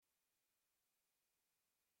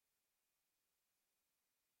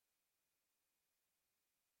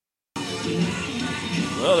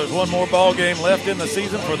there's one more ball game left in the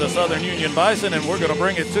season for the Southern Union Bison, and we're going to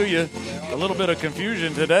bring it to you. A little bit of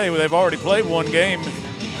confusion today. They've already played one game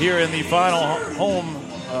here in the final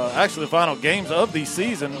the final games of the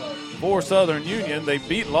season for Southern Union. They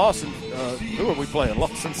beat Lawson. Who are we playing?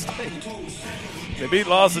 Lawson State. They beat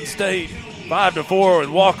Lawson State 5-4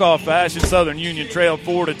 in walk-off fashion. Southern Union trailed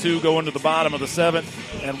 4-2 going to the bottom of the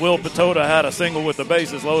seventh, and Will Patota had a single with the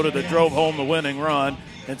bases loaded that drove home the winning run.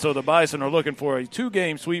 And so the Bison are looking for a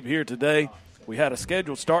two-game sweep here today. We had a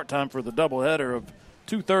scheduled start time for the doubleheader of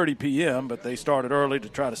 2:30 p.m., but they started early to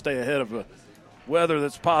try to stay ahead of the weather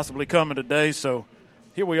that's possibly coming today. So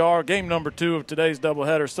here we are, game number 2 of today's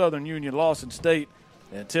doubleheader, Southern Union, Lawson State,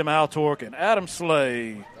 and Tim Altork and Adam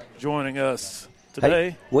Slay joining us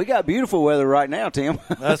today. Hey, we got beautiful weather right now, Tim.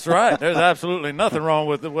 That's right. There's absolutely nothing wrong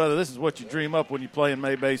with the weather. This is what you dream up when you play in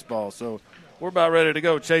May baseball. So we're about ready to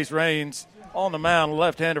go. Chase Raines on the mound,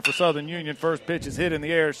 left-hander for Southern Union. First pitch is hit in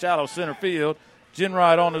the air, shallow center field.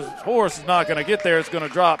 Ginwright on his horse is not going to get there. It's going to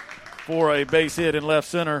drop for a base hit in left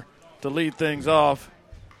center to lead things off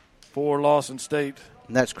for Lawson State.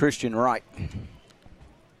 And that's Christian Wright.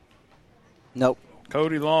 Nope.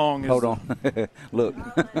 Cody Long. Hold on. Look.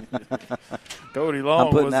 Cody Long.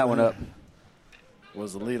 I'm putting that one up.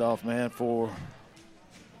 Was the leadoff man for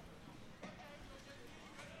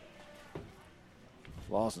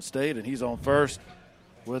Lawson State, and he's on first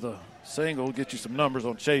with a single. Get you some numbers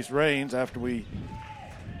on Chase Raines after we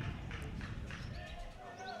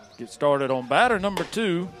get started on batter number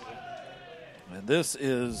 2. And this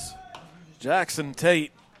is Jackson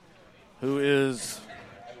Tate, who is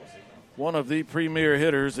one of the premier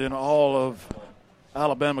hitters in all of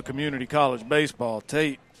Alabama Community College baseball.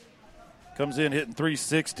 Tate comes in hitting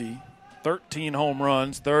 .360, 13 home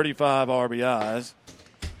runs, 35 RBIs.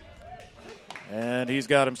 And he's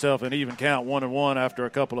got himself an even count, 1-1 after a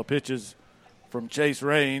couple of pitches from Chase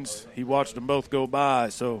Raines. He watched them both go by.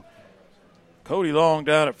 So Cody Long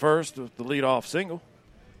down at first with the leadoff single.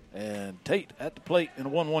 And Tate at the plate in a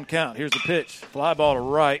 1-1 count. Here's the pitch. Fly ball to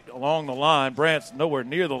right along the line. Brandt's nowhere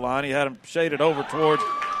near the line. He had him shaded over towards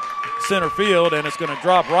center field, and it's going to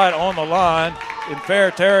drop right on the line in fair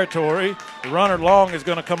territory. The runner Long is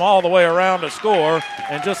going to come all the way around to score,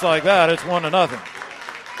 and just like that, it's 1-0.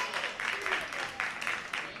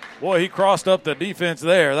 Boy, he crossed up the defense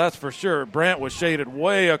there, that's for sure. Brandt was shaded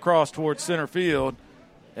way across towards center field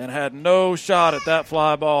and had no shot at that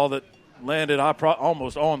fly ball that landed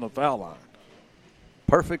almost on the foul line.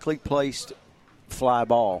 Perfectly placed fly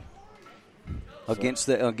ball against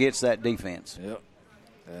that defense. Yep.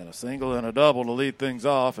 And a single and a double to lead things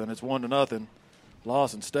off, and it's 1-0.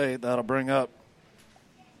 Lawson State. That'll bring up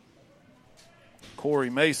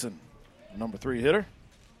Corey Mason, number 3 hitter.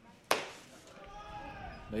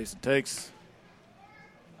 Mason takes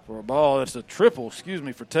for a ball. It's a triple,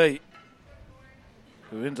 for Tate,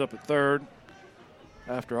 who ends up at third.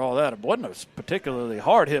 After all that, it wasn't a particularly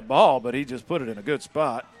hard-hit ball, but he just put it in a good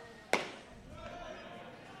spot.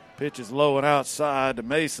 Pitch is low and outside to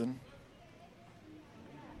Mason.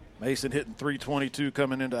 Mason hitting .322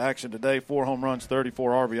 coming into action today. 4 home runs,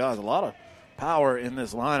 34 RBIs. A lot of power in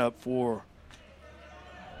this lineup for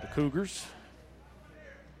the Cougars.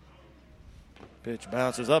 Pitch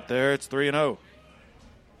bounces up there. It's 3-0.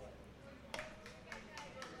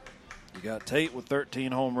 You got Tate with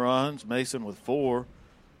 13 home runs, Mason with 4,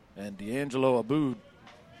 and D'Angelo Aboud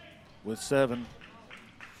with 7.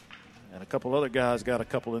 And a couple other guys got a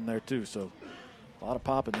couple in there too. So a lot of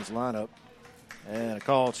pop in this lineup. And a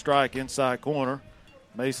called strike inside corner.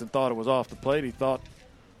 Mason thought it was off the plate. He thought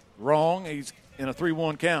wrong. He's in a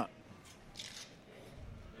 3-1 count.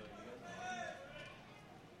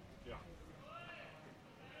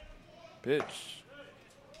 Pitch.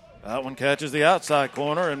 That one catches the outside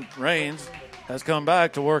corner, and Raines has come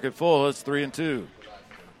back to work it full. It's 3-2.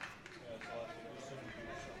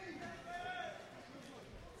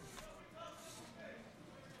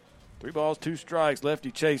 Three balls, 2 strikes.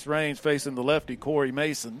 Lefty Chase Raines facing the lefty Corey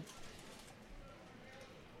Mason.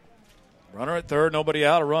 Runner at third, nobody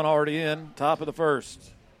out. A run already in. Top of the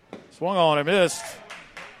first. Swung on and missed.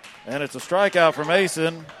 And it's a strikeout for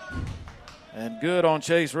Mason. And good on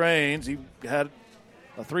Chase Raines. He had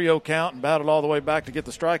a 3-0 count and battled all the way back to get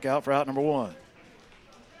the strikeout for out number 1.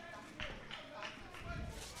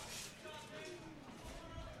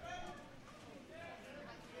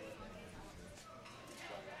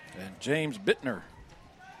 And James Bittner,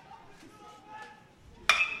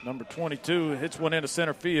 number 22, hits one into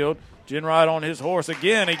center field. Ginwright on his horse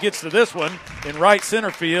again. He gets to this one in right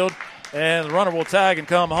center field, and the runner will tag and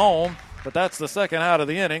come home. But that's the second out of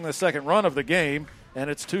the inning, the second run of the game, and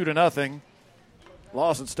it's 2-0.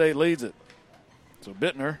 Lawson State leads it. So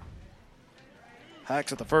Bittner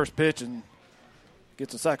hacks at the first pitch and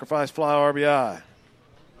gets a sacrifice fly RBI.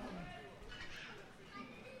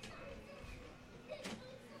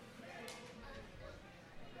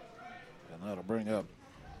 And that'll bring up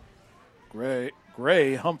Gray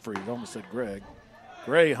Humphreys. I almost said Greg.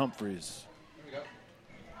 Gray Humphreys.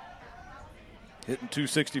 Hitting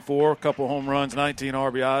 .264, a couple home runs, 19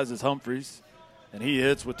 RBIs is Humphreys. And he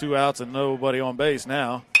hits with 2 outs and nobody on base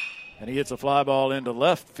now. And he hits a fly ball into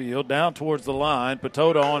left field, down towards the line.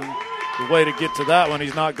 Patoda on the way to get to that one.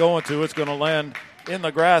 He's not going to. It's going to land in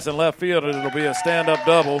the grass in left field, and it'll be a stand-up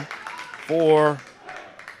double for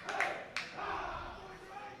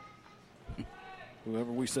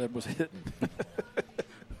whoever we said was hitting.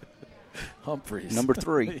 Humphreys. Number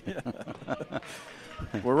 3.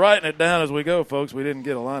 We're writing it down as we go, folks. We didn't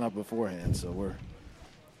get a lineup beforehand, so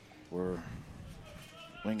we're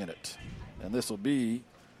winging it. And this will be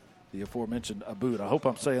the aforementioned Aboud. I hope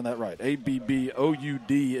I'm saying that right. Abboud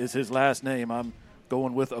is his last name. I'm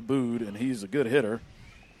going with Aboud, and he's a good hitter.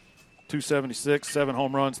 .276, 7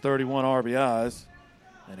 home runs, 31 RBIs.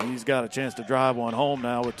 And he's got a chance to drive one home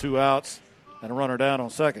now with 2 outs and a runner down on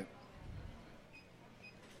second.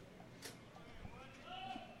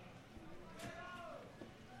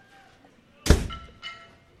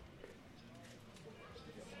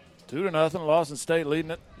 Two to nothing. Lawson State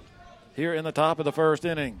leading it here in the top of the first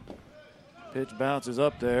inning. Pitch bounces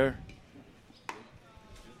up there.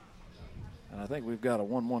 And I think we've got a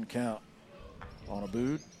 1-1 count on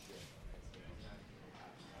Aboud.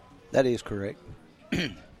 That is correct.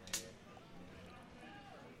 And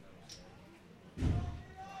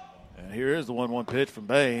here is the 1-1 pitch from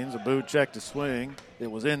Baines. Aboud checked his swing. It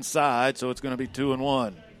was inside, so it's going to be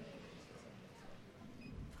 2-1.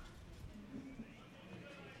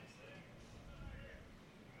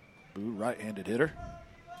 Aboud, right-handed hitter.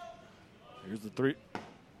 Here's the 3-1,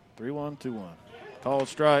 2-1. Called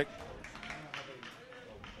strike.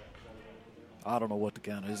 I don't know what the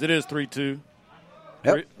count is. It is 3-2.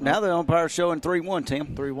 Yep. Now the umpire's showing 3-1,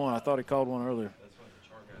 Tim. 3-1. I thought he called one earlier.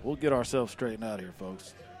 We'll get ourselves straightened out here,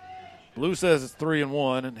 folks. Blue says it's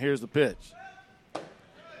 3-1, and here's the pitch.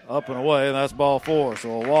 Up and away, and that's ball 4.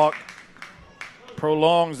 So a walk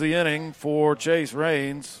prolongs the inning for Chase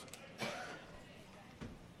Raines.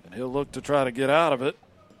 And he'll look to try to get out of it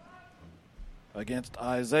against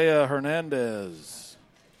Isaiah Hernandez.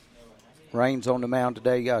 Raines on the mound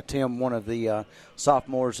today. Tim, one of the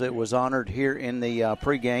sophomores that was honored here in the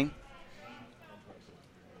pregame.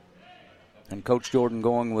 And Coach Jordan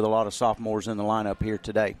going with a lot of sophomores in the lineup here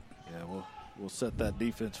today. Yeah, we'll set that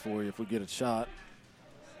defense for you if we get a shot.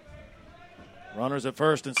 Runners at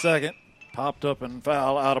first and second. Popped up and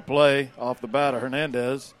foul out of play off the bat of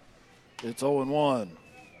Hernandez. It's 0-1.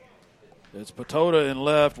 It's Patoda in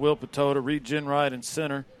left, Will Patoda, Reed Ginwright in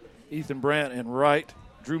center, Ethan Brandt in right,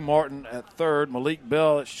 Drew Martin at third, Malik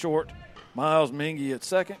Bell at short, Miles Mingy at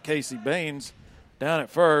second, Casey Baines down at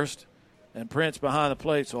first, and Prince behind the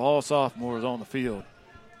plate. So all sophomores on the field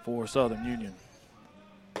for Southern Union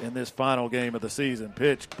in this final game of the season.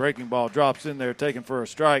 Pitch, breaking ball drops in there, taken for a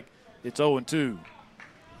strike. It's 0-2.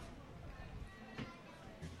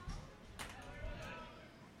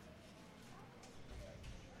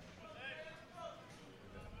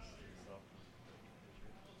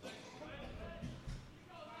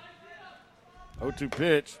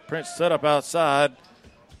 Pitch. Prince set up outside.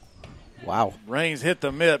 Wow. Raines hit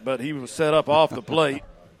the mitt, but he was set up off the plate.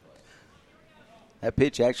 That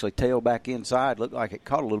pitch actually tailed back inside. Looked like it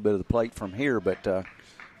caught a little bit of the plate from here, but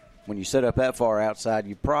when you set up that far outside,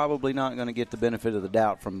 you're probably not going to get the benefit of the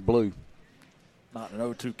doubt from Blue. Not an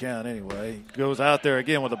 0-2 count anyway. He goes out there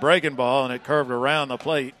again with a breaking ball, and it curved around the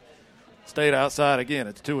plate. Stayed outside again.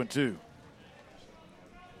 It's 2-2.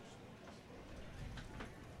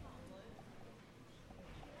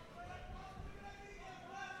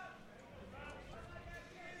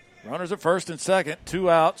 Runners at first and second, 2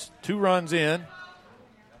 outs, 2 runs in,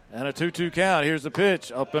 and a 2-2 count. Here's the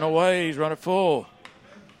pitch, up and away. He's running full.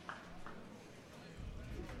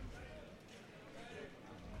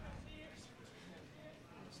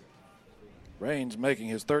 Raines making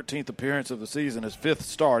his 13th appearance of the season, his 5th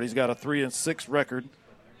start. He's got a 3-6 record,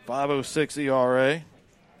 5.06 ERA.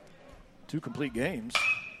 2 complete games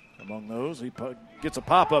among those. He gets a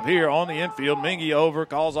pop-up here on the infield. Mingy over,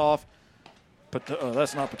 calls off.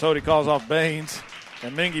 That's not Patoda. He calls off Baines.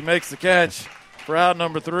 And Mingy makes the catch for out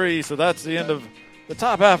number 3. So that's the end of the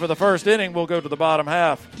top half of the first inning. We'll go to the bottom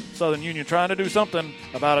half. Southern Union trying to do something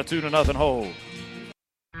about a 2-0 hole.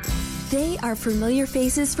 They are familiar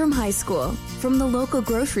faces from high school, from the local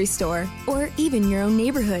grocery store, or even your own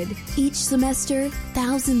neighborhood. Each semester,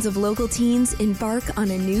 thousands of local teens embark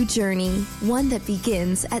on a new journey, one that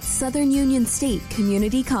begins at Southern Union State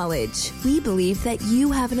Community College. We believe that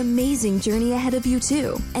you have an amazing journey ahead of you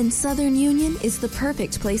too, and Southern Union is the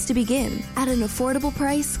perfect place to begin at an affordable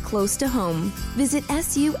price close to home. Visit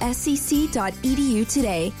suscc.edu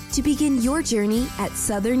today to begin your journey at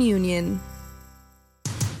Southern Union.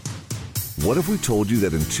 What if we told you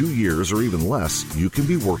that in 2 years or even less, you can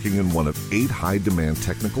be working in one of 8 high-demand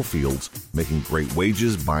technical fields, making great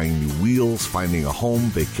wages, buying new wheels, finding a home,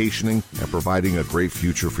 vacationing, and providing a great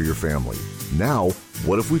future for your family? Now,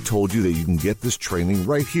 what if we told you that you can get this training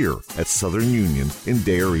right here at Southern Union in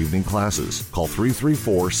day or evening classes? Call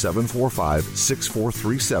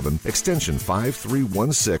 334-745-6437, extension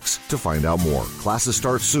 5316 to find out more. Classes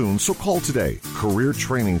start soon, so call today. Career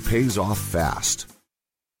training pays off fast.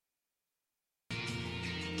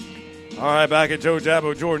 All right, back at Joe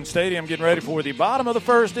Jabbo Jordan Stadium, getting ready for the bottom of the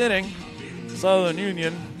first inning. Southern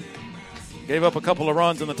Union gave up a couple of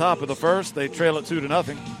runs in the top of the first. They trail it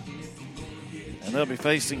 2-0. And they'll be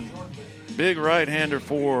facing big right-hander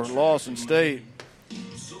for Lawson State,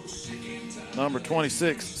 number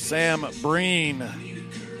 26, Sam Breen.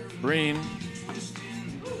 Breen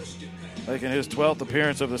making his 12th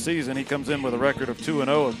appearance of the season. He comes in with a record of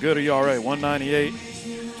 2-0, a good ERA, 198.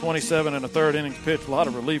 27 and a third innings pitched. A lot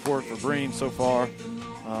of relief work for Breen so far.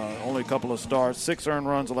 Only a couple of starts. 6 earned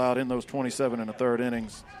runs allowed in those 27 and a third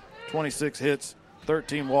innings. 26 hits,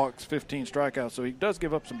 13 walks, 15 strikeouts. So he does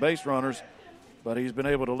give up some base runners, but he's been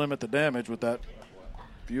able to limit the damage with that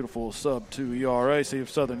beautiful sub-2 ERA. See if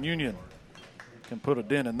Southern Union can put a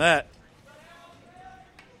dent in that.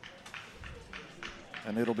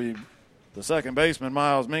 And it'll be the second baseman,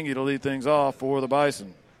 Miles Mingy, to lead things off for the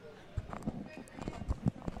Bison.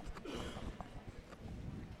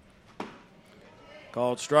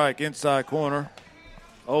 Called strike, inside corner.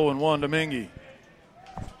 0-1 to Mingy.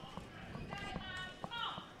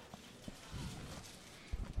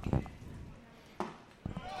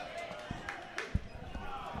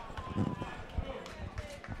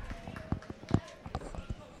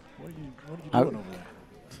 What are you doing over there?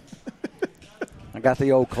 I got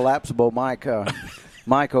the old collapsible mic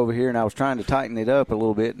over here, and I was trying to tighten it up a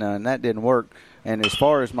little bit, and that didn't work. And as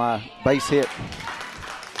far as my base hit,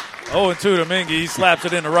 0-2 to Mingy. He slaps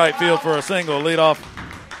it into right field for a single. Lead off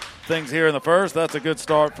things here in the first. That's a good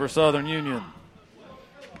start for Southern Union.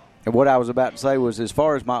 And what I was about to say was, as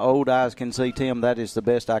far as my old eyes can see, Tim, that is the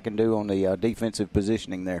best I can do on the defensive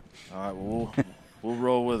positioning there. All right, well, we'll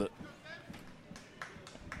roll with it.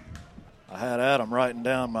 I had Adam writing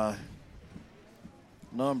down my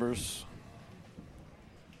numbers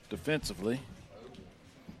defensively.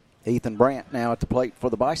 Ethan Brandt now at the plate for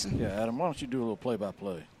the Bison. Yeah, Adam, why don't you do a little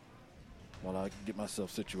play-by-play while I get myself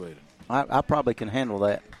situated? I probably can handle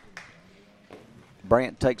that.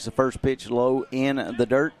 Brandt takes the first pitch low in the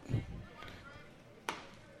dirt.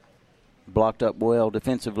 Blocked up well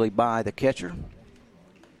defensively by the catcher.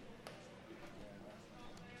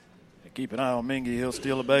 And keep an eye on Mingy. He'll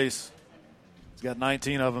steal a base. He's got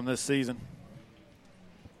 19 of them this season.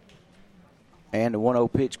 And the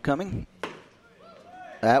 1-0 pitch coming.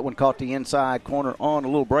 That one caught the inside corner on a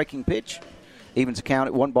little breaking pitch. Evens the count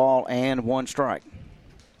at 1 ball and 1 strike.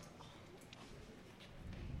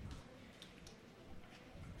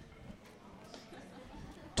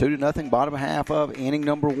 Two to nothing, bottom half of inning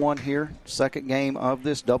number 1 here. Second game of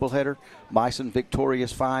this doubleheader. Bison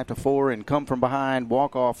victorious 5-4 and come from behind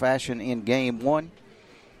walk-off fashion in game 1.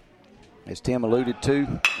 As Tim alluded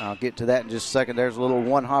to, I'll get to that in just a second. There's a little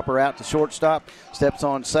one-hopper out to shortstop. Steps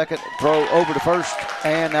on second, throw over to first,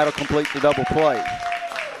 and that'll complete the double play.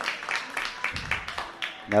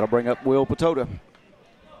 That'll bring up Will Patota.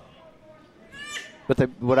 But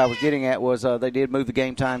what I was getting at was they did move the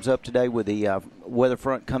game times up today with the weather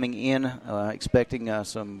front coming in, expecting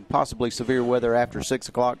some possibly severe weather after 6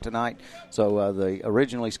 o'clock tonight. So the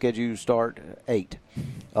originally scheduled start at 8.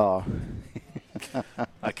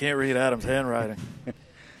 I can't read Adam's handwriting.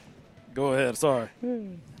 Go ahead, sorry.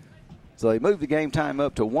 So they moved the game time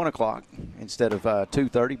up to 1 o'clock instead of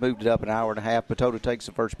 2:30. Moved it up an hour and a half. Patota takes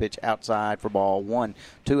the first pitch outside for ball 1.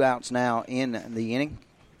 2 outs now in the inning.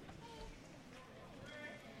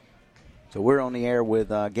 So we're on the air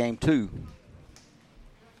with game 2.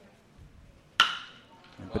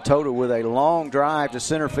 Patota with a long drive to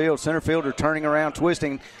center field. Center fielder turning around,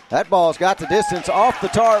 twisting. That ball's got the distance off the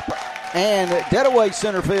tarp. And dead away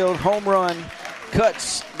center field home run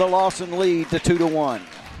cuts the Lawson lead to 2-1.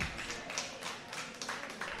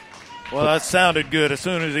 Well, that sounded good. As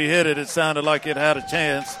soon as he hit it, it sounded like it had a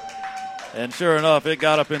chance. And sure enough, it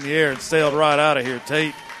got up in the air and sailed right out of here.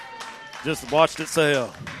 Tate just watched it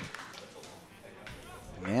sail.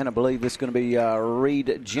 And I believe this is going to be Reed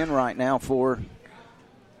Genwright now for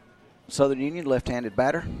Southern Union, left-handed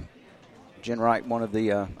batter. Genwright, one of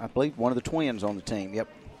the, I believe, one of the twins on the team. Yep.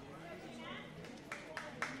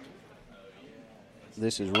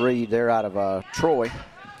 This is Reed. They're out of Troy.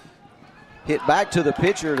 Hit back to the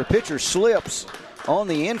pitcher. The pitcher slips on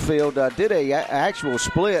the infield. Did a actual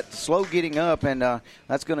split, slow getting up, and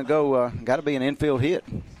that's going to go. Got to be an infield hit.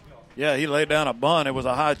 Yeah, he laid down a bunt. It was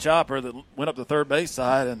a high chopper that went up the third base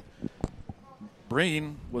side, and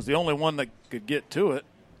Breen was the only one that could get to it.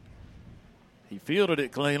 He fielded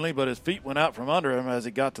it cleanly, but his feet went out from under him as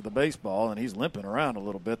he got to the baseball, and he's limping around a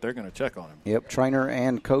little bit. They're going to check on him. Yep, trainer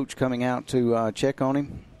and coach coming out to check on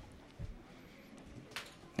him.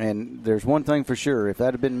 And there's one thing for sure. If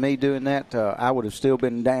that had been me doing that, I would have still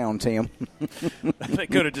been down, Tim. They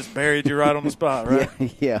could have just buried you right on the spot, right?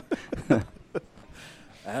 Yeah.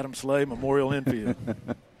 Adam Slay Memorial Infield.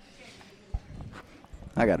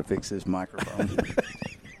 I got to fix this microphone.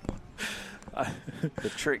 The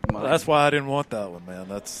trick mic. That's why I didn't want that one,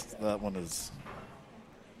 man. It's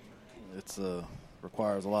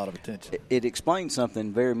requires a lot of attention. It explains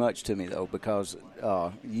something very much to me, though, because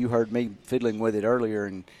you heard me fiddling with it earlier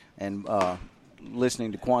and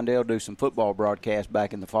listening to Quandale do some football broadcasts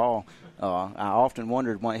back in the fall. I often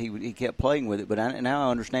wondered why he kept playing with it, but now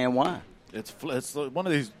I understand why. It's one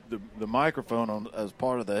of these. The microphone as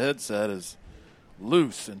part of the headset is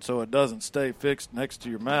loose, and so it doesn't stay fixed next to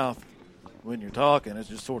your mouth when you're talking. It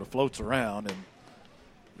just sort of floats around, and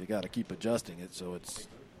you got to keep adjusting it. So it's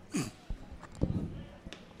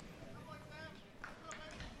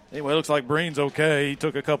anyway. It looks like Breen's okay. He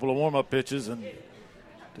took a couple of warm-up pitches and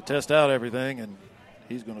to test out everything, and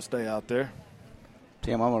he's going to stay out there.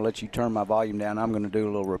 Tim, I'm going to let you turn my volume down. I'm going to do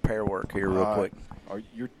a little repair work here real quick.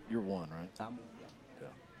 You're one, right? Yeah.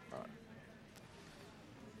 All right.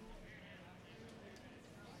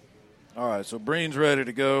 All right, so Breen's ready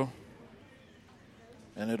to go.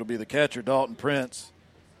 And it'll be the catcher, Dalton Prince,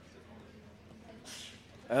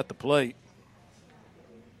 at the plate.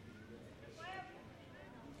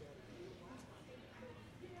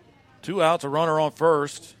 Two outs, a runner on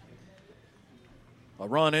first. A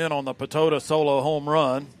run in on the Patota solo home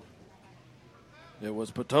run. It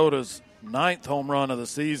was Patota's 9th home run of the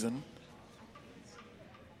season.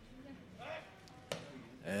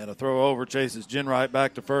 And a throw over chases Genwright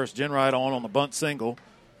back to first. Genwright on the bunt single.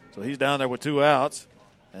 So he's down there with 2 outs.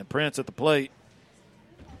 And Prince at the plate,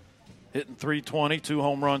 hitting .320, 2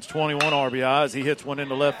 home runs, 21 RBIs. He hits one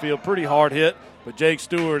into left field. Pretty hard hit, but Jake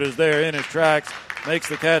Stewart is there in his tracks, makes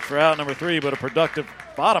the catch for out number 3, but a productive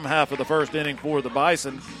bottom half of the first inning for the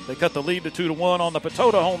Bison. They cut the lead to 2-1 on the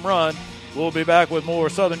Patota home run. We'll be back with more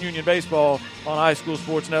Southern Union baseball on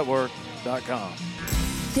highschoolsportsnetwork.com.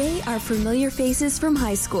 They are familiar faces from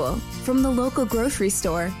high school, from the local grocery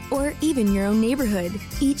store, or even your own neighborhood.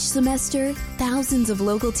 Each semester, thousands of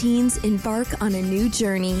local teens embark on a new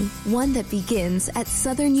journey, one that begins at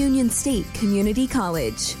Southern Union State Community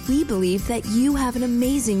College. We believe that you have an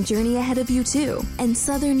amazing journey ahead of you too, and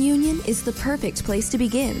Southern Union is the perfect place to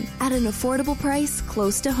begin, at an affordable price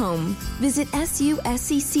close to home. Visit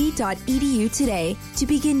suscc.edu today to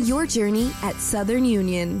begin your journey at Southern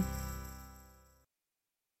Union.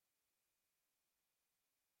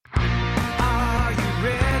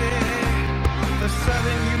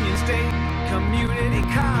 Southern Union State Community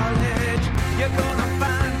College. You're gonna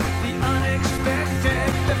find the unexpected.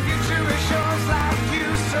 The future is yours like you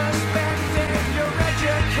suspected. Your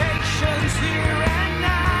education's here and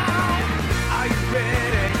now. Are you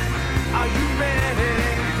ready? Are you ready?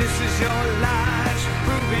 This is your life's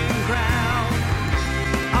proving ground.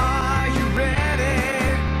 Are you ready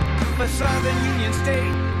for Southern Union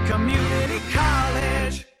State Community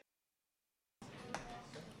College?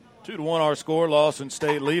 2-1 our score. Lawson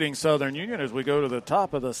State leading Southern Union as we go to the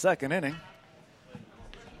top of the second inning.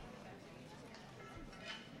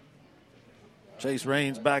 Chase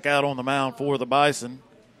Raines back out on the mound for the Bison,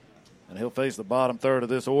 and he'll face the bottom third of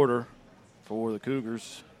this order for the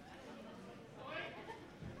Cougars.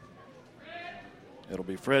 It'll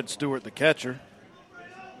be Fred Stewart, the catcher,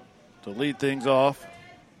 to lead things off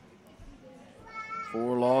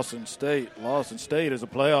for Lawson State. Lawson State is a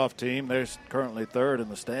playoff team. They're currently 3rd in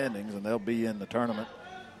the standings, and they'll be in the tournament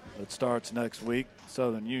that starts next week.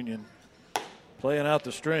 Southern Union playing out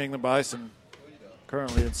the string. The Bison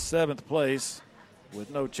currently in 7th place with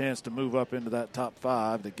no chance to move up into that top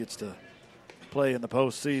 5 that gets to play in the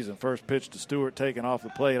postseason. First pitch to Stewart, taken off the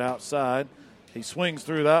plate outside. He swings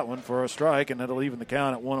through that one for a strike, and it'll even the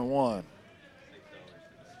count at 1-1.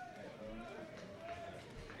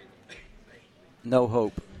 No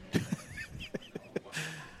hope.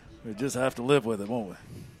 We just have to live with it, won't we?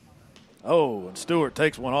 Oh, and Stewart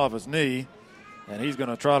takes one off his knee, and he's going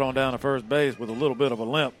to trot on down to first base with a little bit of a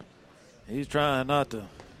limp. He's trying not to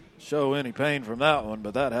show any pain from that one,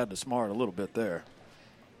 but that had to smart a little bit there.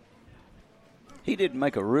 He didn't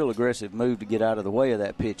make a real aggressive move to get out of the way of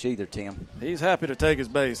that pitch either, Tim. He's happy to take his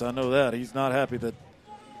base. I know that. He's not happy that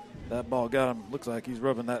that ball got him. Looks like he's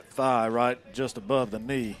rubbing that thigh right just above the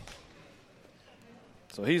knee.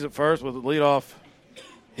 So he's at first with a leadoff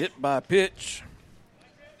hit by pitch.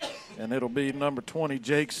 And it'll be number 20,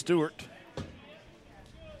 Jake Stewart.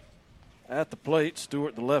 At the plate,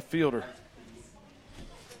 Stewart, the left fielder.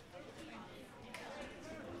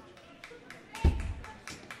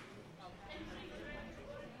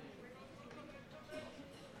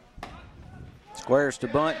 Squares to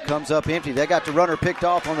bunt, comes up empty. They got the runner picked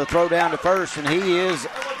off on the throw down to first, and he is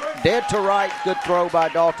dead to right. Good throw by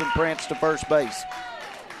Dalton Prince to first base.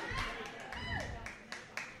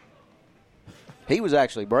 He was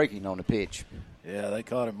actually breaking on the pitch. Yeah, they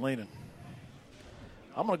caught him leaning.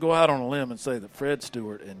 I'm going to go out on a limb and say that Fred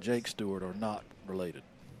Stewart and Jake Stewart are not related.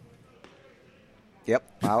 Yep,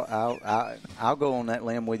 I'll go on that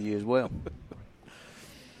limb with you as well.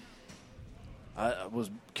 I was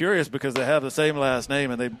curious because they have the same last name,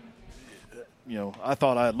 and they, I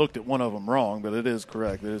thought I had looked at one of them wrong, but it is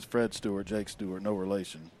correct. It is Fred Stewart, Jake Stewart, no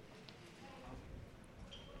relation.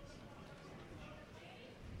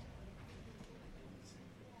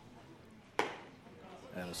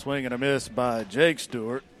 And a swing and a miss by Jake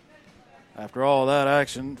Stewart. After all that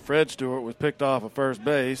action, Fred Stewart was picked off at first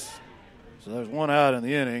base. So there's one out in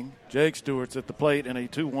the inning. Jake Stewart's at the plate in a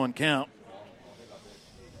 2-1 count.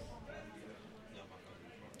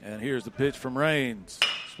 And here's the pitch from Raines.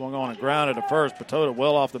 Swung on and grounded to first. Patota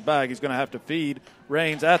well off the bag. He's going to have to feed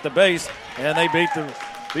Raines at the base. And they beat the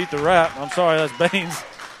wrap. I'm sorry, that's Baines.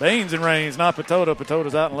 Baines and Raines, not Patota.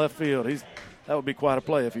 Patota's out in left field. That would be quite a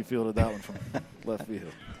play if he fielded that one from left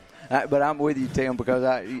field. But I'm with you, Tim, because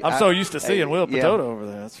I'm so used to seeing Will Patota over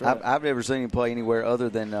there. That's right. I've never seen him play anywhere other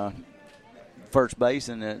than first base,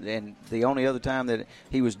 and the only other time that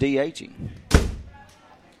he was DHing.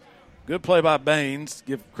 Good play by Baines.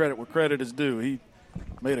 Give credit where credit is due. He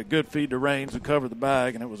made a good feed to Raines, who covered the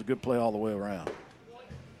bag, and it was a good play all the way around.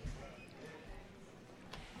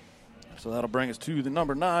 So that'll bring us to the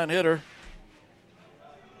number 9 hitter.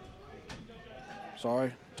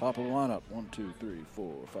 Sorry, top of the lineup. 1, 2, 3,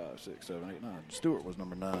 4, 5, 6, 7, 8, 9. Stewart was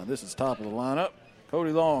number 9. This is top of the lineup.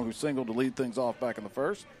 Cody Long, who singled to lead things off back in the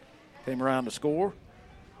first, came around to score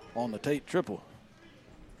on the Tate triple.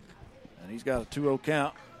 And he's got a 2-0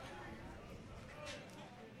 count.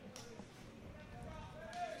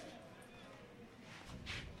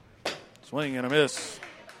 Swing and a miss.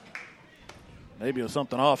 Maybe it was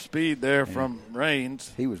something off speed there from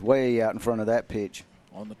Raines. He was way out in front of that pitch.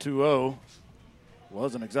 On the 2-0.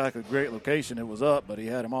 Wasn't exactly a great location. It was up, but he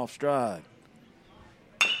had him off stride.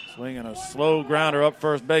 Swinging a slow grounder up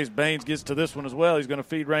first base. Baines gets to this one as well. He's going to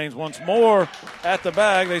feed Raines once more at the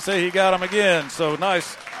bag. They say he got him again. So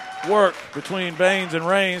nice work between Baines and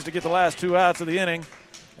Raines to get the last 2 outs of the inning.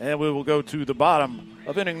 And we will go to the bottom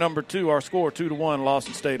of inning number 2. Our score 2-1,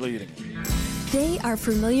 Lawson State leading. They are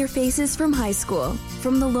familiar faces from high school,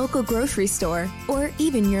 from the local grocery store, or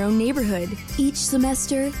even your own neighborhood. Each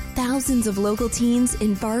semester, thousands of local teens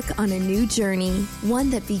embark on a new journey, one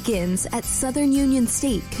that begins at Southern Union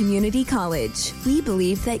State Community College. We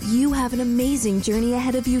believe that you have an amazing journey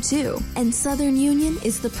ahead of you too, and Southern Union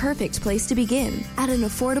is the perfect place to begin, at an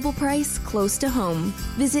affordable price close to home.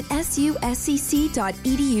 Visit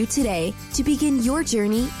suscc.edu today to begin your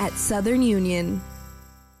journey at Southern Union.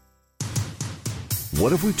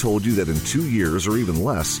 What if we told you that in 2 years or even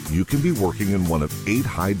less, you can be working in one of 8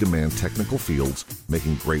 high-demand technical fields,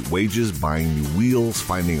 making great wages, buying new wheels,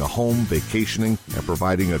 finding a home, vacationing, and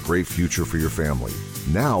providing a great future for your family?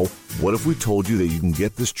 Now, what if we told you that you can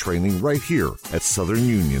get this training right here at Southern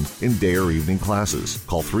Union in day or evening classes?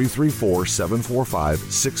 Call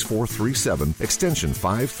 334-745-6437, extension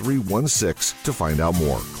 5316 to find out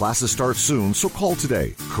more. Classes start soon, so call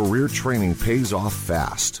today. Career training pays off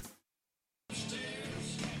fast.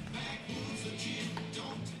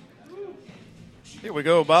 Here we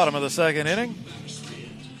go, bottom of the second inning.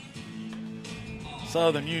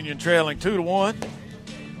 Southern Union trailing 2-1.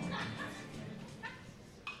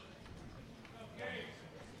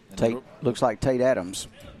 Tate, looks like Tate Adams.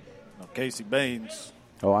 No, Casey Baines.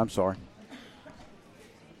 Oh, I'm sorry.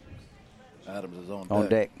 Adams is on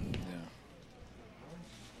deck. Yeah.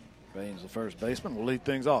 Baines, the first baseman, will lead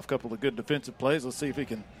things off. A couple of good defensive plays. Let's see if he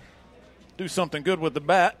can do something good with the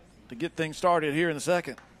bat to get things started here in the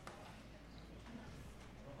second.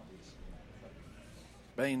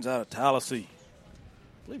 Baines out of Tallahassee.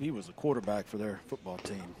 I believe he was the quarterback for their football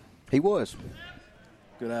team. He was.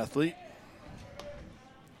 Good athlete.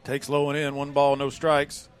 Takes low and in, 1 ball, no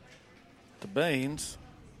strikes to Baines.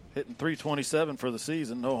 Hitting .327 for the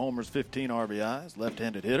season. No homers, 15 RBIs.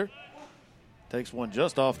 Left-handed hitter. Takes one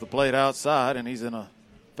just off the plate outside, and he's in a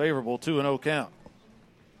favorable 2-0 count.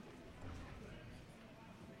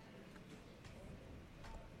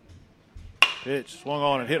 Pitch swung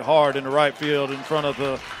on and hit hard into right field in front of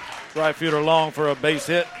the right fielder Long for a base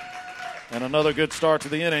hit. And another good start to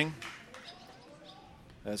the inning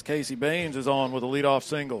as Casey Baines is on with a leadoff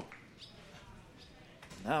single.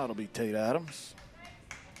 Now it'll be Tate Adams.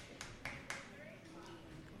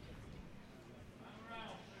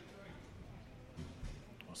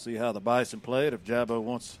 We'll see how the Bison play it if Jabbo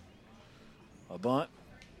wants a bunt.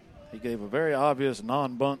 He gave a very obvious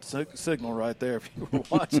non-bunt signal right there if you were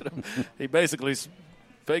watching him. He basically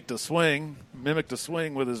faked a swing, mimicked a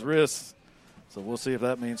swing with his wrists. So we'll see if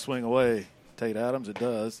that means swing away. Tate Adams, it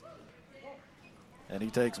does. And he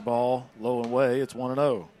takes ball low and away. It's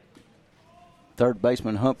 1-0. Third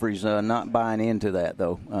baseman Humphreys not buying into that,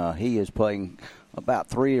 though. He is playing about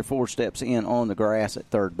 3 or 4 steps in on the grass at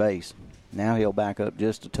third base. Now he'll back up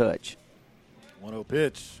just a touch. 1-0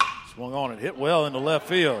 pitch. Swung on and hit well into left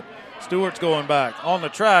field. Stewart's going back. On the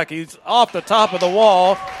track, he's off the top of the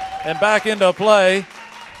wall and back into play.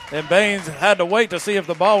 And Baines had to wait to see if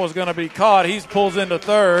the ball was going to be caught. He pulls into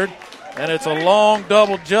third, and it's a long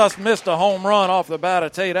double, just missed a home run off the bat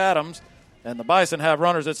of Tate Adams. And the Bison have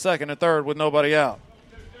runners at second and third with nobody out.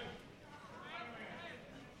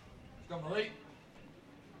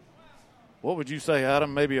 What would you say,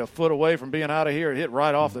 Adam? Maybe a foot away from being out of here. It hit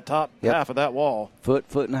right off the top half of that wall. Foot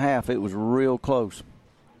and a half. It was real close.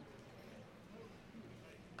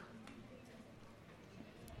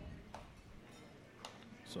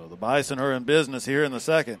 So the Bison are in business here in the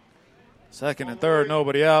second. Second and third,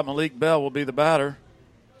 nobody out. Malik Bell will be the batter.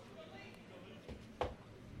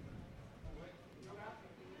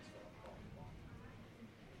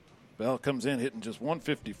 Bell comes in hitting just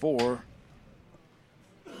 154.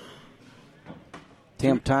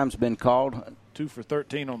 Time's been called. 2 for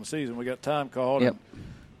 13 on the season. We got time called. Yep.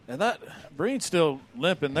 And that Breen's still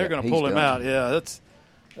limping. They're going to pull him out. Yeah,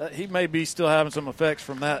 he may be still having some effects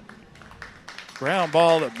from that ground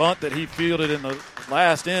ball, that bunt that he fielded in the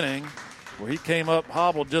last inning, where he came up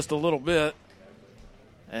hobbled just a little bit,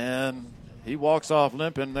 and he walks off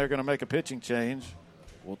limping. They're going to make a pitching change.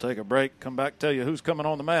 We'll take a break, come back, tell you who's coming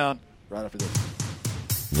on the mound right after this.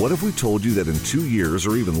 What if we told you that in 2 years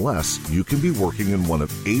or even less, you can be working in one of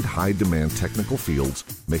 8 high-demand technical fields,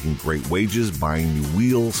 making great wages, buying new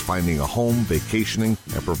wheels, finding a home, vacationing,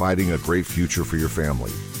 and providing a great future for your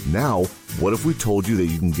family? Now, what if we told you that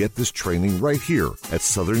you can get this training right here at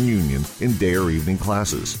Southern Union in day or evening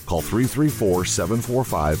classes? Call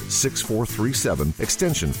 334-745-6437,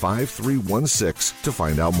 extension 5316 to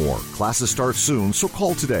find out more. Classes start soon, so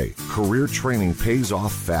call today. Career training pays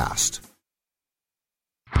off fast.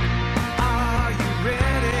 Are you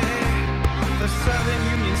ready for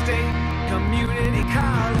Southern Union State Community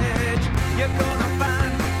College? You're gonna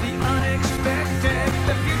find the unexpected.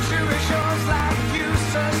 The future is yours like you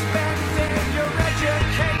suspected. Your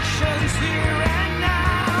education's here and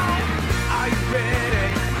now. Are you ready?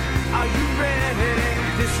 Are you ready?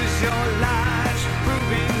 This is your life's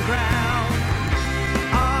proving ground.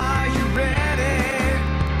 Are you ready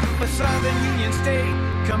for Southern Union State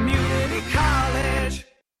Community College?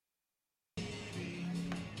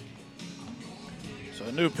 So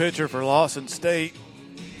a new pitcher for Lawson State.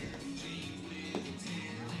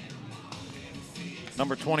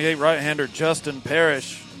 Number 28 right-hander Justin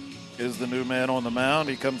Parrish is the new man on the mound.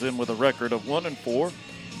 He comes in with a record of 1-4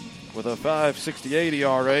 with a 5.68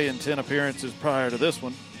 ERA in 10 appearances prior to this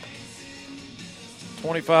one.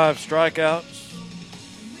 25 strikeouts,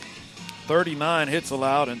 39 hits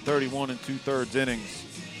allowed, and 31 2/3 innings.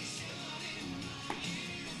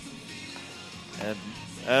 And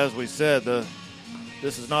as we said,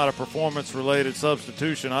 this is not a performance-related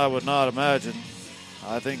substitution, I would not imagine.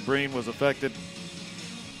 I think Breen was affected,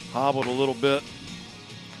 hobbled a little bit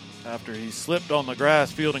after he slipped on the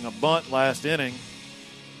grass fielding a bunt last inning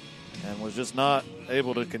and was just not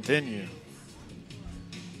able to continue.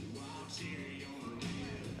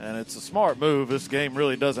 And it's a smart move. This game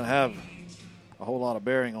really doesn't have a whole lot of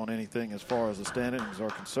bearing on anything as far as the standings are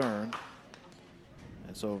concerned.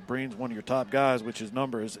 And so if Breen's one of your top guys, which his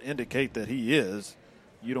numbers indicate that he is,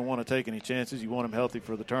 you don't want to take any chances. You want him healthy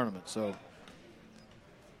for the tournament. So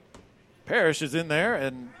Parrish is in there,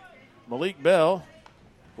 and Malik Bell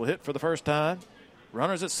will hit for the first time.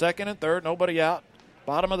 Runners at second and third, nobody out.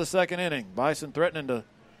 Bottom of the second inning. Bison threatening to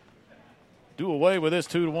do away with this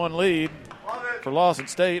 2-1 lead for Lawson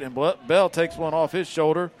State, and Bell takes one off his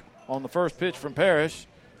shoulder on the first pitch from Parrish,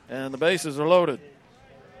 and the bases are loaded.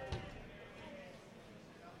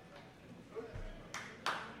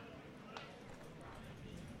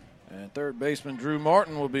 And third baseman Drew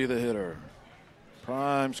Martin will be the hitter.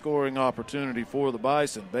 Prime scoring opportunity for the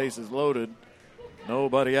Bison. Bases loaded.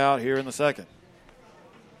 Nobody out here in the second.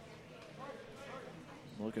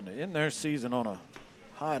 Looking to end their season on a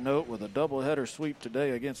high note with a doubleheader sweep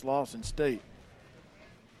today against Lawson State.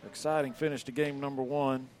 Exciting finish to game number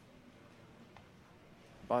 1.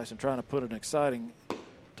 Bison trying to put an exciting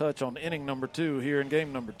touch on inning number 2 here in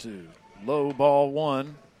game number 2. Low ball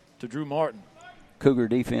 1 to Drew Martin. Cougar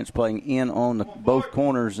defense playing in on both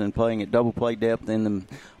corners and playing at double play depth in the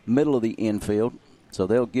middle of the infield. So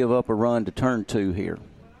they'll give up a run to turn 2 here.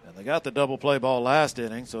 And they got the double play ball last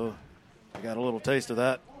inning, so they got a little taste of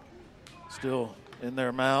that still in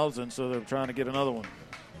their mouths, and so they're trying to get another one.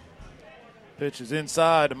 Pitch is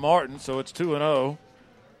inside to Martin, so it's 2-0.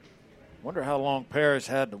 Wonder how long Parrish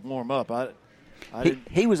had to warm up.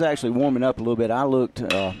 He was actually warming up a little bit. I looked.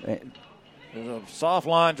 There's a soft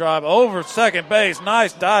line drive over second base.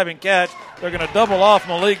 Nice diving catch. They're going to double off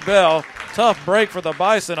Malik Bell. Tough break for the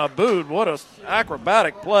Bison. Abood, what an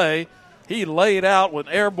acrobatic play. He laid out with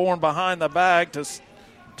airborne behind the bag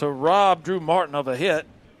to rob Drew Martin of a hit.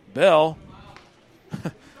 Bell,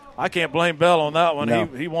 I can't blame Bell on that one. No.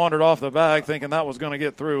 He wandered off the bag thinking that was going to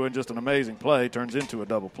get through, and just an amazing play turns into a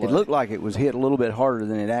double play. It looked like it was hit a little bit harder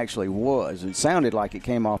than it actually was. It sounded like it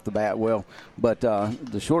came off the bat well, but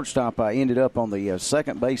the shortstop ended up on the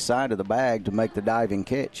second base side of the bag to make the diving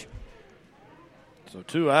catch. So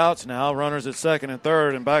 2 outs now, runners at second and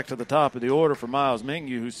third, and back to the top of the order for Miles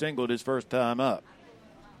Mingyu, who singled his first time up.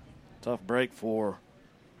 Tough break for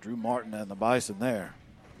Drew Martin and the Bison there.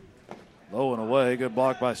 Low and away, good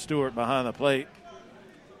block by Stewart behind the plate.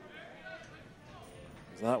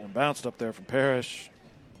 That one bounced up there from Parrish.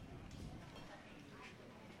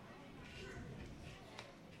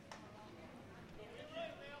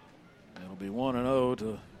 It'll be 1-0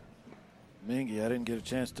 to Mingy. I didn't get a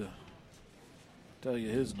chance to tell you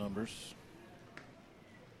his numbers.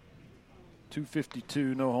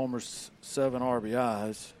 252, no homers, 7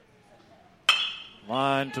 RBIs.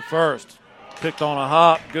 Line to first. Picked on a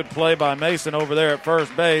hop. Good play by Mason over there at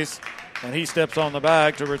first base. And he steps on the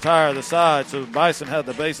bag to retire the side. So Bison had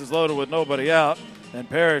the bases loaded with nobody out. And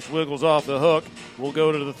Parrish wiggles off the hook. We'll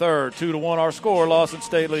go to the third. 2-1 our score. Lawson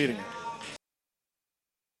State leading it.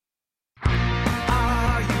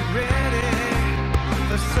 Are you ready?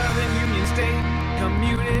 The Southern Union State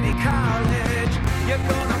Community College. You're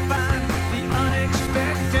gonna find the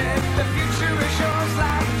unexpected. The future is yours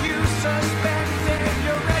like you suspected.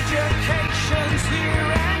 Your education's here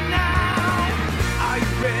and now. Are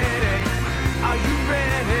you ready? Are you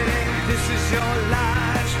ready? This is your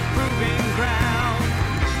life's proving ground.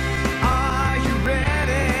 Are you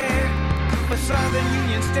ready for Southern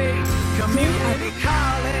Union State Community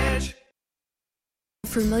College?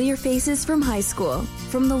 Familiar faces from high school,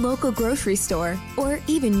 from the local grocery store, or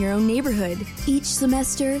even your own neighborhood. Each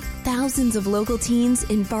semester, thousands of local teens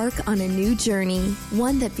embark on a new journey,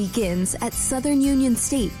 one that begins at Southern Union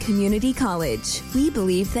State Community College. We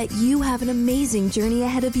believe that you have an amazing journey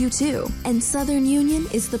ahead of you too, and Southern Union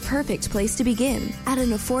is the perfect place to begin at an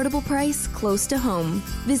affordable price close to home.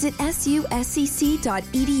 Visit suscc.edu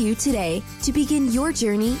today to begin your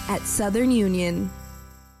journey at Southern Union.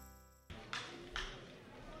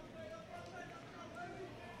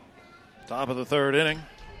 Top of the third inning.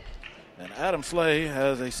 And Adam Slay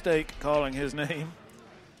has a stake calling his name.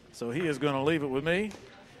 So he is going to leave it with me.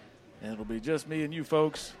 And it'll be just me and you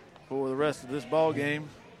folks for the rest of this ball game.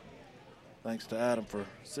 Thanks to Adam for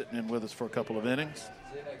sitting in with us for a couple of innings.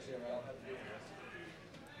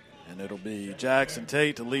 And it'll be Jackson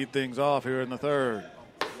Tate to lead things off here in the third.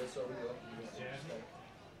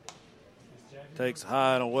 Takes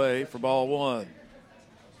high and away for ball 1.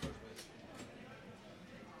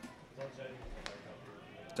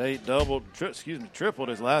 Tate tripled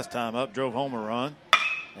his last time up, drove home a run,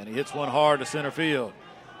 and he hits one hard to center field.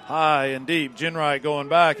 High and deep, Jenright going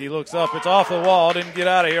back. He looks up, it's off the wall, didn't get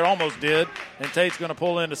out of here, almost did, and Tate's going to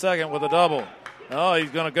pull into second with a double. Oh, he's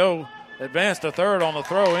going to go advance to third on the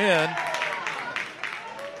throw in.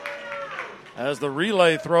 As the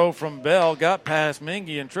relay throw from Bell got past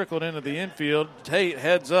Mingy and trickled into the infield, Tate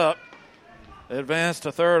heads up, advanced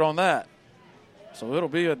to third on that. So it'll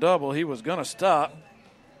be a double. He was going to stop.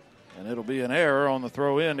 And it'll be an error on the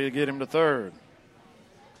throw in to get him to third.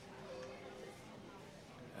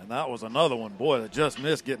 And that was another one, boy, that just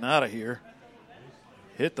missed getting out of here.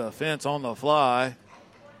 hit the fence on the fly,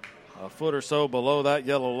 a foot or so below that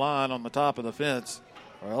yellow line on the top of the fence,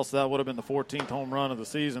 or else that would have been the 14th home run of the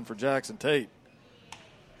season for Jackson Tate.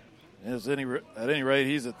 At any rate,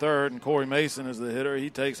 he's at third, and Corey Mason is the hitter.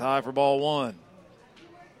 He takes high for ball one.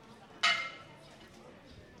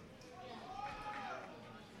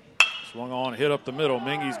 Swung on, hit up the middle.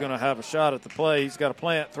 Mingy's going to have a shot at the play. He's got a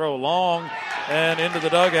plant, throw long, and into the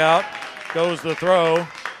dugout goes the throw.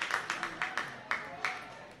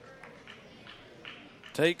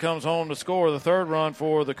 Tate comes home to score the third run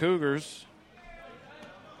for the Cougars.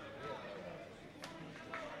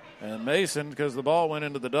 And Mason, because the ball went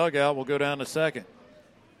into the dugout, will go down to second.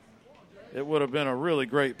 It would have been a really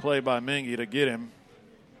great play by Mingy to get him,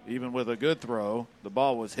 even with a good throw. The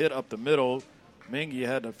ball was hit up the middle. Mingy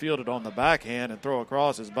had to field it on the backhand and throw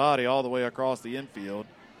across his body all the way across the infield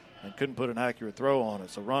and couldn't put an accurate throw on it.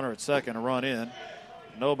 So runner at second, a run in,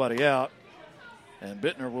 nobody out, and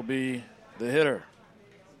Bittner will be the hitter.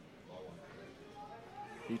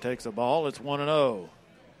 He takes a ball. It's 1-0.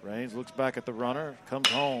 Raines looks back at the runner, comes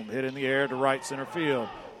home, hit in the air to right center field.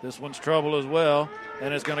 This one's trouble as well,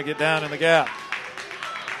 and it's going to get down in the gap.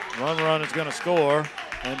 One run is going to score,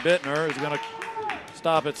 and Bittner is going to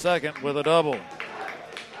stop at second with a double.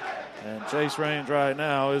 And Chase Raines right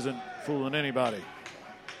now isn't fooling anybody.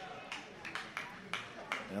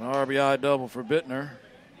 An RBI double for Bittner,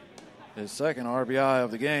 his second RBI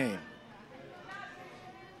of the game.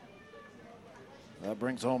 That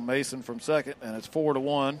brings home Mason from second, and it's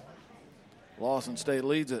 4-1. Lawson State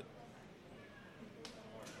leads it.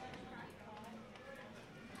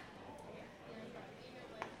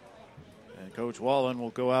 And Coach Wallen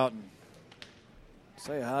will go out and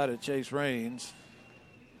say hi to Chase Raines.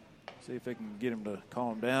 See if they can get him to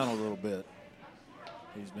calm down a little bit.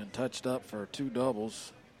 He's been touched up for 2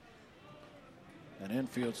 doubles, an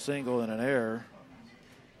infield single and an error.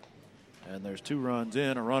 And there's 2 runs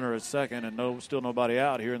in, a runner at second, and still nobody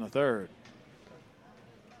out here in the third.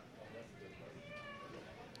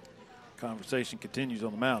 Conversation continues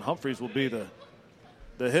on the mound. Humphreys will be the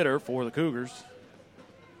hitter for the Cougars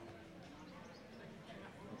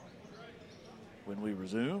when we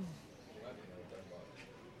resume.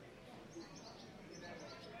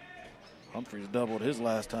 Humphreys doubled his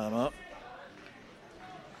last time up.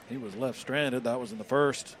 He was left stranded. That was in the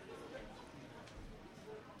first.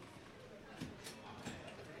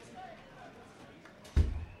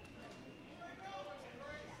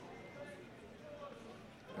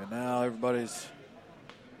 And now everybody's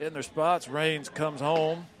in their spots. Raines comes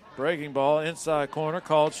home. Breaking ball, inside corner,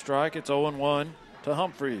 called strike. It's 0-1 to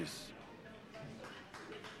Humphreys.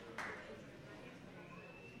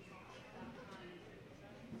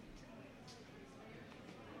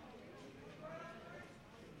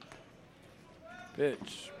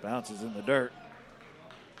 Pitch bounces in the dirt.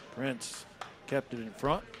 Prince kept it in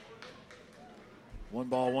front. 1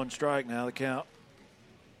 ball, 1 strike now the count.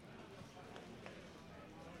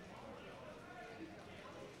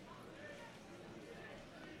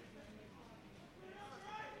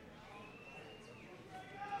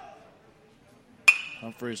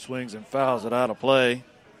 Humphreys swings and fouls it out of play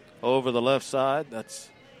over the left side. That's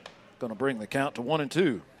going to bring the count to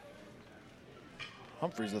 1-2.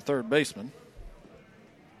 Humphreys, the third baseman.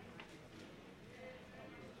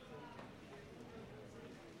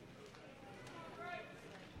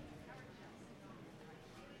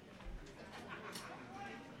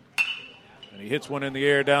 And he hits one in the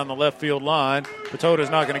air down the left field line. Patota's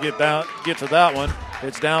not going to get to that one.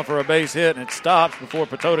 It's down for a base hit, and it stops before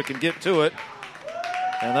Patota can get to it.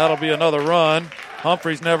 And that'll be another run.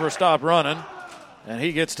 Humphreys never stopped running. And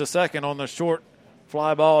he gets to second on the short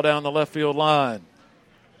fly ball down the left field line.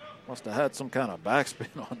 Must have had some kind of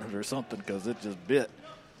backspin on it or something because it just bit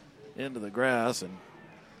into the grass. And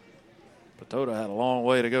Patota had a long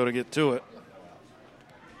way to go to get to it.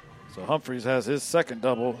 So Humphreys has his second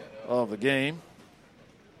double of the game.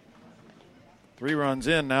 3 runs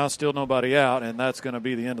in now, still nobody out. And that's going to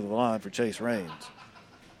be the end of the line for Chase Raines.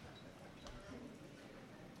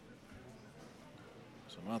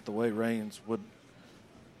 Not the way Raines would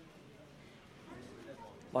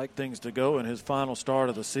like things to go in his final start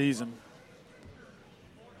of the season.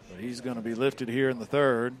 But he's going to be lifted here in the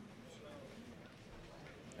third.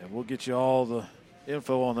 And we'll get you all the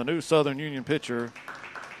info on the new Southern Union pitcher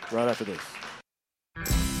right after this.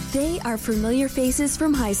 They are familiar faces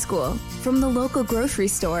from high school, from the local grocery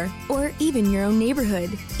store, or even your own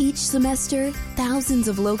neighborhood. Each semester, thousands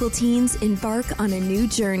of local teens embark on a new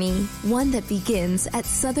journey, one that begins at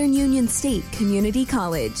Southern Union State Community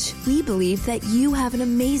College. We believe that you have an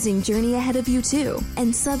amazing journey ahead of you too,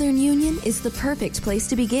 and Southern Union is the perfect place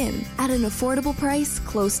to begin at an affordable price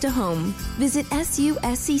close to home. Visit suscc.edu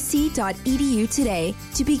today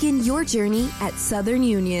to begin your journey at Southern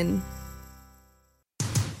Union.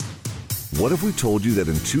 What if we told you that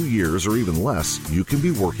in 2 years or even less, you can be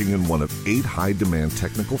working in one of 8 high-demand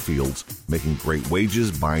technical fields, making great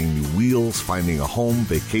wages, buying new wheels, finding a home,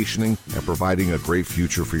 vacationing, and providing a great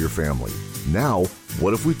future for your family? Now,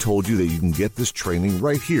 what if we told you that you can get this training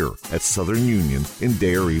right here at Southern Union in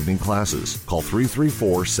day or evening classes? Call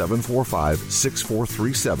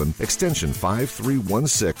 334-745-6437, extension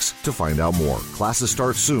 5316 to find out more. Classes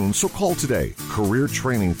start soon, so call today. Career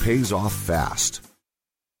training pays off fast.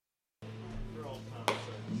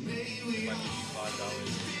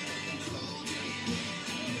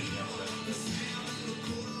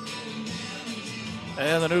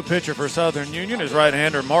 And the new pitcher for Southern Union is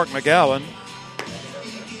right-hander Mark McGowan.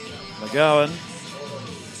 McGowan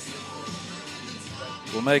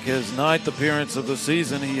will make his 9th appearance of the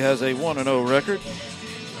season. He has a 1-0 record.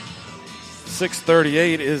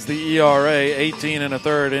 .638 is the ERA, 18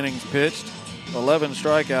 1/3 innings pitched, 11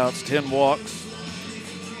 strikeouts, 10 walks,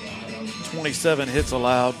 27 hits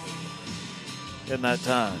allowed in that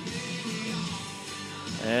time.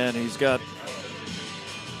 And he's got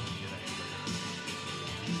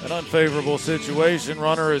an unfavorable situation.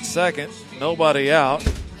 Runner at second, nobody out.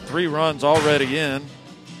 3 runs already in.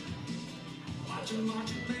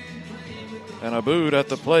 And Abood at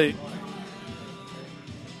the plate,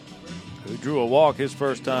 who drew a walk his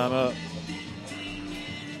first time up.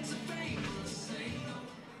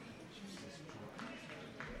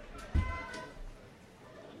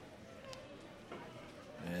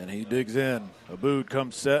 And he digs in. Abood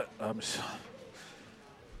comes set.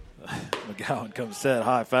 McGowan comes set,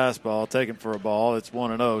 high fastball, taken for a ball. It's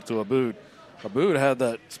 1-0 to Abood. Abood had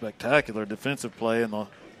that spectacular defensive play in the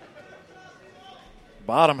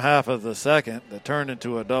bottom half of the second that turned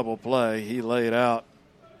into a double play. He laid out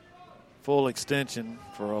full extension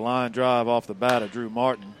for a line drive off the bat of Drew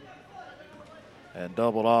Martin and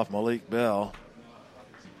doubled off Malik Bell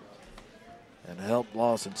and helped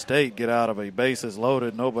Lawson State get out of a bases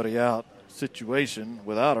loaded, nobody out situation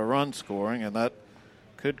without a run scoring, and that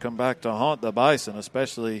could come back to haunt the Bison,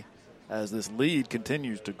 especially as this lead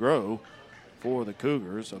continues to grow for the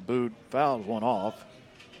Cougars. Abood fouls one off,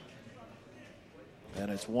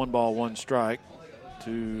 and it's 1-1 strike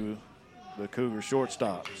to the Cougar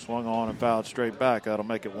shortstop. Swung on and fouled straight back. That'll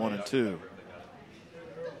make it 1-2.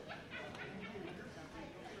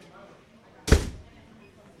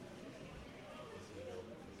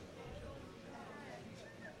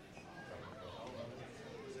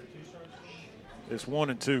 It's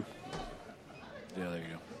 1-2. Yeah, there you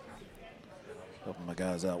go. Helping my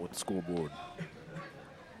guys out with the scoreboard.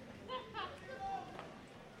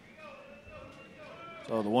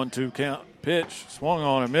 So the 1-2 count pitch, swung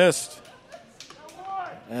on and missed.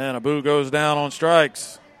 And Abood goes down on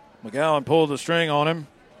strikes. McGowan pulled the string on him,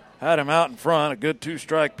 had him out in front, a good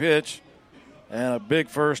 2-strike pitch, and a big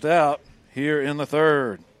first out here in the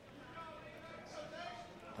third.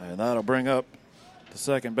 And that'll bring up the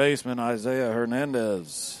second baseman, Isaiah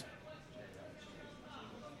Hernandez.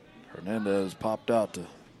 Hernandez popped out to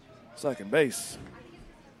second base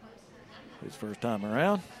his first time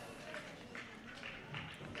around.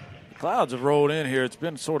 The clouds have rolled in here. It's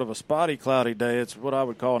been sort of a spotty, cloudy day. It's what I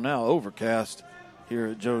would call now overcast here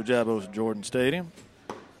at Joe Jabos Jordan Stadium.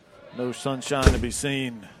 No sunshine to be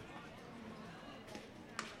seen.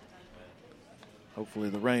 Hopefully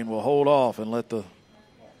the rain will hold off and let the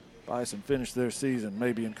Bison finish their season,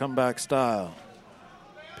 maybe in comeback style.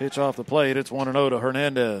 Pitch off the plate. It's 1-0 to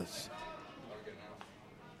Hernandez.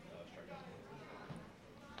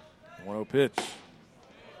 1-0 pitch.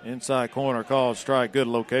 Inside corner called strike. Good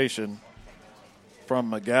location from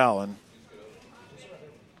McGowan.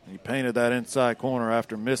 He painted that inside corner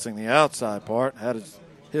after missing the outside part. Had his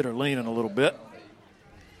hitter leaning a little bit.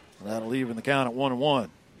 That'll even the count at 1-1.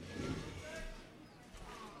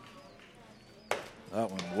 That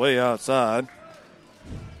one way outside.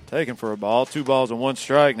 Taken for a ball. 2 balls and 1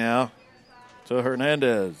 strike now to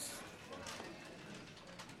Hernandez.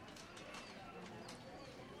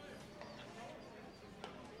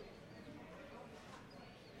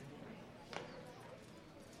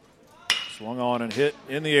 Swung on and hit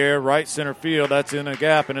in the air, right center field. That's in a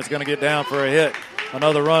gap, and it's going to get down for a hit.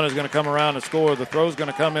 Another run is going to come around and score. The throw's going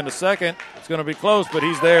to come into second. It's going to be close, but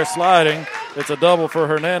he's there sliding. It's a double for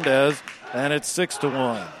Hernandez, and it's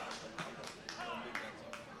 6-1.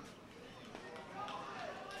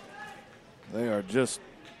 They are just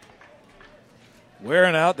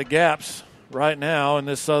wearing out the gaps right now in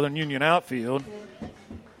this Southern Union outfield.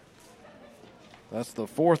 That's the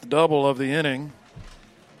fourth double of the inning,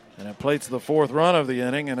 and it plates the fourth run of the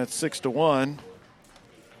inning, and it's 6-1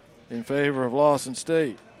 in favor of Lawson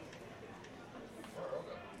State.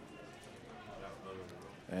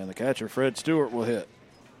 And the catcher, Fred Stewart, will hit.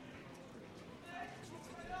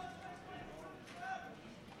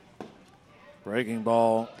 Breaking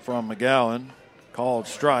ball from McGowan, called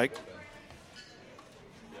strike.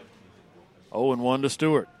 0-1 to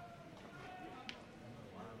Stewart.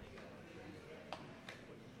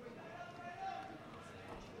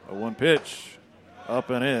 A 1 pitch, up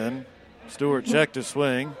and in. Stewart checked his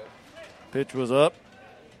swing. Pitch was up,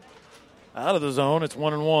 out of the zone. It's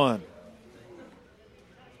 1-1.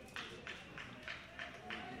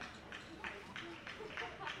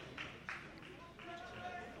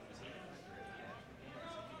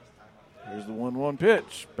 Here's the 1-1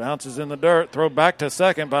 pitch. Bounces in the dirt. Throw back to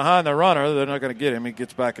second behind the runner. They're not going to get him. He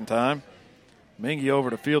gets back in time. Mingy over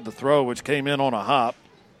to field the throw, which came in on a hop.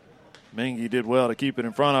 Mingy did well to keep it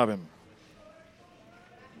in front of him.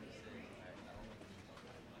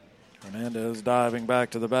 Hernandez diving back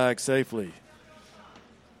to the bag safely.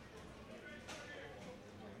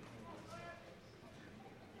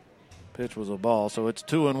 Pitch was a ball, so it's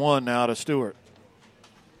 2-1 now to Stewart.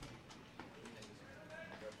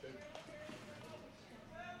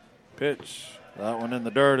 Pitch, that one in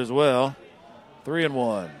the dirt as well.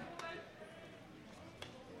 3-1.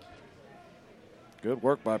 Good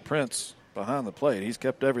work by Prince behind the plate. He's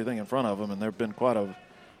kept everything in front of him, and there have been quite a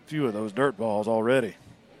few of those dirt balls already.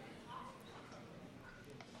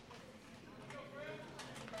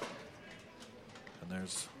 And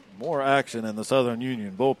there's more action in the Southern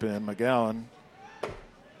Union bullpen. McGowan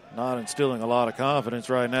not instilling a lot of confidence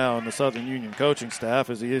right now in the Southern Union coaching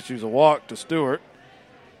staff as he issues a walk to Stewart.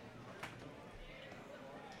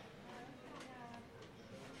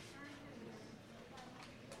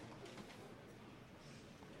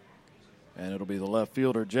 And it'll be the left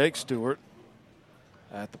fielder, Jake Stewart,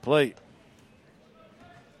 at the plate.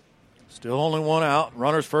 Still only one out.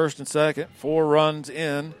 Runners first and second. 4 runs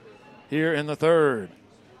in here in the third.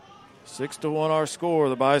 6-1 our score.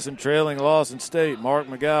 The Bison trailing Lawson State. Mark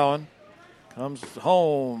McGowan comes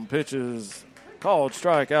home. Pitches called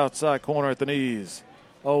strike outside corner at the knees.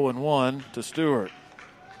 0-1 to Stewart.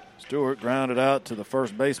 Stewart grounded out to the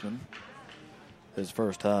first baseman. His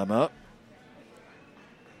first time up.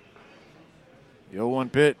 The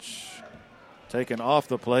 0-1 pitch taken off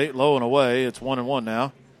the plate, low and away. It's 1-1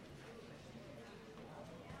 now.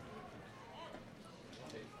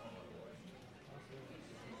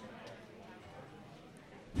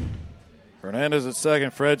 Hernandez at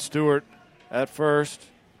second, Fred Stewart at first.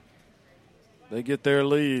 They get their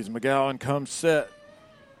leads. McGowan comes set.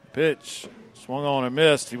 Pitch swung on and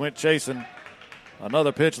missed. He went chasing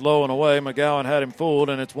another pitch low and away. McGowan had him fooled,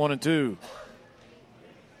 and it's 1-2.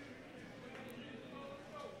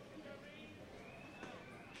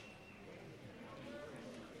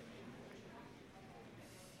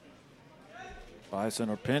 Bison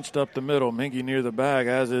are pinched up the middle. Mingy near the bag,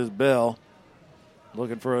 as is Bell.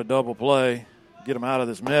 Looking for a double play. Get him out of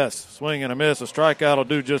this mess. Swing and a miss. A strikeout will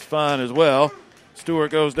do just fine as well.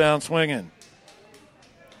 Stewart goes down swinging.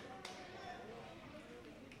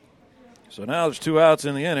 So now there's 2 outs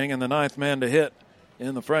in the inning, and the 9th man to hit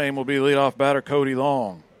in the frame will be leadoff batter Cody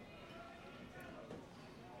Long.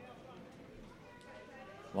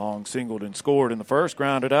 Long singled and scored in the first,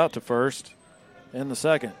 grounded out to first in the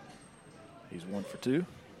second. He's 1 for 2.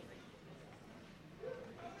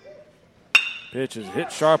 Pitch is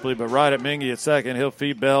hit sharply, but right at Mingy at second. He'll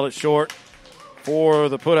feed Bell at short for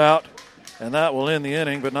the putout, and that will end the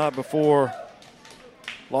inning, but not before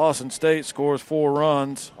Lawson State scores 4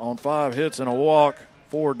 runs on 5 hits and a walk,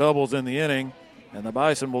 4 doubles in the inning, and the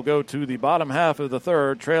Bison will go to the bottom half of the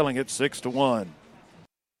third, trailing it 6-1.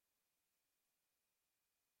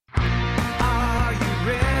 Are you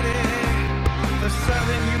ready for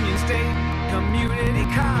Southern Union State Community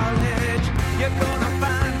College? You're gonna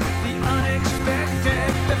find the unexpected.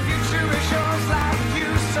 The future is yours like you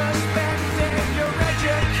suspected. Your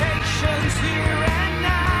education's here and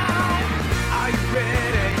now. Are you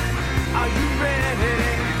ready? Are you ready?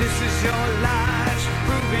 This is your life's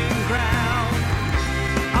proving ground.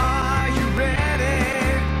 Are you ready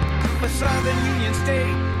for Southern Union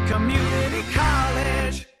State Community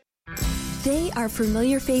College? They are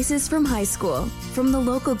familiar faces from high school, from the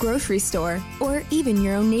local grocery store, or even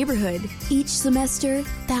your own neighborhood. Each semester,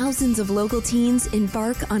 thousands of local teens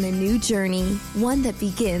embark on a new journey, one that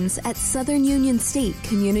begins at Southern Union State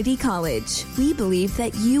Community College. We believe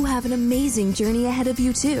that you have an amazing journey ahead of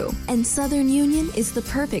you too, and Southern Union is the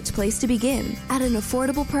perfect place to begin at an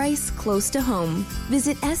affordable price close to home.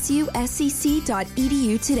 Visit suscc.edu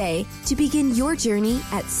today to begin your journey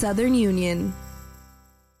at Southern Union.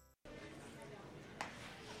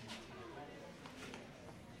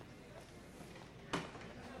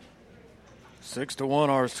 6-1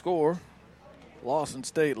 our score. Lawson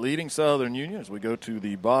State leading Southern Union as we go to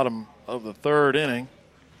the bottom of the third inning.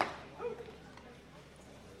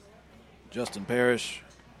 Justin Parrish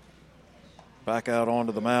back out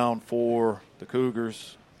onto the mound for the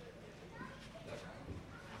Cougars.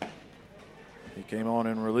 He came on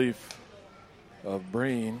in relief of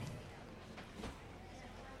Breen.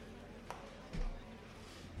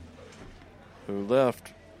 Who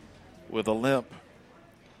left with a limp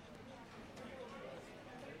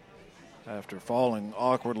after falling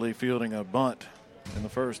awkwardly fielding a bunt in the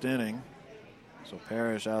first inning. So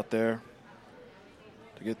Parrish out there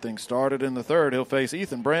to get things started in the third. He'll face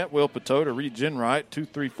Ethan Brandt, Will Patota, Reed Ginwright, 2,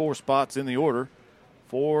 3, 4 spots in the order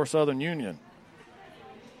for Southern Union.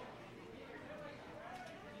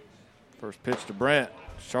 First pitch to Brandt,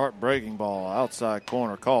 sharp breaking ball, outside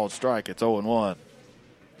corner, called strike. It's 0-1.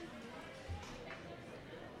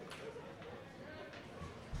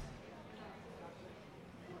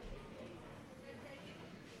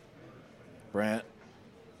 Brandt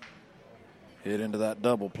hit into that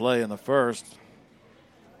double play in the first.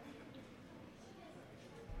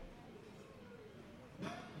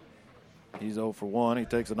 He's 0 for 1. He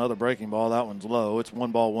takes another breaking ball. That one's low. It's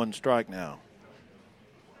 1 ball, 1 strike now.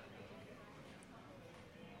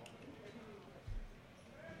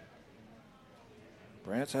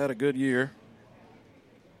 Brandt's had a good year.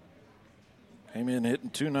 Came in hitting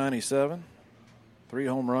 .297. 3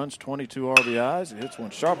 home runs, 22 RBIs. He hits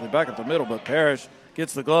one sharply back at the middle, but Parrish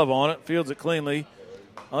gets the glove on it, fields it cleanly.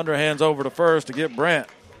 Underhands over to first to get Brandt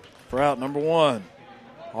for out number 1.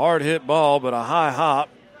 Hard hit ball, but a high hop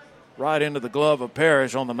right into the glove of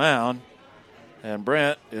Parrish on the mound, and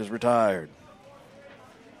Brandt is retired.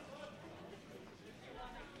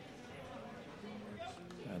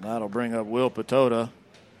 And that'll bring up Will Patota,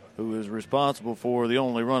 who is responsible for the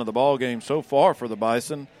only run of the ball game so far for the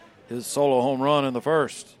Bison. His solo home run in the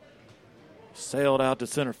first. Sailed out to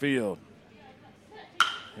center field.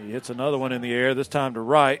 He hits another one in the air, this time to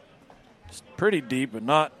right. It's pretty deep, but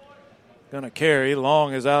not going to carry.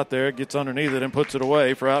 Long is out there, gets underneath it and puts it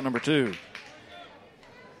away for out number 2.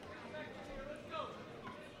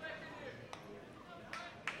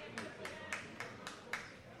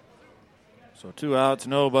 So 2 outs,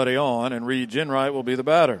 nobody on, and Reed Ginwright will be the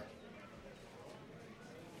batter.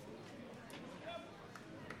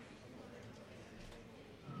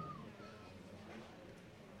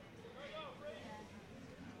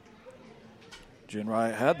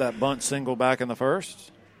 Ginwright had that bunt single back in the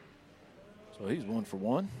first. So he's 1 for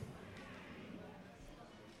 1.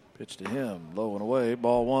 Pitch to him, low and away,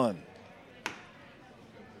 ball 1.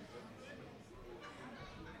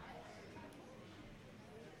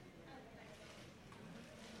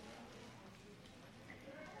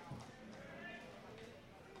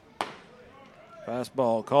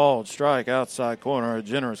 Fastball called, strike outside corner, a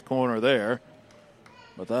generous corner there.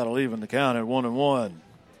 But that'll even the count at 1-1.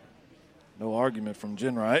 No argument from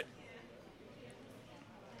Ginwright.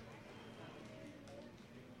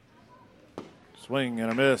 Swing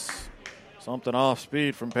and a miss. Something off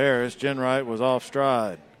speed from Parrish. Ginwright was off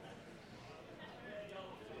stride.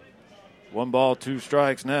 1 ball, 2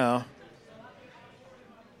 strikes now.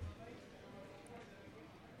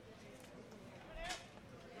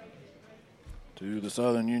 To the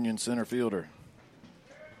Southern Union center fielder.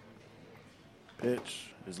 Pitch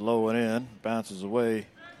is low and in. Bounces away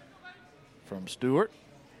from Stewart.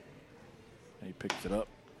 He picks it up.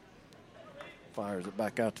 Fires it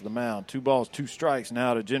back out to the mound. 2 balls, 2 strikes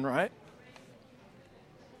now to Ginwright,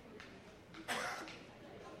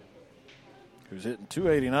 who's hitting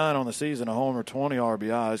 .289 on the season, a homer, 20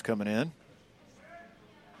 RBIs coming in.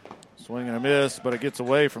 Swing and a miss, but it gets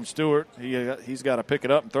away from Stewart. He's got to pick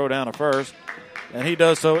it up and throw down to first, and he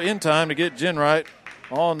does so in time to get Ginwright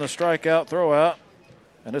on the strikeout throwout.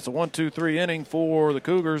 And it's a 1-2-3 inning for the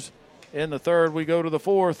Cougars. In the third, we go to the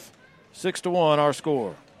fourth. 6-1 our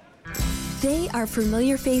score. They are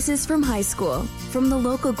familiar faces from high school, from the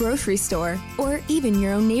local grocery store, or even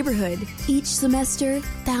your own neighborhood. Each semester,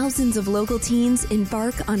 thousands of local teens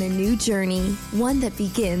embark on a new journey, one that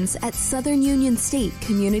begins at Southern Union State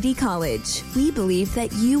Community College. We believe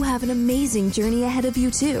that you have an amazing journey ahead of you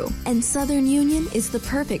too, and Southern Union is the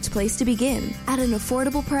perfect place to begin at an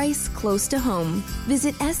affordable price close to home.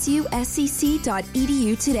 Visit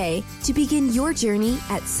suscc.edu today to begin your journey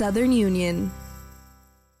at Southern Union.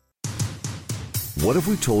 What if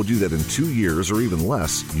we told you that in 2 years or even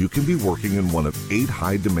less, you can be working in one of 8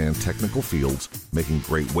 high-demand technical fields, making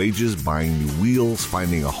great wages, buying new wheels,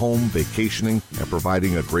 finding a home, vacationing, and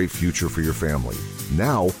providing a great future for your family?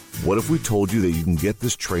 Now, what if we told you that you can get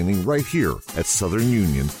this training right here at Southern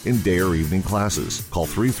Union in day or evening classes? Call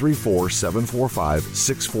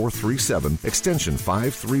 334-745-6437, extension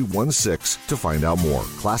 5316 to find out more.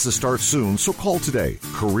 Classes start soon, so call today.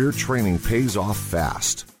 Career training pays off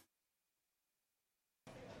fast.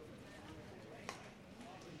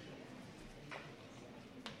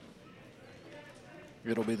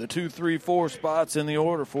 It'll be the 2, 3, 4 spots in the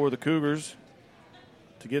order for the Cougars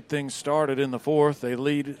to get things started in the fourth. They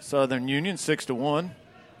lead Southern Union 6-1.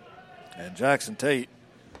 And Jackson Tate,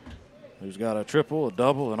 who's got a triple, a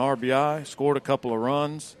double, an RBI, scored a couple of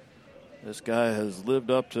runs. This guy has lived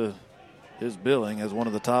up to his billing as one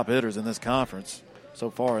of the top hitters in this conference so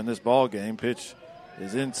far in this ball game. Pitch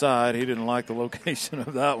is inside. He didn't like the location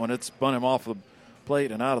of that one. It spun him off the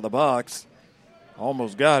plate and out of the box.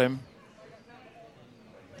 Almost got him.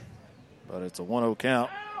 But it's a 1-0 count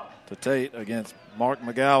to Tate against Mark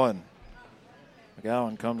McGowan.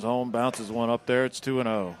 McGowan comes home, bounces one up there. It's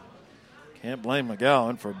 2-0. Can't blame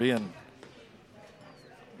McGowan for being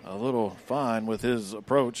a little fine with his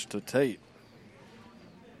approach to Tate.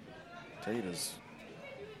 Tate is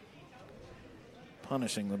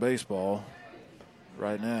punishing the baseball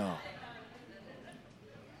right now.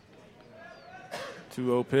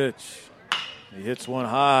 2-0 pitch. He hits one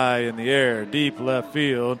high in the air, deep left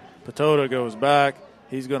field. Patota goes back.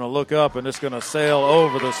 He's going to look up, and it's going to sail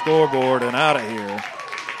over the scoreboard and out of here.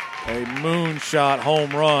 A moonshot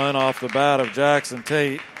home run off the bat of Jackson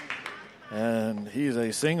Tate. And he's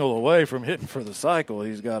a single away from hitting for the cycle.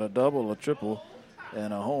 He's got a double, a triple,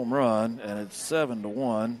 and a home run, and it's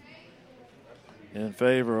 7-1 in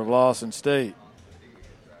favor of Lawson State.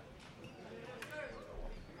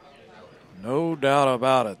 No doubt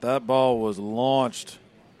about it. That ball was launched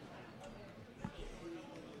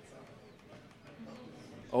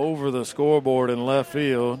over the scoreboard in left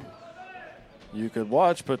field. You could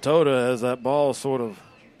watch Patota as that ball sort of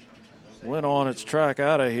went on its track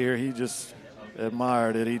out of here. He just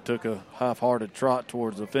admired it. He took a half-hearted trot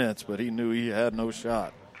towards the fence, but he knew he had no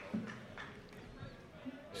shot.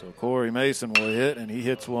 So Corey Mason will hit, and he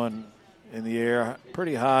hits one in the air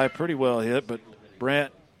pretty high, pretty well hit, but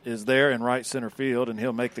Brandt is there in right center field, and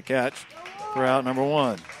he'll make the catch for out number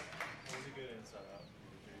one.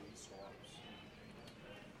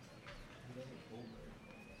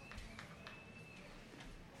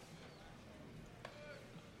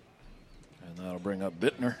 That'll bring up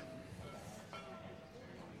Bittner.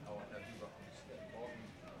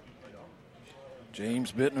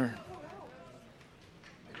 James Bittner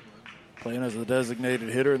playing as the designated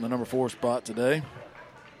hitter in the number 4 spot today.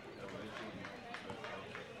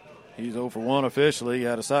 He's 0 for 1 officially. He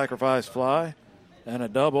had a sacrifice fly and a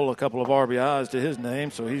double, a couple of RBIs to his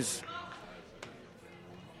name, so he's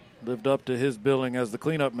lived up to his billing as the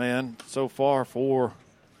cleanup man so far for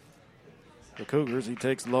the Cougars. He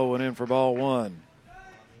takes low and in for ball 1.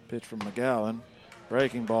 Pitch from McGowan.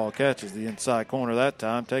 Breaking ball catches the inside corner that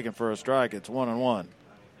time. Taken for a strike. It's 1-1.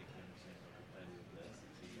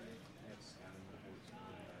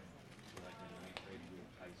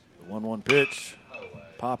 The 1-1 pitch.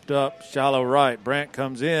 Popped up. Shallow right. Brandt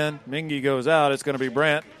comes in. Mingy goes out. It's going to be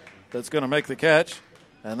Brandt that's going to make the catch.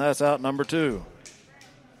 And that's out number 2.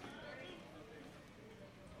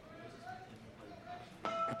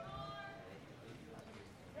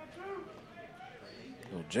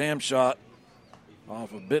 Jam shot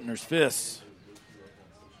off of Bittner's fists.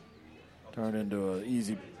 Turned into an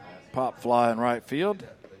easy pop fly in right field.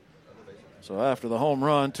 So after the home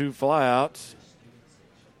run, 2 flyouts.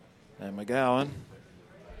 And McGowan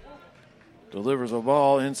delivers a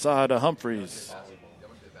ball inside to Humphreys.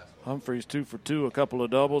 Humphreys 2 for 2, a couple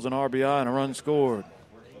of doubles, an RBI, and a run scored.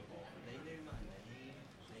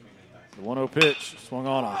 The 1-0 pitch swung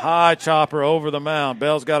on a high chopper over the mound.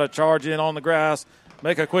 Bell's got to charge in on the grass.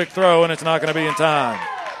 Make a quick throw, and it's not going to be in time.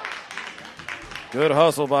 Good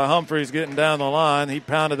hustle by Humphreys getting down the line. He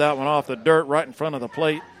pounded that one off the dirt right in front of the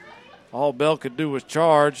plate. All Bell could do was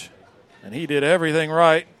charge, and he did everything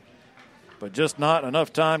right. but just not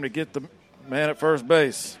enough time to get the man at first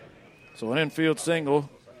base. So an infield single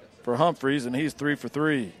for Humphreys, and he's 3 for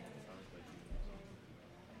 3.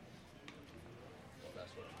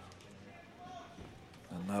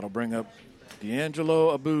 And that'll bring up D'Angelo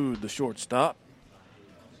Aboud, the shortstop.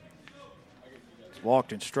 He's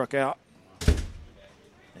walked and struck out.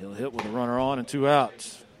 He'll hit with a runner on and 2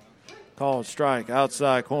 outs. Called strike,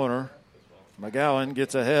 outside corner. McGowan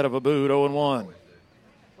gets ahead of Aboud, 0-1.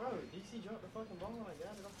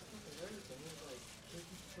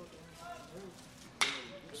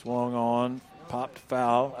 Swung on, popped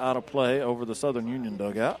foul, out of play over the Southern Union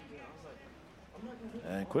dugout.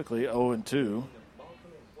 And quickly 0-2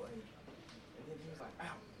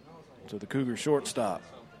 to the Cougar shortstop.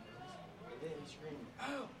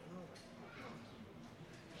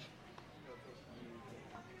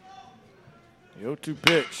 The 0-2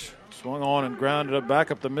 pitch. Swung on and grounded it back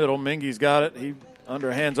up the middle. Mingy's got it. He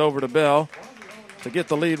underhands over to Bell to get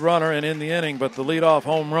the lead runner and in the inning. But the leadoff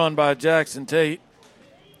home run by Jackson Tate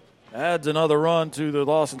adds another run to the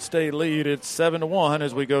Lawson State lead. It's 7-1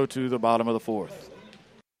 as we go to the bottom of the 4th.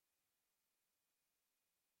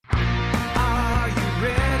 Are you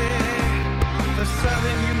ready for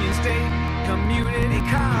Southern Union State Community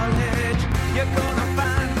College? You're gonna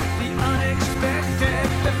find the unexpected.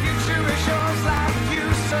 The future is yours like you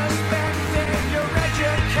suspected. Your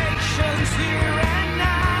education's here and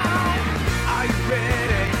now. Are you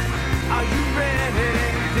ready? Are you ready?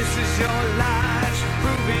 This is your life's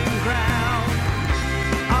proving ground.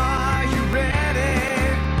 Are you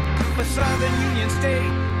ready for Southern Union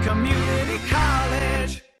State Community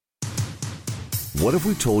College? What if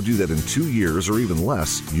we told you that in 2 years or even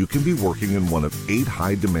less, you can be working in one of 8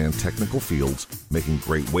 high-demand technical fields, making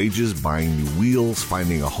great wages, buying new wheels,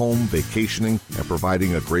 finding a home, vacationing, and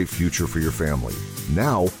providing a great future for your family?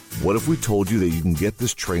 Now, what if we told you that you can get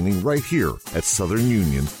this training right here at Southern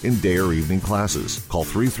Union in day or evening classes? Call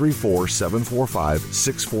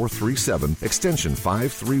 334-745-6437, extension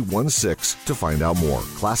 5316 to find out more.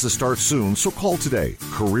 Classes start soon, so call today.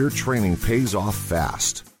 Career training pays off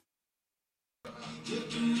fast.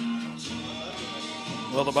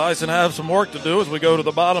 Well, the Bison have some work to do as we go to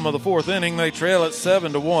the bottom of the 4th inning. They trail at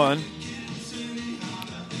 7-1.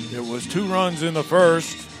 It was 2 runs in the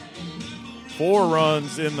first, 4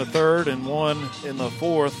 runs in the third, and 1 in the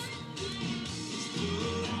 4th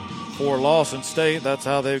for Lawson State. That's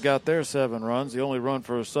how they've got their 7 runs. The only run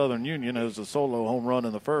for Southern Union is a solo home run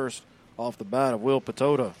in the first off the bat of Will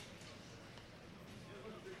Patota.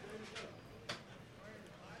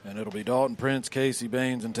 And it'll be Dalton Prince, Casey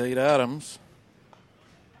Baines, and Tate Adams,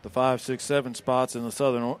 the 5, 6, 7 spots in the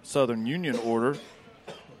Southern Union order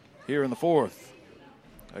here in the 4th.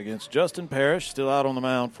 Against Justin Parrish, still out on the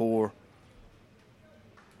mound for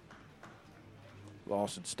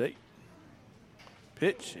Lawson State.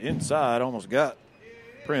 Pitch inside, almost got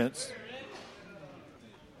Prince.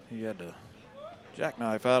 He had to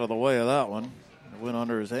jackknife out of the way of that one. It went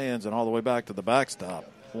under his hands and all the way back to the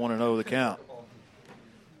backstop. 1-0 the count.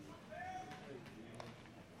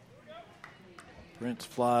 Prince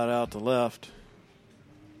flied out to left.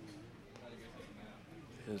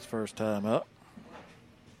 His first time up.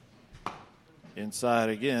 Inside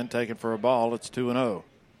again, taken for a ball. It's 2-0.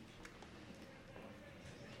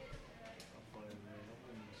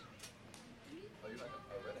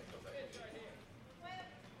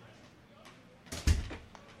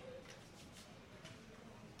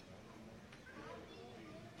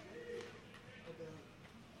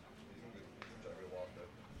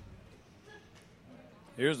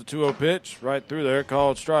 Here's the 2-0 pitch right through there,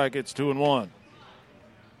 called strike. It's 2-1.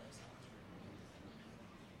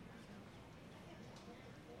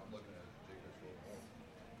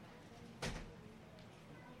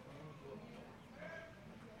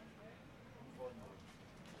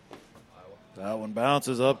 That one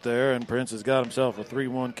bounces up there, and Prince has got himself a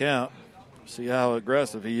 3-1 count. See how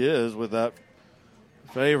aggressive he is with that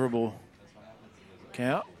favorable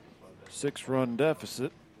count. 6-run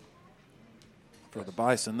deficit. For the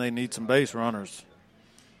Bison, they need some base runners.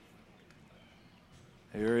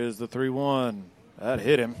 Here is the 3-1. That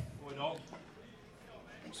hit him.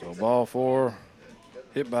 So ball 4,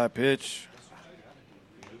 hit by pitch.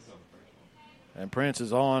 And Prince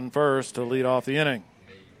is on first to lead off the inning.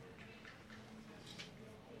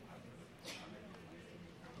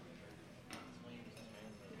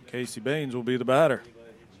 Casey Baines will be the batter.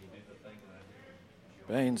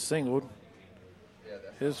 Baines singled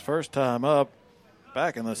his first time up.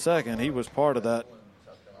 Back in the second, he was part of that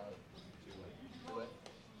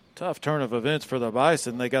tough turn of events for the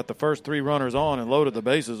Bison. They got the first 3 runners on and loaded the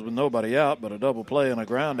bases with nobody out but a double play and a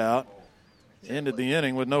ground out. ended the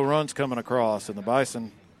inning with no runs coming across, and the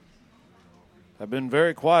Bison have been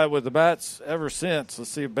very quiet with the bats ever since.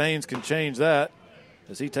 Let's see if Baines can change that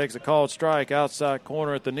as he takes a called strike outside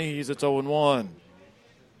corner at the knees. It's 0-1.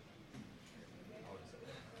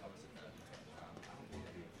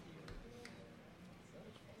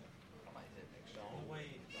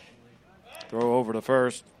 Throw over to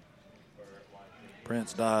first.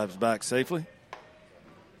 Prince dives back safely.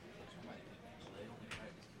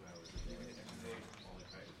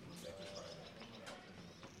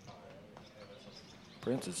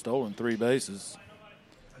 Prince has stolen 3 bases.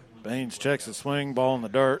 Baines checks the swing, ball in the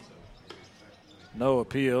dirt. No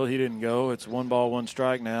appeal. He didn't go. It's 1 ball, 1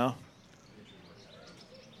 strike now.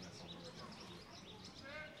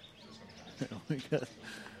 We got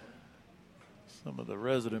some of the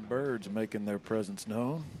resident birds making their presence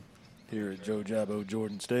known here at Joe Jabbo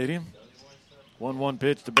Jordan Stadium. 1-1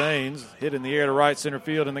 pitch to Baines. Hit in the air to right center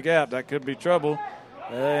field in the gap. That could be trouble.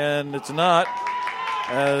 And it's not,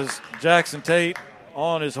 as Jackson Tate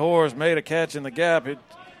on his horse made a catch in the gap. It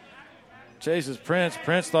chases Prince.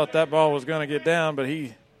 Prince thought that ball was going to get down, but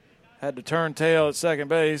he had to turn tail at second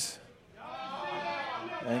base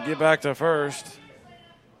and get back to first.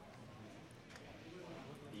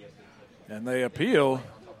 And they appeal.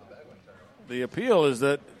 The appeal is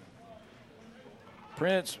that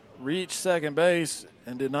Prince reached second base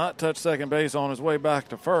and did not touch second base on his way back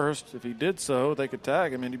to first. If he did so, they could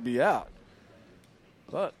tag him and he'd be out.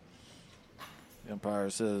 But the umpire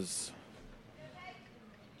says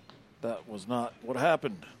that was not what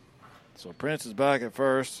happened. So Prince is back at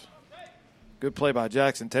first. Good play by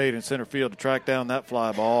Jackson Tate in center field to track down that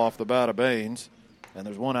fly ball off the bat of Baines. And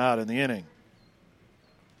there's 1 out in the inning.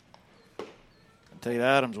 And Tate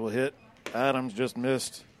Adams will hit. Adams just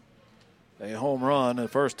missed a home run the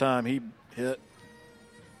first time he hit.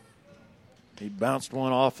 He bounced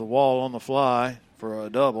one off the wall on the fly for a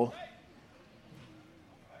double.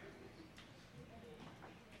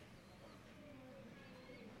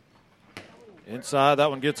 Inside, that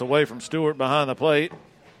one gets away from Stewart behind the plate.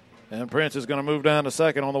 And Prince is going to move down to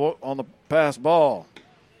second on the pass ball.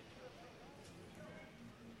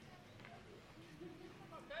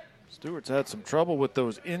 Stewart's had some trouble with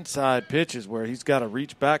those inside pitches where he's got to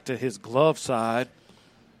reach back to his glove side.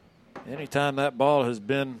 Anytime that ball has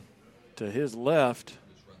been to his left,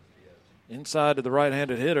 inside to the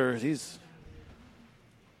right-handed hitter, he's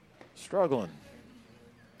struggling.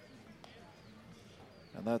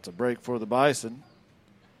 And that's a break for the Bison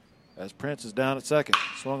as Prince is down at second.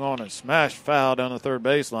 Swung on and smashed foul down the third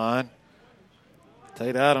baseline.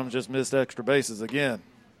 Tate Adams just missed extra bases again.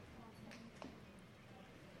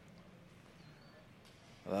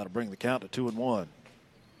 That'll bring the count to 2-1.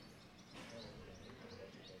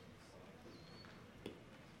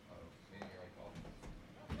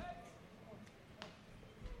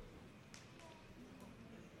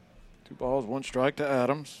 Two balls, 1 strike to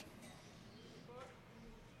Adams.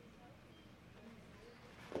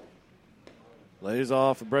 Lays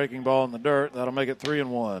off a breaking ball in the dirt. That'll make it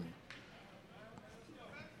 3-1.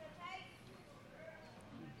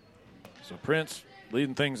 So Prince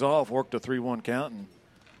leading things off, worked a 3-1 count and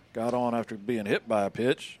got on after being hit by a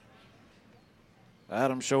pitch.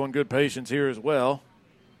 Adams showing good patience here as well.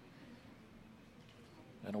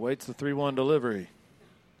 And awaits the 3-1 delivery.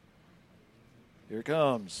 Here it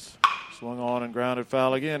comes. Swung on and grounded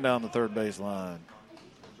foul again down the third baseline.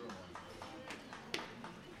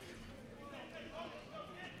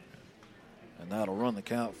 And that'll run the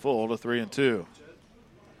count full to 3-2.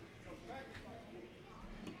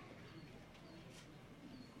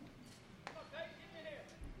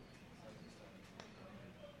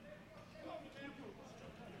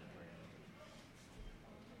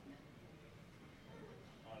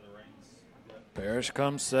 Parrish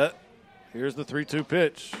comes set. Here's the 3-2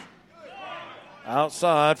 pitch.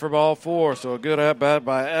 Outside for ball 4. So a good at-bat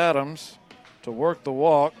by Adams to work the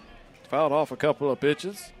walk. Fouled off a couple of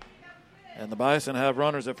pitches. And the Bison have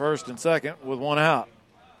runners at first and second with 1 out.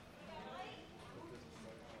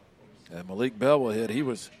 And Malik Bell will hit. He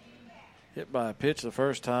was hit by a pitch the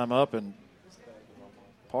first time up and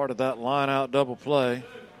part of that line-out double play.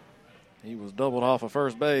 He was doubled off of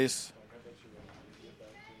first base.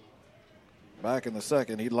 Back in the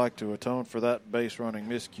second, he'd like to atone for that base-running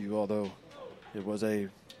miscue, although it was a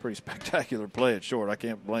pretty spectacular play at short. I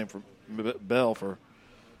can't blame Bell for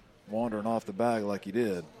wandering off the bag like he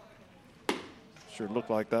did. Sure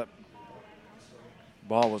looked like that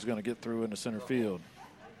ball was going to get through into center field.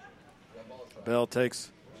 Bell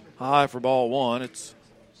takes high for ball 1. It's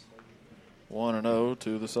 1-0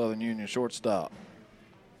 to the Southern Union shortstop.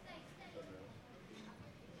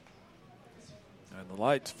 And the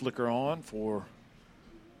lights flicker on for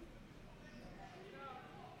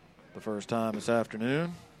the first time this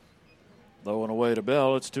afternoon. Low and away to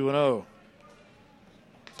Bell. It's 2-0.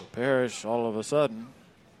 So Parrish, all of a sudden,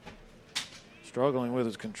 struggling with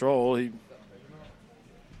his control. He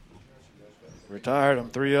retired him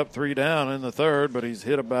 3 up, 3 down in the third, but he's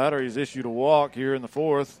hit a batter. He's issued a walk here in the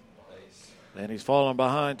fourth. And he's fallen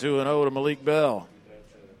behind 2-0 to Malik Bell.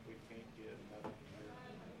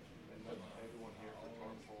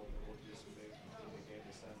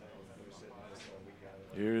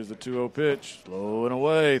 Here's the 2-0 pitch. Low and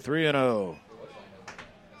away, 3-0.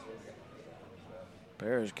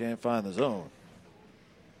 Parrish can't find the zone.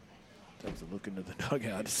 Takes a look into the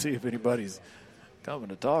dugout to see if anybody's coming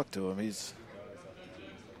to talk to him. He's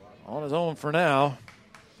on his own for now.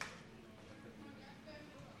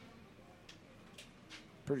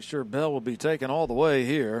 Pretty sure Bell will be taken all the way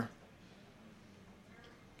here.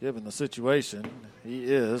 Given the situation, he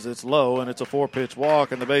is. It's low, and it's a 4-pitch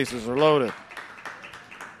walk, and the bases are loaded.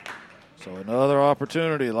 So another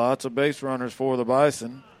opportunity. Lots of base runners for the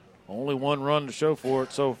Bison. Only 1 run to show for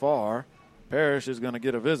it so far. Parrish is going to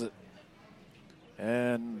get a visit.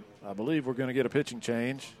 And I believe we're going to get a pitching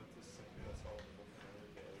change.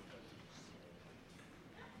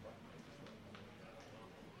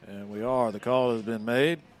 And we are. The call has been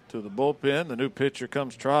made to the bullpen. The new pitcher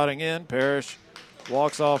comes trotting in. Parrish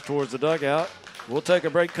walks off towards the dugout. We'll take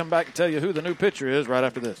a break, come back and tell you who the new pitcher is right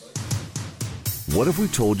after this. What if we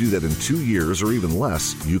told you that in 2 years or even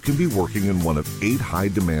less, you can be working in one of 8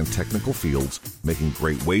 high-demand technical fields, making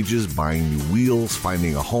great wages, buying new wheels,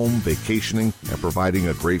 finding a home, vacationing, and providing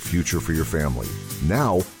a great future for your family?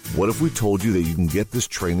 Now, what if we told you that you can get this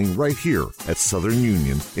training right here at Southern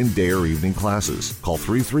Union in day or evening classes? Call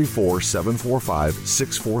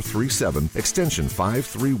 334-745-6437, extension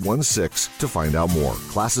 5316 to find out more.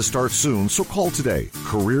 Classes start soon, so call today.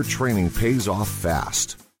 Career training pays off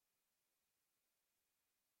fast.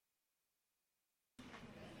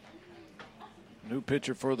 New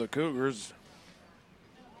pitcher for the Cougars,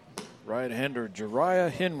 right-hander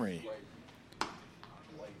Jariah Henry.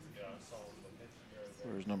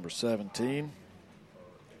 There's number 17.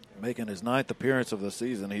 Making his 9th appearance of the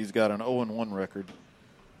season. He's got an 0-1 record,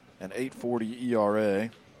 an 8.40 ERA.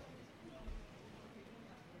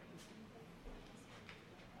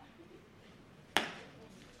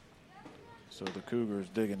 So the Cougars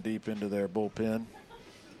digging deep into their bullpen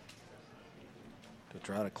to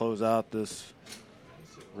try to close out this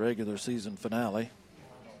regular season finale.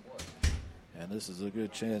 And this is a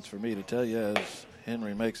good chance for me to tell you, as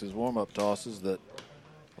Henry makes his warm-up tosses, that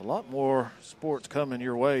a lot more sports coming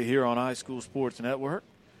your way here on iSchool Sports Network.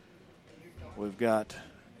 We've got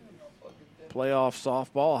playoff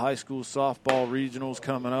softball, high school softball regionals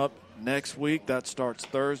coming up next week. That starts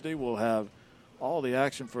Thursday. We'll have all the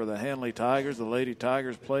action for the Hanley Tigers. The Lady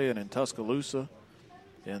Tigers playing in Tuscaloosa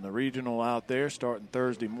in the regional out there, starting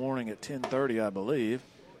Thursday morning at 10:30, I believe.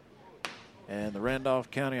 And the Randolph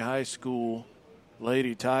County High School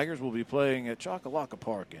Lady Tigers will be playing at Choccolocco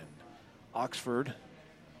Park in Oxford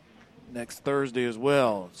next Thursday as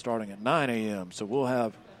well, starting at 9 a.m. So we'll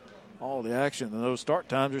have all the action, and those start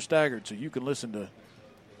times are staggered, so you can listen to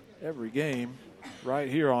every game right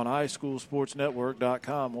here on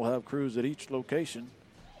iSchoolSportsNetwork.com. We'll have crews at each location.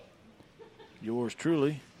 Yours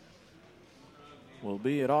truly will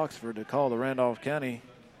be at Oxford to call the Randolph County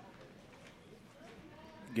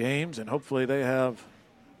games, and hopefully they have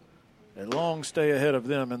a long stay ahead of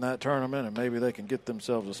them in that tournament, and maybe they can get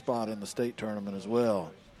themselves a spot in the state tournament as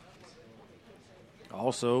well.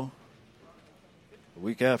 Also, a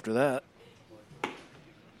week after that,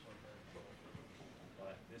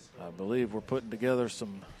 I believe we're putting together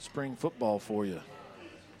some spring football for you.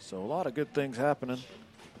 So a lot of good things happening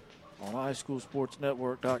on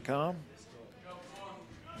iSchoolSportsNetwork.com.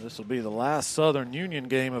 This will be the last Southern Union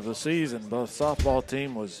game of the season. Both softball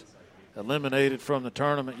team was eliminated from the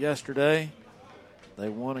tournament yesterday. They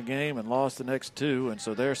won a game and lost the next 2, and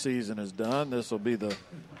so their season is done. This will be the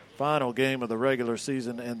final game of the regular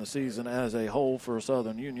season and the season as a whole for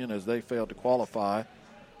Southern Union, as they failed to qualify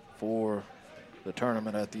for the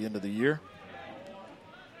tournament at the end of the year.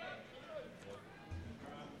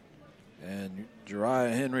 And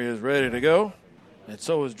Jariah Henry is ready to go, and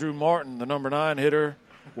so is Drew Martin, the number 9 hitter,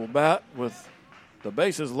 will bat with the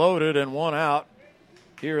bases loaded and 1 out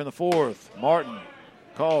here in the 4th. Martin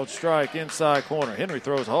called strike inside corner. Henry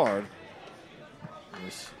throws hard.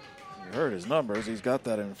 You heard his numbers. He's got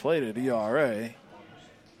that inflated ERA.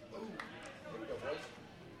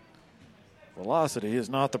 Velocity is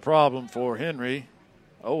not the problem for Henry.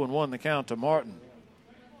 0-1 the count to Martin.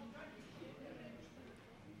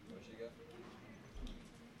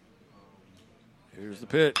 Here's the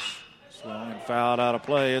pitch. Swung and fouled out of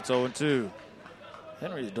play. It's 0-2.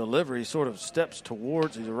 Henry's delivery sort of steps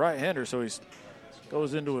towards, he's a right-hander, so he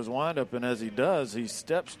goes into his windup, and as he does, he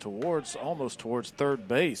steps towards, almost towards third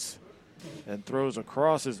base and throws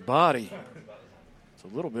across his body. It's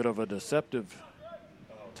a little bit of a deceptive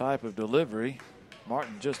type of delivery.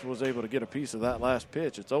 Martin just was able to get a piece of that last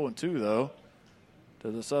pitch. It's 0-2, though,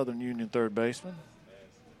 to the Southern Union third baseman.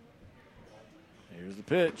 Here's the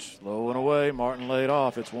pitch. Low and away. Martin laid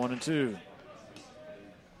off. It's 1-2.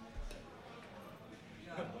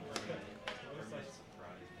 The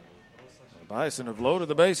Bison have loaded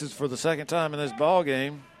the bases for the second time in this ball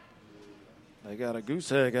game. They got a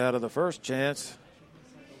goose egg out of the first chance.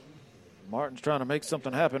 Martin's trying to make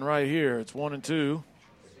something happen right here. It's 1-2.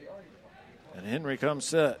 And Henry comes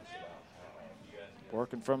set.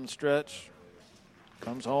 Working from the stretch.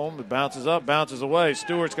 Comes home. It bounces up, bounces away.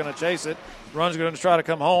 Stewart's going to chase it. Run's going to try to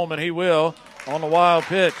come home, and he will on the wild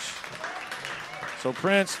pitch. So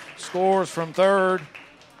Prince scores from third.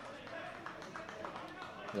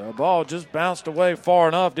 The ball just bounced away far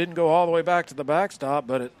enough. Didn't go all the way back to the backstop,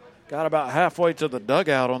 but it got about halfway to the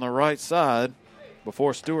dugout on the right side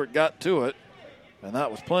before Stewart got to it. And that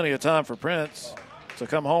was plenty of time for Prince to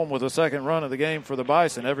come home with the second run of the game for the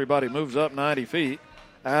Bison. Everybody moves up 90 feet.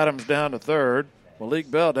 Adams down to third.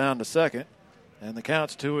 Malik Bell down to second. And the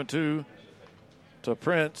count's 2-2 to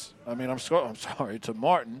Prince. I'm sorry, to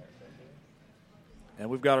Martin. And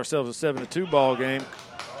we've got ourselves a 7-2 ball game.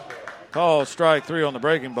 Called strike three on the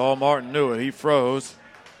breaking ball. Martin knew it. He froze.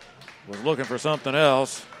 Was looking for something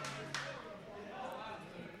else.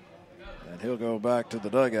 And he'll go back to the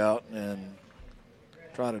dugout and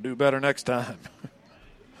try to do better next time.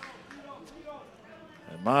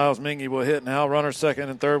 And Miles Mingy will hit now. Runner second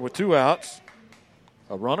and third with 2 outs.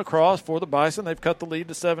 A run across for the Bison. They've cut the lead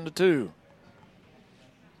to 7-2.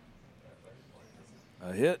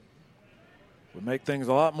 A hit would make things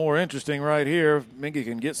a lot more interesting right here. If Mingy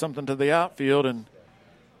can get something to the outfield and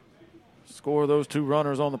score those 2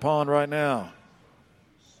 runners on the pond right now.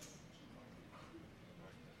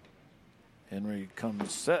 Henry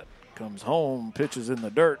comes set, comes home, pitches in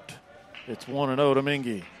the dirt. It's 1-0 to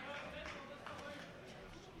Mingy.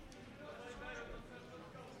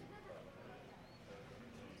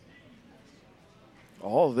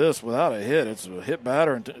 All of this without a hit. It's a hit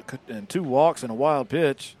batter and 2 walks and a wild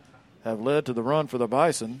pitch have led to the run for the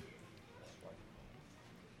Bison.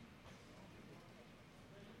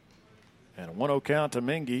 And a 1-0 count to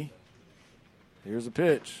Mingy. Here's a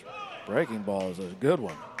pitch. Breaking ball is a good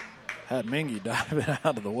one. Had Mingy diving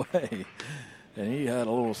out of the way. And he had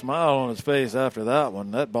a little smile on his face after that one.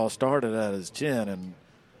 That ball started at his chin and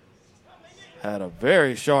had a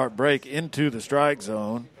very sharp break into the strike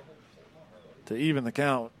zone to even the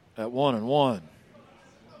count at 1-1.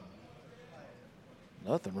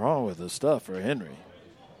 Nothing wrong with this stuff for Henry.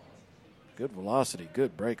 Good velocity,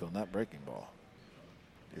 good break on that breaking ball.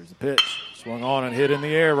 Here's the pitch. Swung on and hit in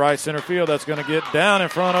the air, right center field. That's going to get down in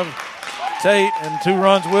front of Tate, and 2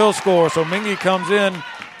 runs will score. So Mingy comes in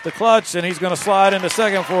the clutch, and he's going to slide into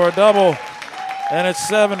second for a double. And it's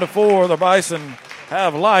 7-4. The Bison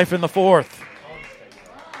have life in the fourth.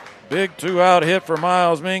 Big 2-out hit for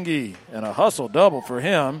Miles Mingy, and a hustle double for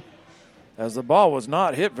him as the ball was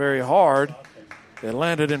not hit very hard. It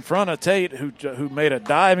landed in front of Tate, who made a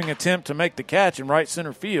diving attempt to make the catch in right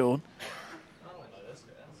center field.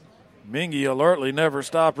 Mingy alertly never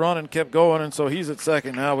stopped running, kept going, and so he's at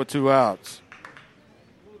second now with 2 outs.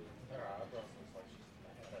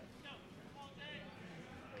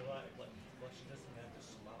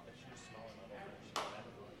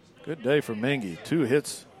 Good day for Mingy. 2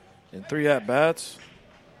 hits in 3 at-bats.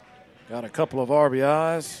 Got a couple of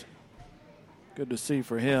RBIs. Good to see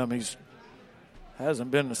for him. He's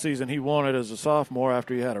hasn't been the season he wanted as a sophomore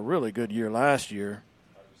after he had a really good year last year.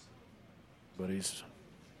 But he's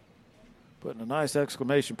putting a nice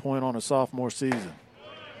exclamation point on his sophomore season.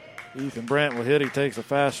 Ethan Brandt will hit. He takes a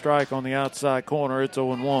fast strike on the outside corner. It's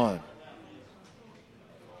 0-1.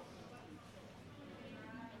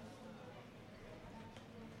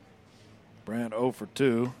 Brandt 0 for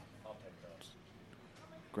 2.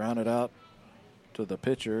 Grounded out to the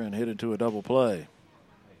pitcher and hit into a double play.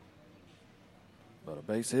 But a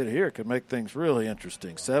base hit here could make things really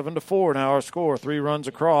interesting. 7-4 now our score. 3 runs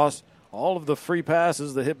across. All of the free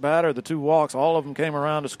passes, the hit batter, the 2 walks, all of them came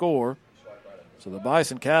around to score. So the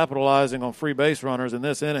Bison capitalizing on free base runners in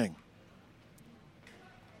this inning.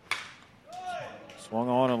 Swung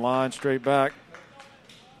on and lined straight back.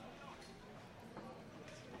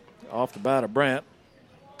 Off the bat of Brandt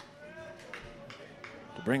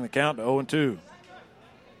to bring the count to 0-2.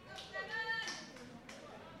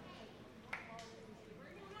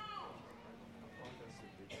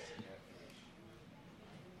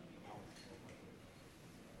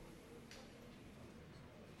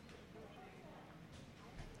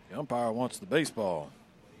 umpire wants the baseball.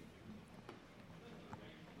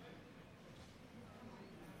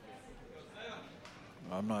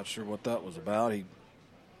 I'm not sure what that was about. He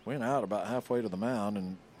went out about halfway to the mound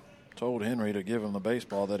and told Henry to give him the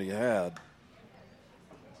baseball that he had.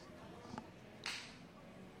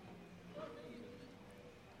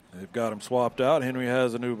 They've got him swapped out. Henry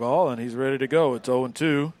has a new ball, and he's ready to go. It's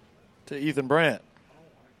 0-2 to Ethan Brandt.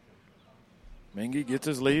 Mingy gets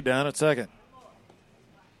his lead down at second.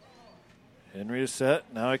 Henry is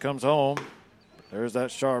set. Now he comes home. There's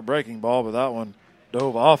that sharp breaking ball, but that one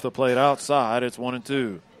dove off the plate outside. It's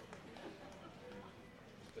 1-2.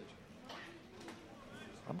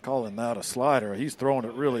 I'm calling that a slider. He's throwing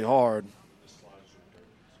it really hard.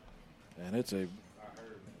 And it's a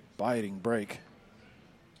biting break.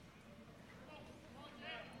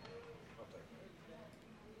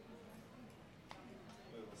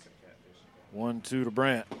 1-2 to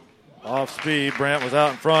Brandt. Off speed. Brandt was out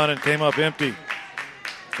in front and came up empty.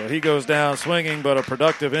 So he goes down swinging, but a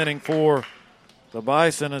productive inning for the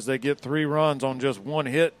Bison as they get 3 runs on just 1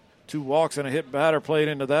 hit. 2 walks and a hit batter played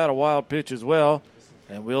into that, a wild pitch as well.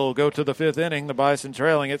 And we'll go to the 5th inning. The Bison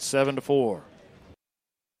trailing at 7-4.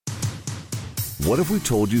 What if we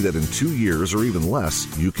told you that in 2 years or even less,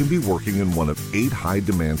 you can be working in one of 8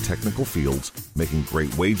 high-demand technical fields, making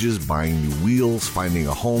great wages, buying new wheels, finding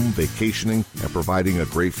a home, vacationing, and providing a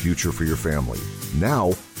great future for your family?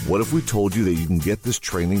 Now, what if we told you that you can get this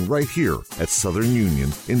training right here at Southern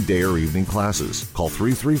Union in day or evening classes? Call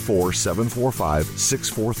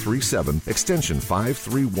 334-745-6437, extension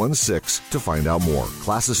 5316 to find out more.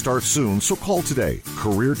 Classes start soon, so call today.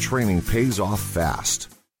 Career training pays off fast.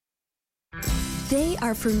 They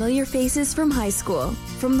are familiar faces from high school,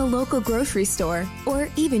 from the local grocery store, or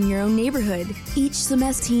even your own neighborhood. Each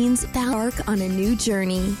semester, teens embark on a new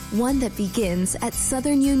journey, one that begins at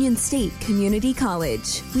Southern Union State Community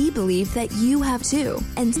College. We believe that you have too,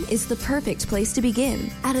 and is the perfect place to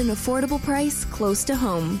begin at an affordable price close to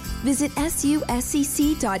home. Visit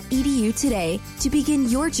suscc.edu today to begin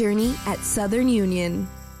your journey at Southern Union.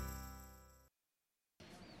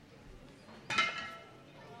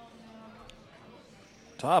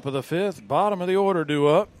 Top of the 5th, bottom of the order due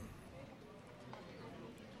up.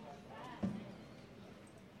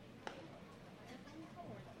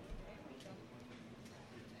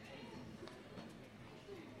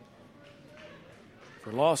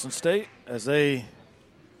 For Lawson State, as they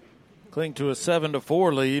cling to a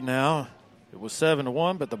 7-4 lead now. It was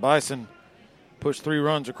 7-1, but the Bison pushed 3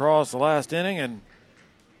 runs across the last inning and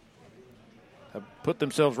have put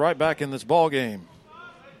themselves right back in this ball game.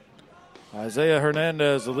 Isaiah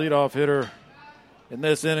Hernandez, the leadoff hitter in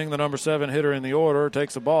this inning, the number 7 hitter in the order,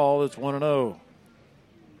 takes the ball. It's 1-0.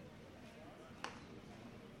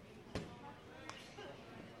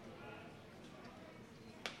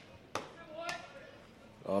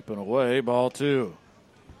 Up and away, ball 2.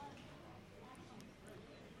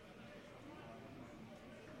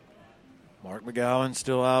 Mark McGowan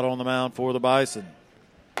still out on the mound for the Bison.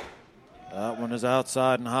 That one is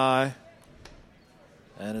outside and high.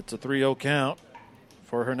 And it's a 3-0 count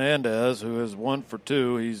for Hernandez, who is 1 for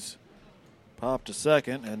 2. He's popped a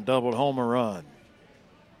second and doubled home a run.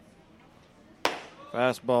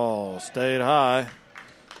 Fastball stayed high.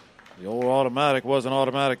 The old automatic wasn't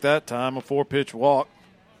automatic that time. A 4-pitch walk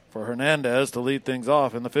for Hernandez to lead things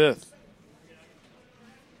off in the 5th.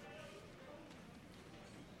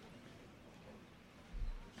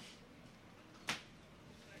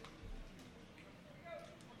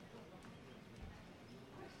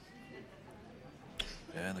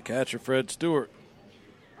 And the catcher, Fred Stewart,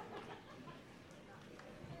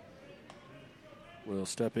 will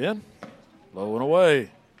step in. Low and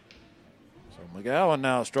away. So McGowan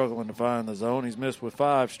now struggling to find the zone. He's missed with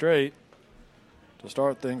 5 straight to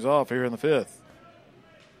start things off here in the 5th.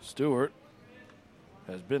 Stewart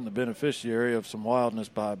has been the beneficiary of some wildness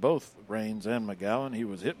by both Raines and McGowan. He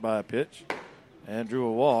was hit by a pitch and drew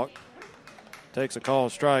a walk. Takes a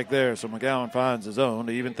called strike there, so McGowan finds the zone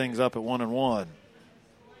to even things up at 1-1.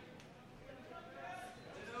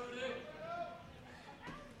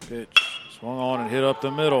 Pitch swung on and hit up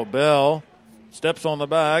the middle. Bell steps on the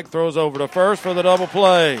bag, throws over to first for the double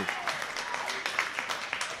play.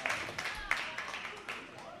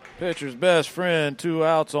 Pitcher's best friend, 2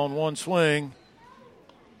 outs on 1 swing.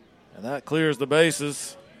 And that clears the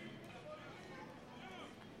bases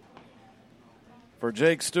for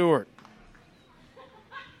Jake Stewart.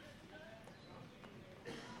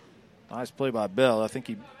 Nice play by Bell. I think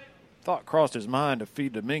he thought crossed his mind to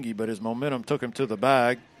feed to Mingy, but his momentum took him to the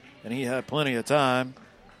bag. And he had plenty of time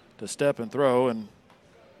to step and throw, and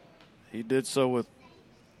he did so with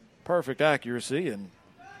perfect accuracy and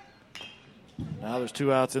Now there's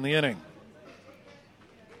 2 outs in the inning.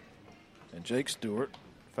 And Jake Stewart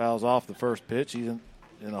fouls off the first pitch. He's in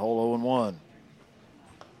the hole 0-1.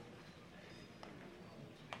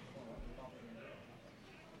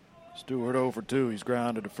 Stewart 0 for 2. He's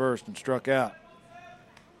grounded to first and struck out.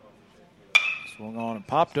 Swung on and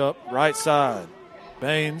popped up right side.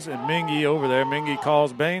 Baines and Mingy over there. Mingy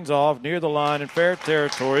calls Baines off near the line in fair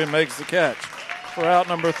territory and makes the catch for out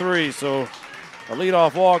number 3. So a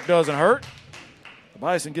leadoff walk doesn't hurt. The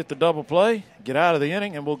Bison get the double play, get out of the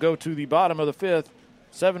inning, and we'll go to the bottom of the 5th.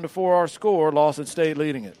 7-4 our score. Lawson State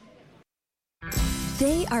leading it.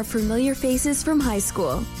 They are familiar faces from high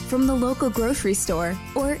school, from the local grocery store,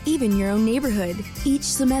 or even your own neighborhood. Each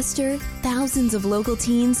semester, thousands of local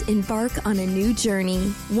teens embark on a new journey,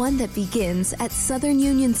 one that begins at Southern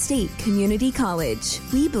Union State Community College.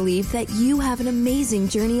 We believe that you have an amazing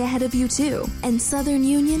journey ahead of you too, and Southern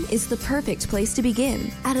Union is the perfect place to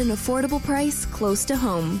begin, at an affordable price close to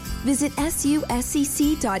home. Visit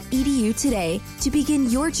suscc.edu today to begin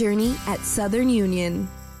your journey at Southern Union.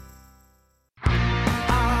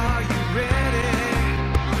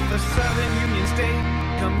 Southern Union State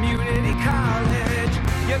Community College.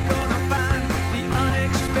 You're gonna find the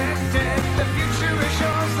unexpected. The future is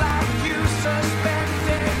yours like you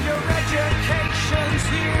suspected. Your education's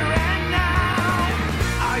here and now.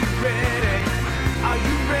 Are you ready? Are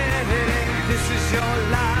you ready? This is your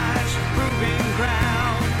life's proving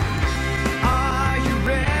ground. Are you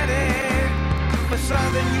ready for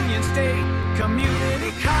Southern Union State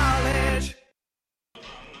Community College?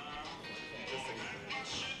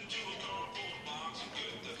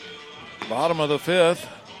 Bottom of the 5th.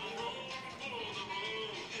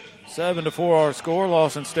 7-4 our score.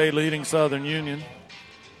 Lawson State leading Southern Union.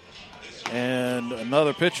 And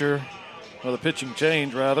another pitching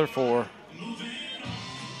change for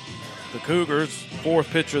the Cougars. 4th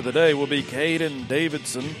pitcher of the day will be Caden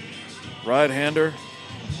Davidson, right-hander,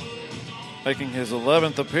 making his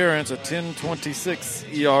 11th appearance, a 10.26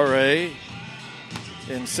 ERA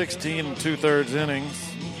in 16 2/3 innings.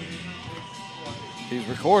 He's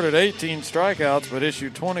recorded 18 strikeouts but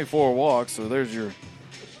issued 24 walks, so you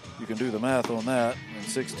can do the math on that. In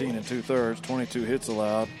 16 2/3, 22 hits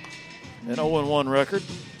allowed. An 0-1 record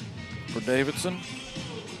for Davidson.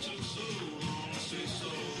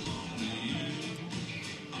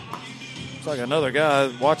 Looks like another guy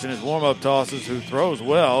watching his warm-up tosses who throws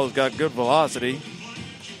well, has got good velocity.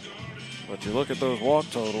 But you look at those walk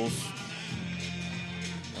totals,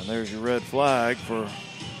 and there's your red flag for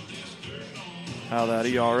how that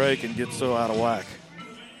ERA can get so out of whack.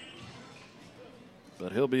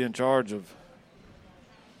 But he'll be in charge of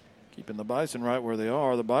keeping the Bison right where they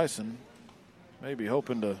are. The Bison may be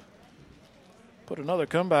hoping to put another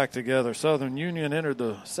comeback together. Southern Union entered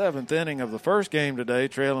the 7th inning of the first game today,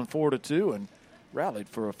 trailing 4-2, and rallied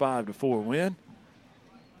for a 5-4 win.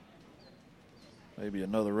 Maybe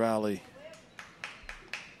another rally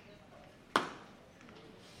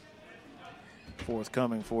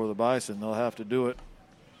forthcoming for the Bison. They'll have to do it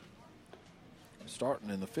starting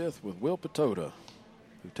in the 5th with Will Patota,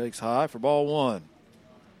 who takes high for ball 1.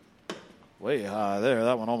 Way high there.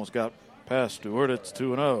 That one almost got past Stewart. It's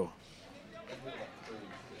 2-0.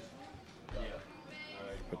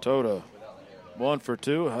 Patota 1 for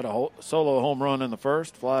 2. Had a solo home run in the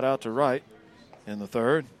first. Flied out to right in the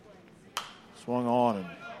 3rd. Swung on, and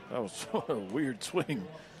that was sort of a weird swing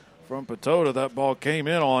from Patota. That ball came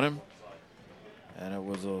in on him. And it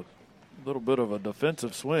was a little bit of a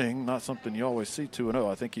defensive swing, not something you always see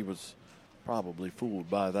 2-0. I think he was probably fooled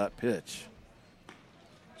by that pitch.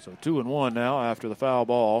 So 2-1 now after the foul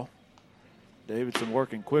ball. Davidson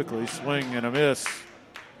working quickly, swing and a miss.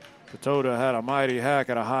 Patota had a mighty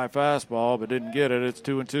hack at a high fastball, but didn't get it. It's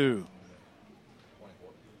 2-2.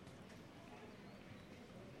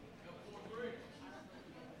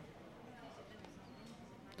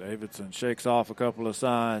 Davidson shakes off a couple of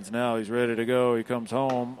signs. Now he's ready to go. He comes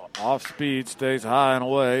home. Off speed, stays high and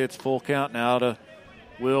away. It's full count now to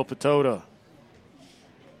Will Patota.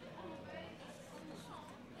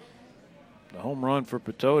 The home run for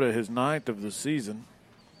Patota, his 9th of the season.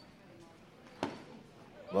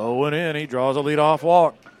 Low went in. He draws a leadoff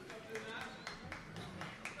walk.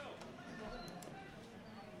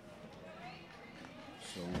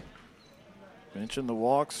 So, mention the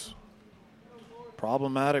walks.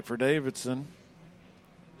 Problematic for Davidson.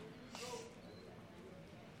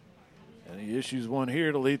 And he issues one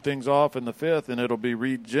here to lead things off in the 5th, and it'll be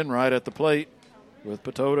Reed Ginwright at the plate with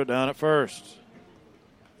Patota down at first.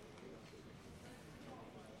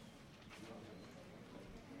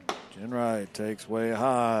 Ginwright takes way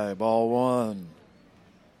high, ball 1.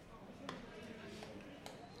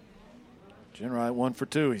 Ginwright 1 for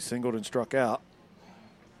 2. He singled and struck out.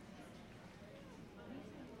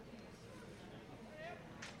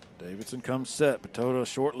 Davidson comes set. Batoto a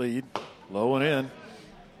short lead. Low and in.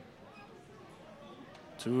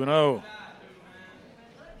 2-0.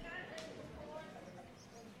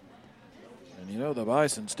 And you know the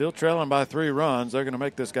Bison still trailing by 3 runs. They're going to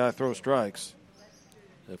make this guy throw strikes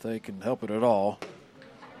if they can help it at all.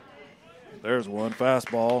 There's one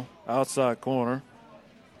fastball outside corner.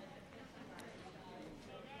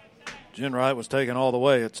 Ginwright was taken all the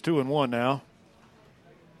way. It's 2-1 now.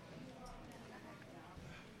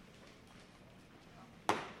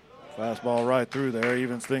 Fastball right through there,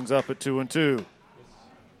 evens things up at 2-2.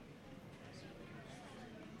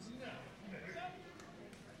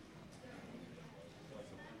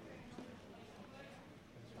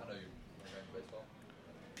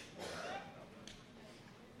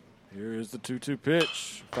 Here is the 2-2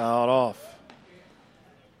 pitch, fouled off.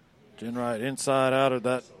 Ginwright inside out of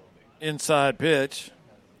that inside pitch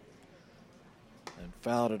and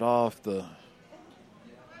fouled it off the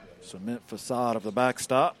cement facade of the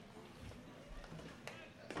backstop.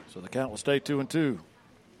 So the count will stay 2-2.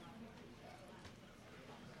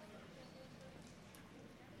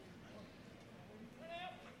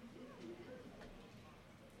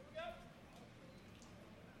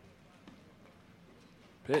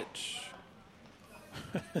 Pitch.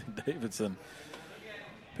 Davidson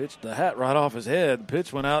pitched the hat right off his head. The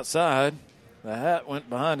pitch went outside. The hat went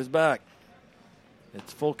behind his back.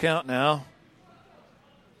 It's full count now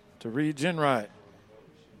to Reed Ginwright.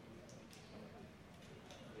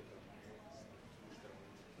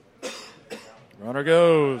 Runner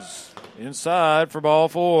goes inside for ball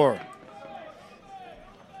 4.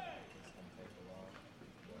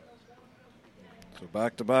 So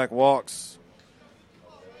back-to-back walks.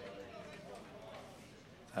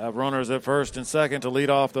 Have runners at first and second to lead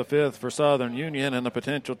off the 5th for Southern Union, and the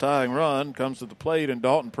potential tying run comes to the plate in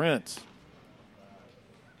Dalton Prince.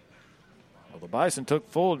 Well, the Bison took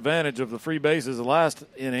full advantage of the free bases the last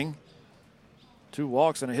inning. 2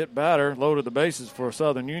 walks and a hit batter loaded the bases for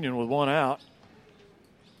Southern Union with 1 out.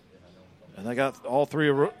 And they got all 3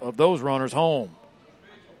 of those runners home.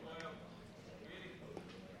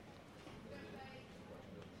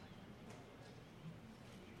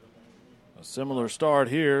 A similar start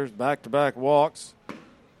here, back-to-back walks.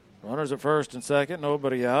 Runners at first and second,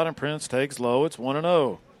 nobody out, and Prince takes low. It's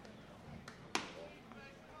 1-0.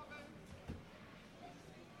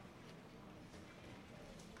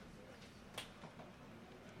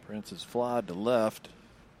 Prince is flied to left,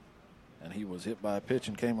 and he was hit by a pitch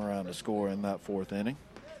and came around to score in that 4th inning.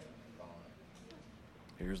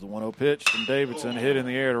 Here's the 1-0 pitch from Davidson, hit in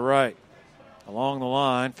the air to right. Along the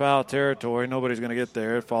line, foul territory. Nobody's going to get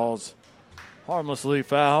there. It falls harmlessly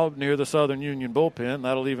fouled near the Southern Union bullpen.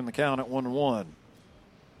 That'll even the count at 1-1.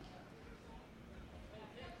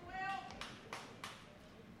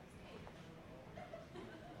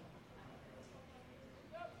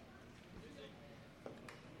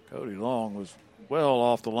 Cody Long was well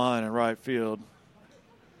off the line in right field.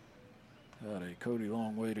 Had a Cody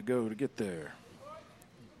Long way to go to get there.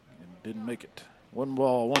 And didn't make it. 1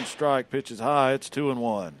 ball, 1 strike, pitch is high. It's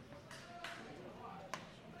 2-1.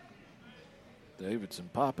 Davidson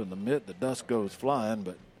popping the mitt. The dust goes flying,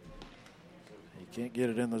 but he can't get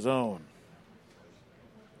it in the zone.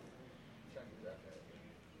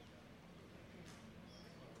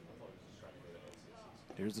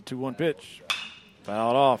 Here's the 2-1 pitch.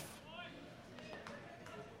 Fouled off.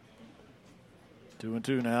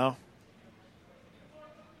 2-2 now.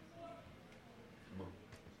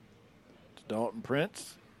 It's Dalton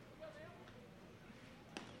Prince.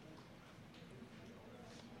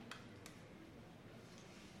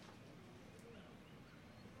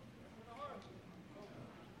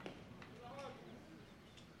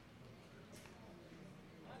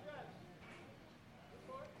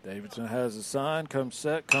 Davidson has a sign, comes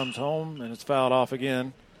set, comes home, and it's fouled off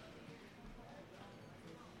again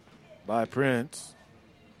by Prince.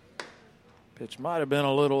 Pitch might have been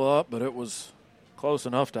a little up, but it was close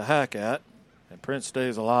enough to hack at, and Prince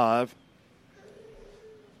stays alive.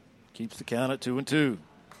 Keeps the count at 2-2.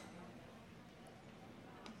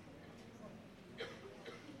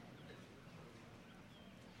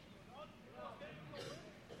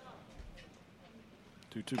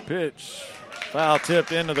 Two pitch. Foul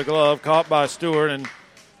tipped into the glove, caught by Stewart, and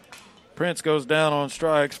Prince goes down on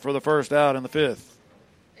strikes for the first out in the 5th.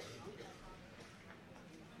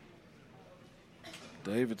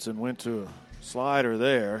 Davidson went to a slider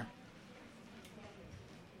there.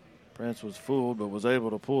 Prince was fooled, but was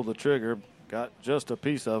able to pull the trigger. Got just a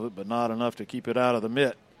piece of it, but not enough to keep it out of the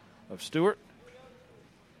mitt of Stewart.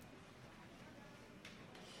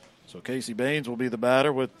 So Casey Baines will be the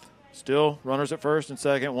batter with still runners at first and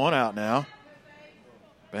second. One out now.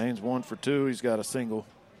 Baines 1 for 2. He's got a single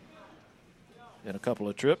in a couple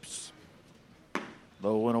of trips.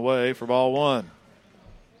 Low and away for ball one.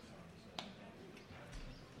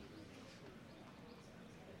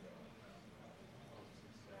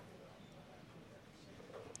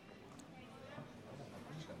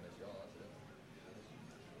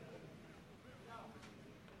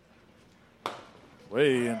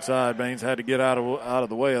 Way inside. Baines had to get out of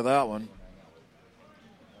the way of that one.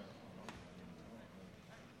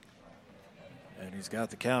 And he's got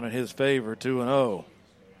the count in his favor, 2-0.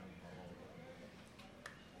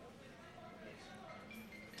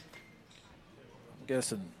 I'm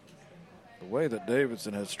guessing the way that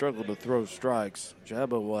Davidson has struggled to throw strikes,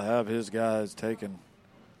 Jabba will have his guys taken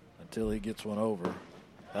until he gets one over.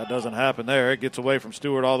 That doesn't happen there. It gets away from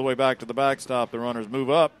Stewart all the way back to the backstop. The runners move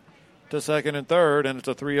up to second and third, and it's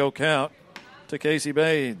a 3-0 count to Casey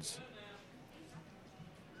Baines.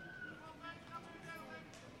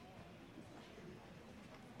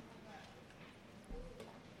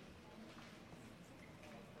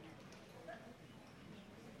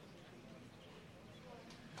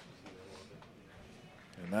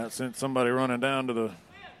 And that sent somebody running down to the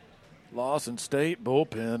Lawson State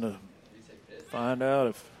bullpen to find out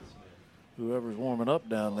if whoever's warming up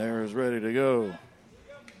down there is ready to go.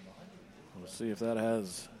 We'll see if that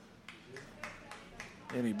has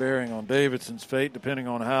any bearing on Davidson's fate, depending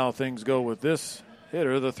on how things go with this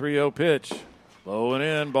hitter. The 3-0 pitch. Low and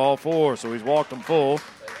in, ball 4, so he's walked them full.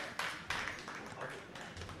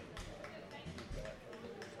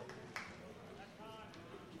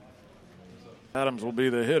 Adams will be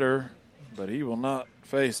the hitter, but he will not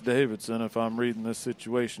face Davidson if I'm reading this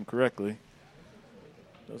situation correctly.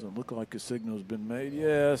 Doesn't look like a signal's been made.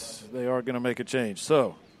 Yes, they are going to make a change.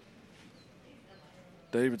 So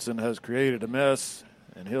Davidson has created a mess,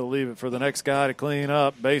 and he'll leave it for the next guy to clean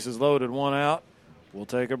up. Bases loaded, 1 out. We'll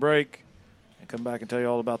take a break and come back and tell you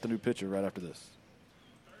all about the new pitcher right after this.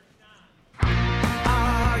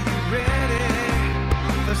 Are you ready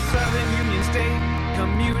for Southern Union State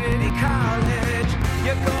Community College?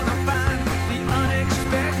 You're gonna find the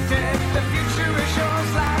unexpected. The future is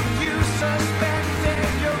yours like you suspected.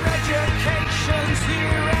 Your education's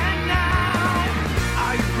here and now.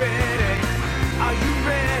 Are you ready? Are you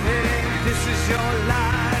ready? This is your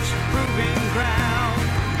life's proving ground.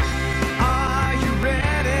 Are you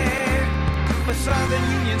ready for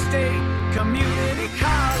Southern Union State Community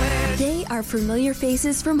College? They are familiar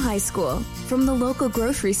faces from high school, from the local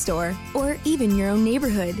grocery store, or even your own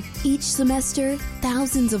neighborhood. Each semester,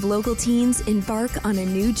 thousands of local teens embark on a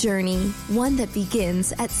new journey, one that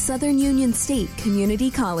begins at Southern Union State Community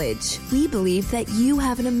College. We believe that you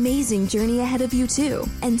have an amazing journey ahead of you too,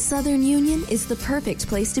 and Southern Union is the perfect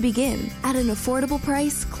place to begin, at an affordable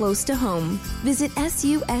price close to home. Visit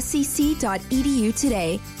suscc.edu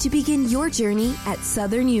today to begin your journey at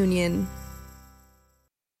Southern Union.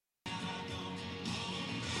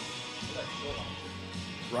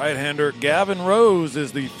 Right-hander Gavin Rose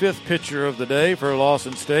is the 5th pitcher of the day for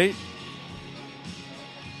Lawson State.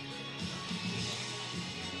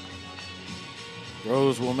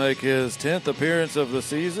 Rose will make his 10th appearance of the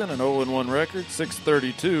season, an 0-1 record.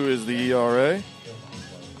 6.32 is the ERA.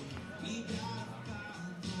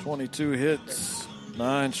 22 hits,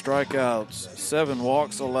 9 strikeouts, 7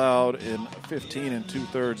 walks allowed in 15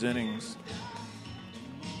 2/3 innings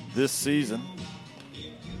this season.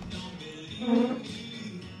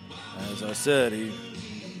 As I said, he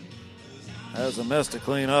has a mess to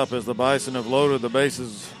clean up as the Bison have loaded the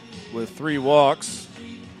bases with 3 walks.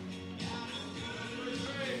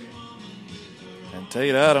 And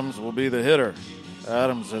Tate Adams will be the hitter.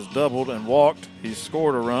 Adams has doubled and walked. He's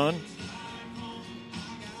scored a run.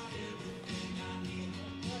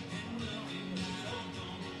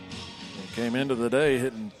 He came into the day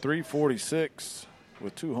hitting .346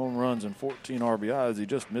 with 2 home runs and 14 RBIs. He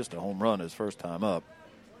just missed a home run his first time up,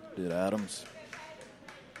 did Adams.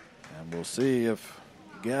 And we'll see if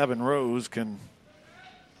Gavin Rose can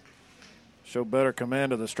show better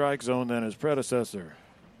command of the strike zone than his predecessor.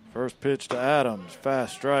 First pitch to Adams,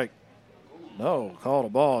 fast strike. No, called a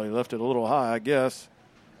ball. He left it a little high, I guess.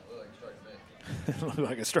 It looked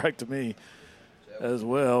like a strike to me as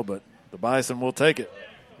well, but the Bison will take it.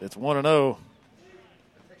 It's 1-0.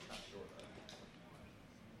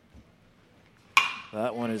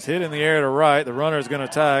 That one is hit in the air to right. The runner is going to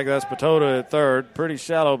tag. That's Patota at third. Pretty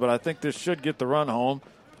shallow, but I think this should get the run home.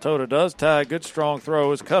 Patota does tag. Good strong throw.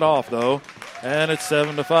 Is cut off, though, and it's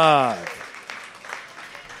 7-5.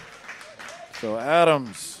 So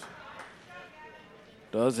Adams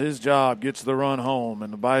does his job, gets the run home,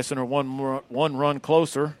 and the Bison are one run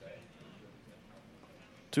closer.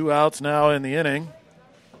 2 outs now in the inning,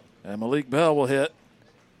 and Malik Bell will hit.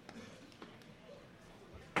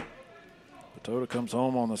 Patota comes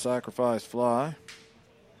home on the sacrifice fly.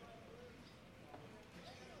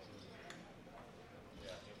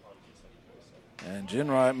 And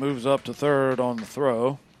Jenright moves up to third on the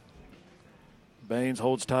throw. Baines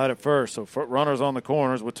holds tight at first, so runners on the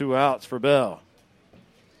corners with 2 outs for Bell.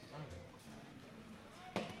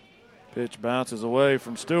 Pitch bounces away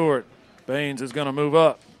from Stewart. Baines is going to move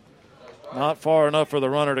up. Not far enough for the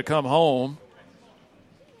runner to come home,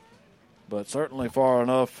 but certainly far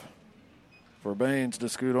enough for Baines to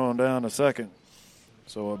scoot on down to second.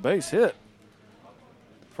 So a base hit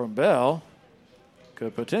from Bell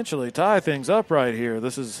could potentially tie things up right here.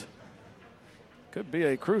 This could be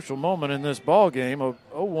a crucial moment in this ball game. A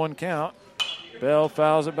 0-1 count. Bell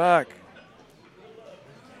fouls it back.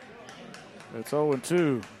 It's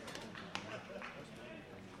 0-2.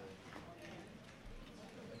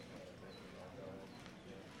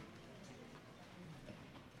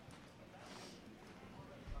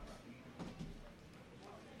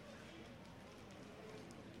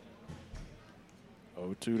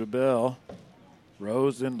 To Bell.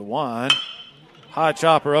 Rose in the wind. High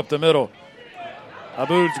chopper up the middle.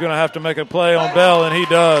 Aboud's going to have to make a play on Bell, and he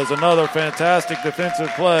does. Another fantastic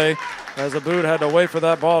defensive play as Aboud had to wait for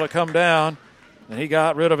that ball to come down, and he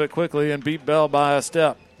got rid of it quickly and beat Bell by a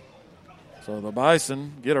step. So the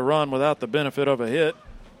Bison get a run without the benefit of a hit.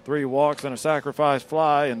 3 walks and a sacrifice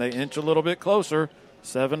fly, and they inch a little bit closer.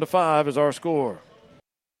 7-5 is our score.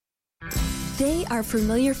 They are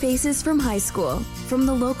familiar faces from high school, from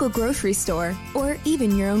the local grocery store, or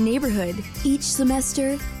even your own neighborhood. Each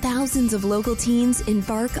semester, thousands of local teens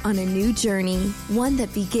embark on a new journey, one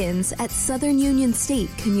that begins at Southern Union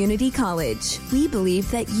State Community College. We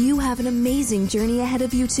believe that you have an amazing journey ahead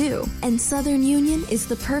of you too, and Southern Union is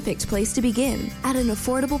the perfect place to begin, at an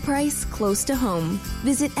affordable price close to home.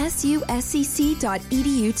 Visit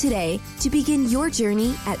suscc.edu today to begin your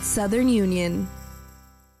journey at Southern Union.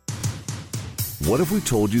 What if we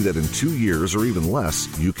told you that in 2 years or even less,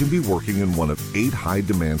 you can be working in one of 8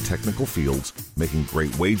 high-demand technical fields, making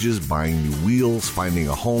great wages, buying new wheels, finding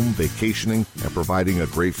a home, vacationing, and providing a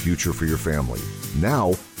great future for your family?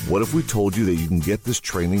 Now, what if we told you that you can get this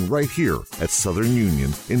training right here at Southern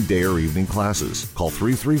Union in day or evening classes? Call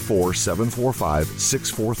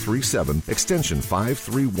 334-745-6437, extension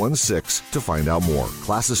 5316 to find out more.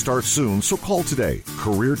 Classes start soon, so call today.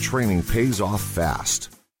 Career training pays off fast.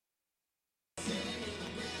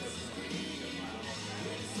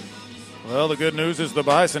 Well, the good news is the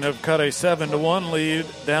Bison have cut a 7-1 lead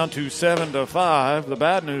down to 7-5. The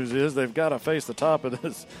bad news is they've got to face the top of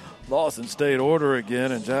this Lawson State order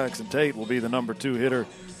again, and Jackson Tate will be the number 2 hitter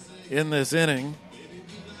in this inning.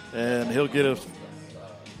 And he'll get a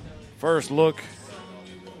first look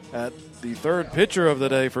at the third pitcher of the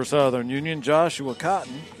day for Southern Union, Joshua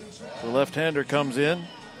Cotton. The left-hander comes in.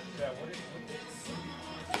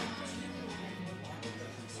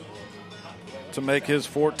 To make his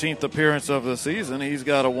 14th appearance of the season. He's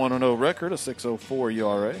got a 1-0 record, a 6.04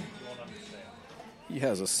 ERA. He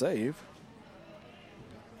has a save.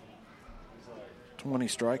 20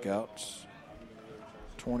 strikeouts.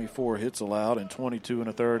 24 hits allowed in 22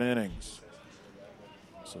 1/3 innings.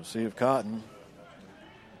 So see if Cotton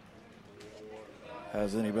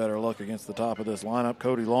has any better luck against the top of this lineup.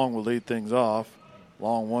 Cody Long will lead things off.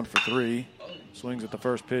 Long 1 for 3. Swings at the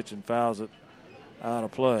first pitch and fouls it out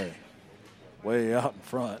of play. Way out in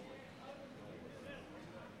front.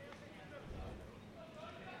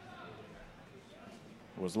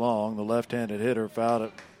 Was Long, the left-handed hitter, fouled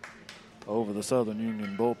it over the Southern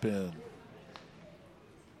Union bullpen.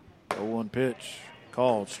 0-1 pitch.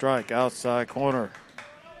 Called. Strike outside corner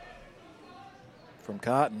from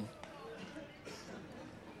Cotton,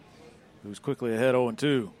 who's quickly ahead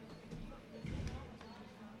 0-2.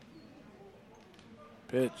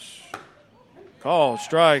 Pitch. Call,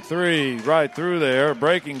 strike 3, right through there.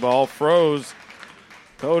 Breaking ball, froze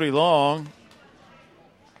Cody Long.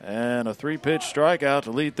 And a 3-pitch strikeout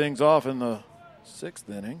to lead things off in the 6th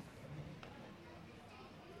inning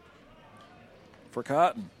for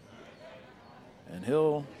Cotton. And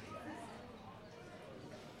he'll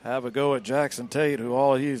have a go at Jackson Tate, who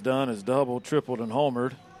all he's done is doubled, tripled, and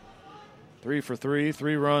homered. 3 for 3,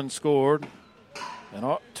 3 runs scored,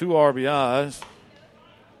 and 2 RBIs.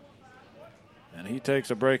 And he takes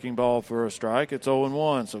a breaking ball for a strike. It's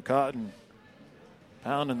 0-1, so Cotton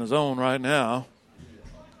pounding the zone right now.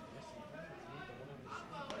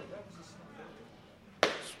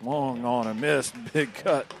 Swung on and missed. Big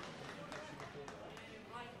cut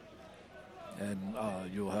And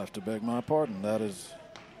you'll have to beg my pardon. That is,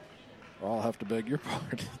 or I'll have to beg your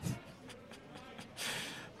pardon.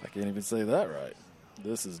 I can't even say that right.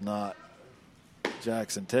 This is not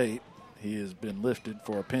Jackson Tate. He has been lifted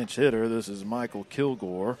for a pinch hitter. This is Michael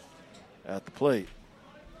Kilgore at the plate.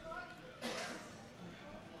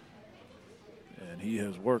 And he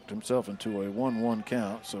has worked himself into a 1-1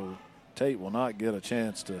 count, so Tate will not get a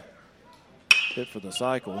chance to hit for the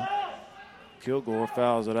cycle. Kilgore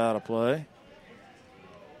fouls it out of play.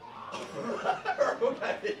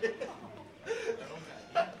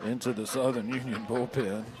 Into the Southern Union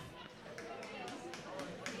bullpen.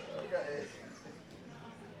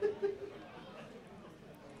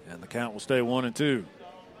 And the count will stay 1-2.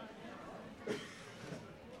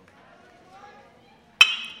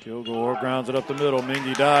 Kilgore grounds it up the middle.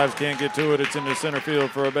 Mingy dives, can't get to it. It's into center field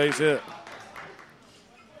for a base hit.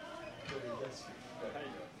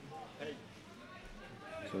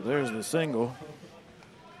 So there's the single.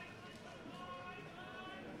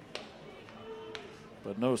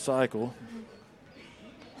 But no cycle,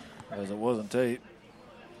 as it wasn't Tate.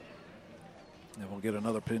 And we'll get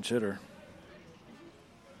another pinch hitter.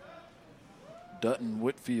 Dutton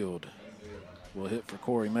Whitfield will hit for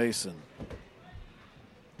Corey Mason.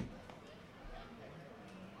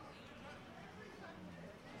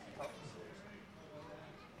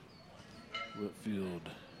 Whitfield,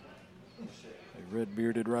 a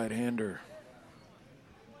red-bearded right-hander.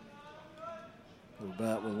 Will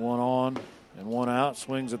bat with one on and one out.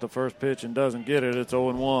 Swings at the first pitch and doesn't get it. It's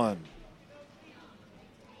 0-1.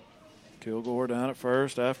 Kilgore down at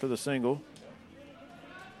first after the single.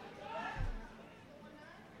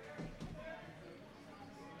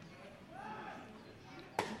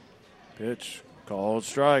 Pitch called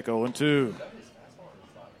strike, 0-2.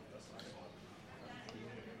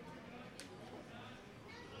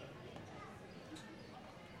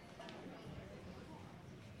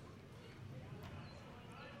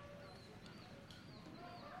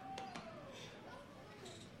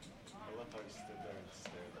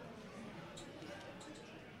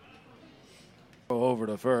 Over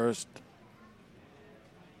to first.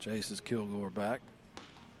 Chases Kilgore back.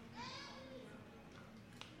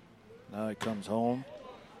 Now he comes home.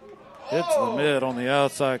 Hits the mid on the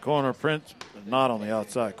outside corner. Prince, not on the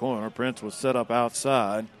outside corner. Prince was set up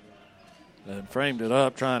outside and framed it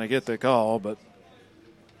up trying to get the call, but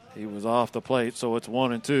he was off the plate, so it's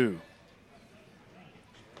 1-2.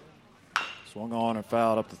 Swung on and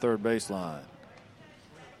fouled up the third baseline.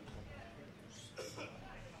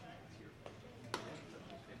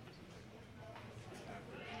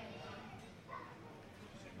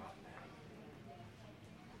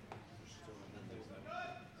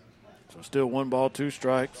 So still 1 ball, 2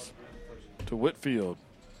 strikes to Whitfield.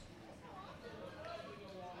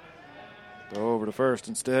 Throw over to first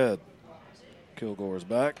instead. Kilgore's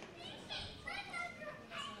back.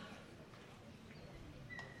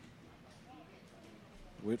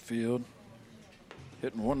 Whitfield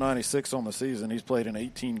hitting 196 on the season. He's played in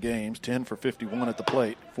 18 games, 10 for 51 at the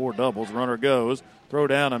plate, 4 doubles. Runner goes. Throw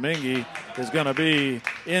down to Mingy is going to be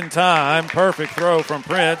in time. Perfect throw from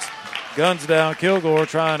Prince. Guns down Kilgore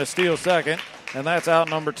trying to steal second, and that's out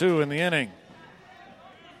number 2 in the inning.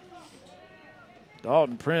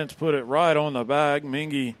 Dalton Prince put it right on the bag.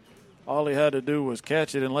 Mingy, all he had to do was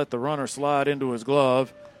catch it and let the runner slide into his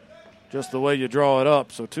glove, just the way you draw it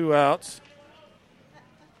up. So 2 outs.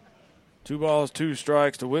 2 balls, 2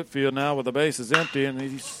 strikes to Whitfield now with the bases empty, and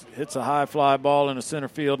he hits a high fly ball into center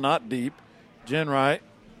field, not deep. Jenright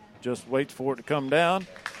just waits for it to come down.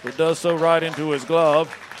 It does so right into his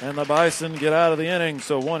glove, and the Bison get out of the inning.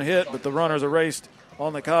 So 1 hit, but the runners erased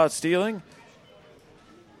on the caught stealing.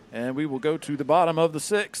 And we will go to the bottom of the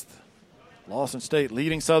 6th. Lawson State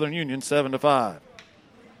leading Southern Union 7-5.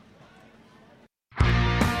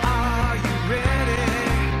 Are you ready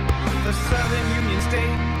for Southern Union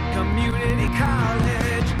State Community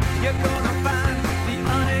College? You're gonna find the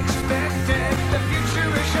unexpected. The future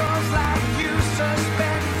is yours like you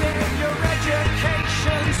suspected. Your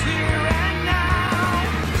education's here and now.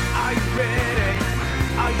 Are you ready?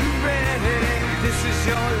 Are you ready? This is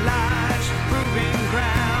your life's proving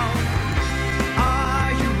ground.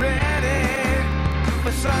 Are you ready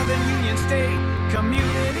for Southern Union State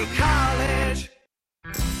Community College?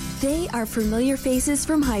 They are familiar faces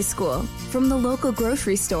from high school, from the local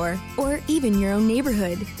grocery store, or even your own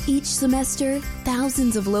neighborhood. Each semester,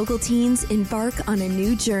 thousands of local teens embark on a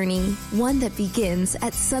new journey, one that begins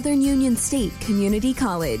at Southern Union State Community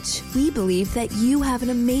College. We believe that you have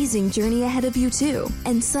an amazing journey ahead of you too,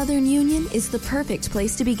 and Southern Union is the perfect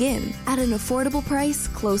place to begin at an affordable price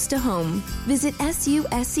close to home. Visit suscc.edu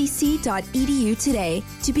today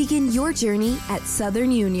to begin your journey at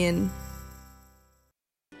Southern Union.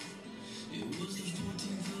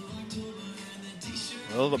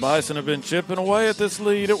 Well, the Bison have been chipping away at this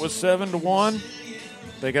lead. It was 7-1.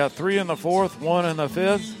 They got 3 in the fourth, 1 in the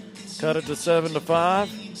fifth, cut it to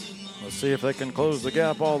 7-5. Let's see if they can close the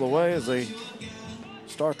gap all the way as they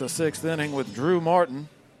start the sixth inning with Drew Martin,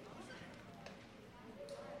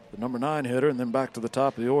 the number 9 hitter, and then back to the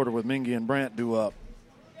top of the order with Mingy and Brandt due up.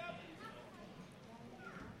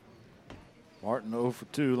 Martin 0 for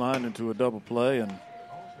 2, lined into a double play and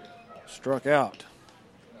struck out.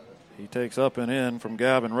 He takes up and in from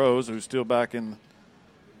Gavin Rose, who's still back in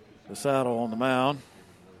the saddle on the mound.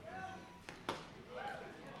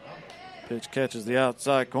 Pitch catches the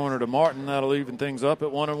outside corner to Martin. That'll even things up at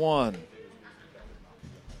 1-1.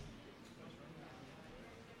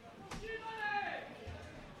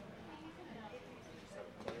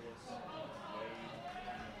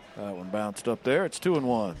 That one bounced up there. It's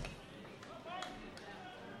 2-1.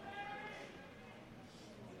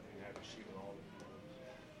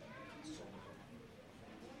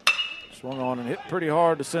 Swung on and hit pretty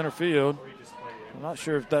hard to center field. I'm not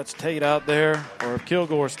sure if that's Tate out there or if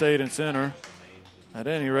Kilgore stayed in center. At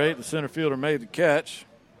any rate, the center fielder made the catch,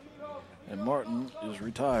 and Martin is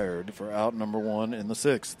retired for out number 1 in the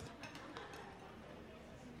sixth.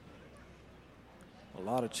 A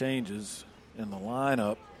lot of changes in the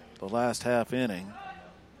lineup the last half inning,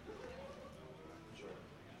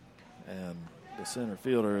 and the center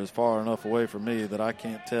fielder is far enough away from me that I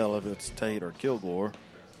can't tell if it's Tate or Kilgore.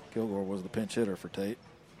 Kilgore was the pinch hitter for Tate.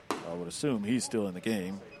 I would assume he's still in the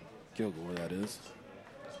game. Kilgore, that is.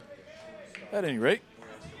 At any rate,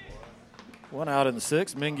 1 out in the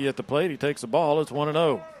sixth. Mingy at the plate. He takes the ball. It's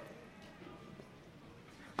 1-0.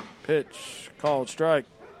 Pitch, called strike.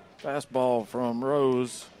 Fastball from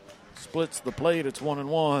Rose. Splits the plate. It's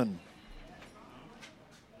 1-1.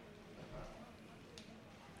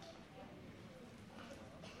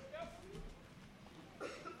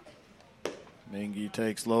 Mingy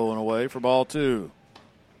takes low and away for ball 2.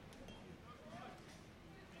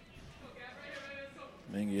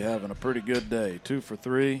 Mingy having a pretty good day. 2 for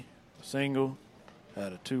 3, single.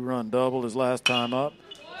 Had a 2-run double his last time up.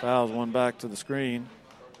 Fouls one back to the screen.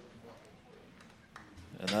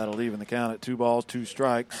 And that'll even the count at 2 balls, 2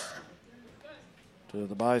 strikes to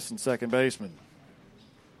the Bison second baseman.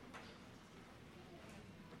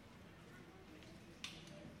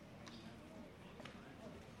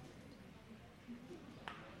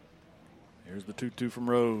 Here's the 2-2 from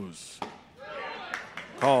Rose.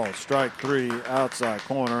 Call, strike 3, outside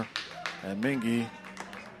corner, and Mingy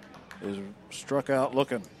is struck out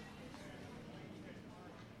looking.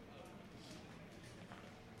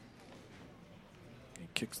 He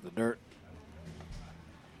kicks the dirt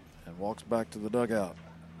and walks back to the dugout.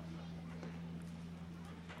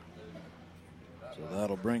 So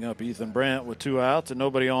that'll bring up Ethan Brandt with 2 outs and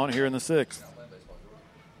nobody on here in the sixth.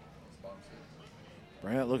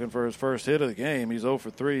 Brandt looking for his first hit of the game. He's 0 for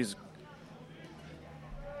 3. He's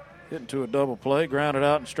hitting to a double play, grounded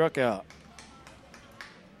out and struck out.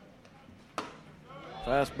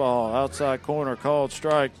 Fastball, outside corner, called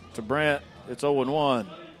strike to Brandt. It's 0-1.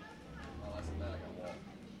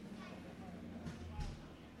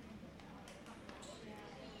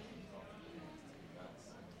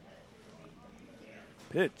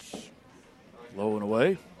 Pitch, low and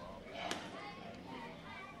away.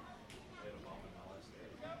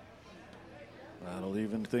 That'll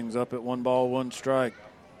even things up at 1 ball, 1 strike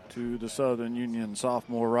to the Southern Union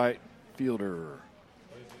sophomore right fielder.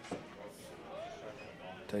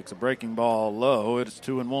 Takes a breaking ball low. It's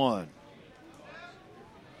 2-1.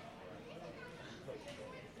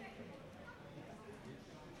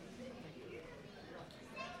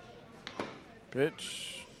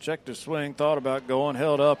 Pitch, checked his swing, thought about going,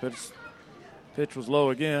 held up. Its pitch was low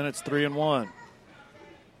again. It's 3-1.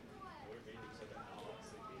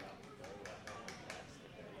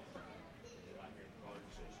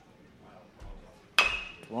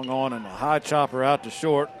 Swung on and a high chopper out to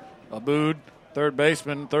short. Abood, third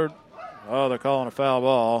baseman, third. Oh, they're calling a foul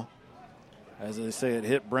ball. As they say, it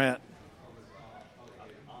hit Brandt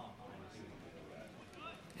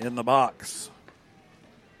in the box.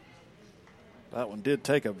 That one did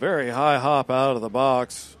take a very high hop out of the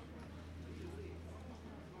box.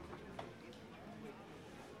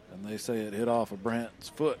 And they say it hit off of Brant's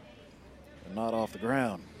foot and not off the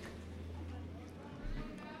ground.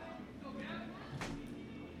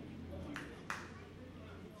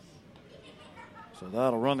 So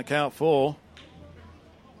that'll run the count full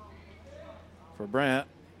for Brant.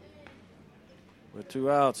 With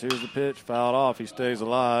 2 outs, here's the pitch, fouled off. He stays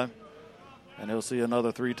alive, and he'll see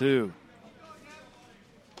another 3-2.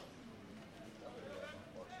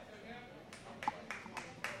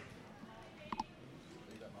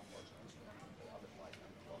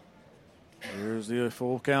 Here's the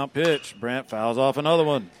full count pitch. Brant fouls off another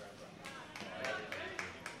one.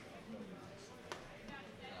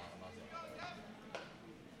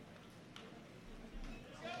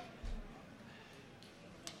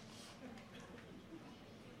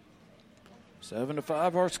 Seven to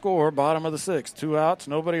 5 our score, bottom of the 6th. 2 outs,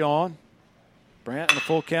 nobody on. Brant in a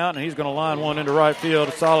full count, and he's going to line one into right field.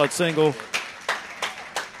 A solid single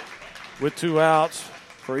with 2 outs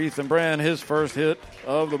for Ethan Brand, his first hit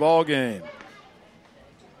of the ball game.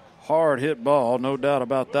 Hard hit ball, no doubt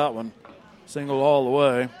about that one. Single all the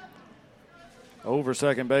way. Over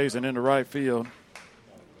second base and into right field.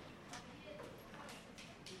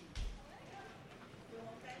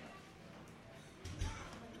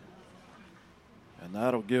 And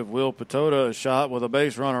that'll give Will Patota a shot with a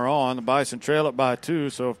base runner on. The Bison trail it by 2,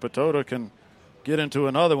 so if Patota can get into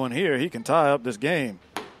another one here, he can tie up this game.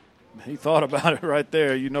 He thought about it right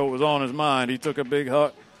there. You know it was on his mind. He took a big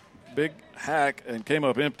hack and came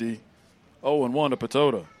up empty. 0-1 to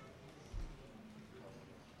Patota.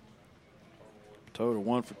 Patota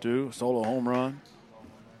 1 for 2, solo home run.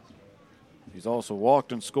 He's also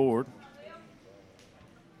walked and scored.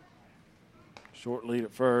 Short lead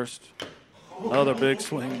at first. Another big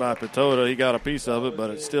swing by Patota. He got a piece of it, but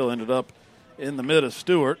it still ended up in the mid of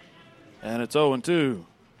Stewart. And it's 0-2.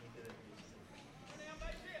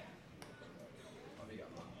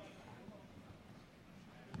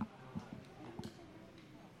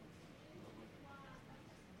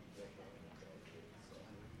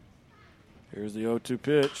 Here's the 0-2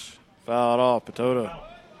 pitch. Fouled off. Patota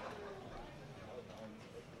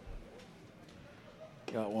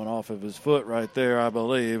got one off of his foot right there, I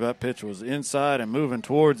believe. That pitch was inside and moving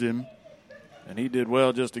towards him, and he did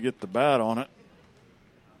well just to get the bat on it.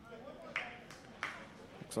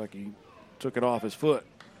 Looks like he took it off his foot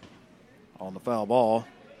on the foul ball.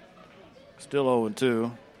 Still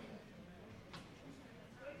 0-2.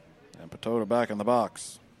 And Patota back in the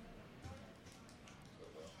box.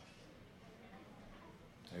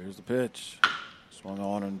 Here's the pitch. Swung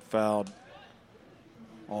on and fouled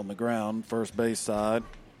on the ground, first base side.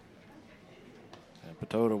 And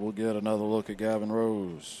Patota will get another look at Gavin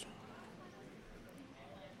Rose.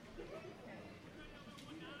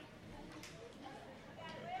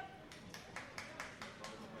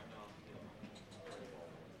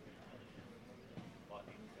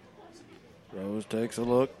 Rose takes a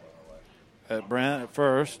look at Brant at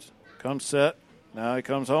first. Comes set. Now he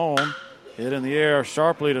comes home. Hit in the air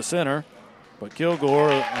sharply to center. But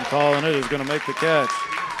Kilgore, I'm calling it, is going to make the catch.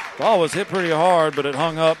 Ball was hit pretty hard, but it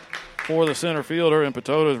hung up for the center fielder, and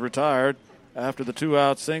Patota is retired. After the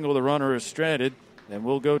 2-out single, the runner is stranded. And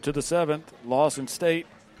we'll go to the 7th. Lawson State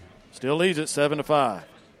still leads it 7-5.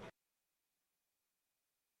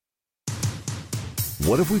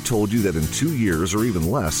 What if we told you that in 2 years or even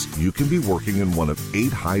less, you can be working in one of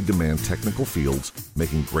 8 high-demand technical fields,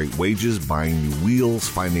 making great wages, buying new wheels,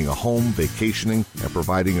 finding a home, vacationing, and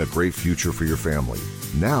providing a great future for your family?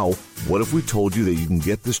 Now, what if we told you that you can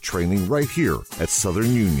get this training right here at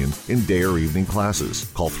Southern Union in day or evening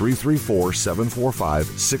classes? Call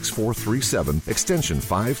 334-745-6437, extension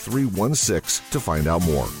 5316 to find out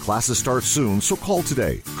more. Classes start soon, so call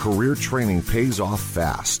today. Career training pays off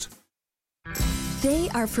fast. They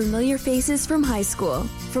are familiar faces from high school,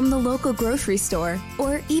 from the local grocery store,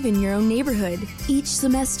 or even your own neighborhood. Each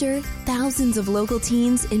semester, thousands of local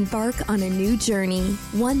teens embark on a new journey,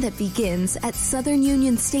 one that begins at Southern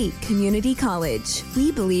Union State Community College.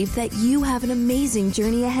 We believe that you have an amazing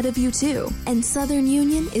journey ahead of you too, and Southern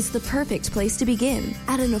Union is the perfect place to begin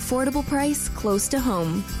at an affordable price close to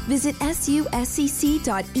home. Visit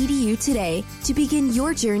suscc.edu today to begin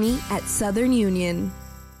your journey at Southern Union.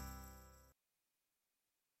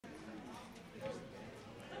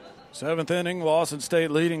 7th inning, Lawson State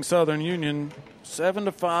leading Southern Union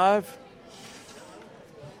 7-5.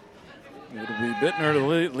 It'll be Bittner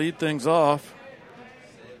to lead things off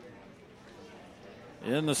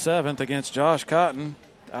in the 7th against Josh Cotton,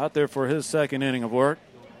 out there for his second inning of work.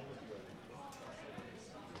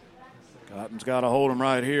 Cotton's got to hold him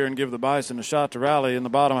right here and give the Bison a shot to rally in the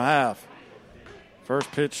bottom half.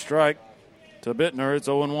 First pitch strike to Bittner. It's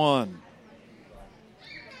 0-1.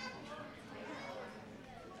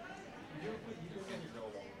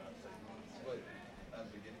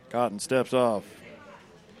 Cotton steps off.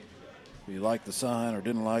 If you liked the sign or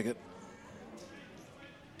didn't like it.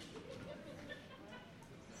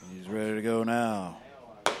 He's ready to go now.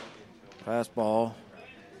 Fastball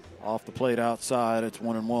off the plate outside. It's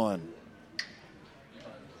 1-1.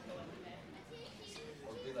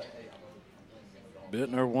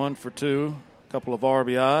 Bittner 1 for 2. A couple of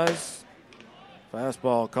RBIs.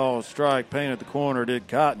 Fastball called strike. Painted the corner, did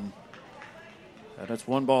Cotton. And that's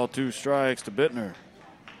 1 ball, 2 strikes to Bittner.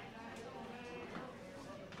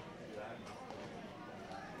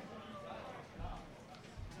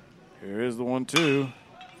 Here is the 1-2.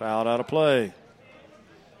 Fouled out of play.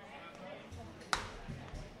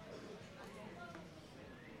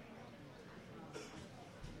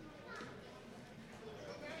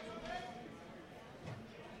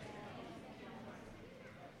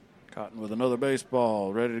 Cotton with another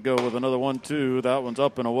baseball, ready to go with another 1-2. That one's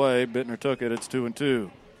up and away. Bittner took it. It's 2-2.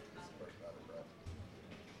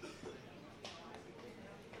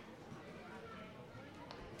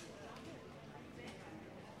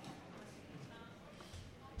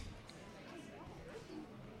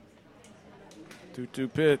 Two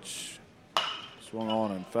pitch. Swung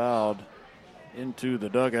on and fouled into the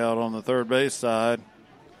dugout on the third base side.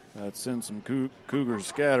 That sends some Cougars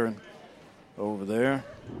scattering over there.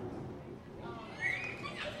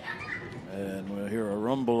 And we'll hear a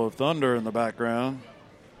rumble of thunder in the background.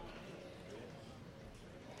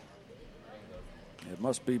 It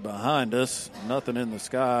must be behind us. Nothing in the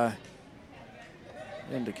sky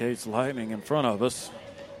indicates lightning in front of us.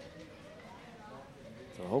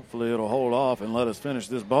 So hopefully it'll hold off and let us finish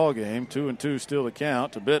this ball game. 2-2 still the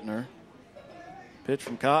count to Bittner. Pitch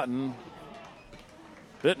from Cotton.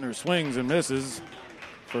 Bittner swings and misses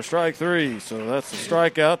for strike 3. So that's a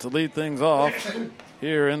strikeout to lead things off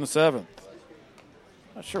here in the 7th.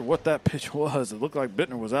 Not sure what that pitch was. It looked like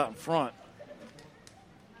Bittner was out in front.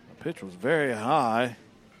 The pitch was very high,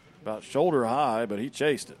 about shoulder high, but he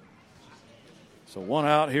chased it. So 1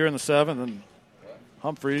 out here in the 7th, and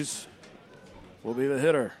Humphreys will be the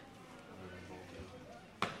hitter.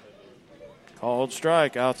 Called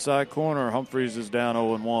strike, outside corner. Humphreys is down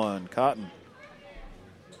 0-1. Cotton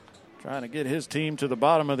trying to get his team to the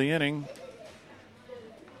bottom of the inning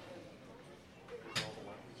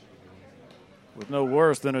with no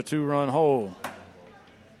worse than a 2-run hole.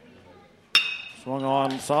 Swung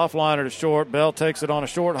on, soft liner to short. Bell takes it on a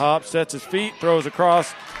short hop, sets his feet, throws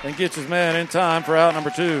across, and gets his man in time for out number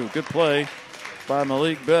 2. Good play by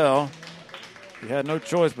Malik Bell. He had no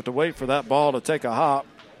choice but to wait for that ball to take a hop.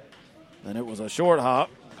 And it was a short hop.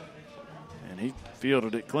 And he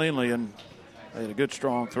fielded it cleanly and made a good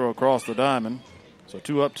strong throw across the diamond. So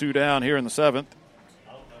 2 up, 2 down here in the 7th.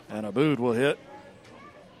 And Abood will hit.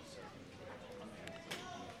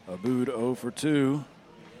 Abood 0 for 2.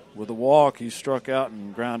 With a walk, he struck out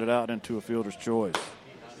and grounded out into a fielder's choice.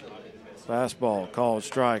 Fastball, called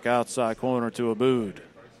strike, outside corner to Abood.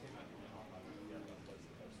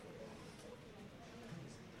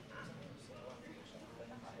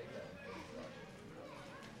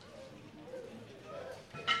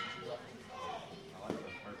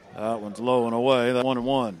 That one's low and away. That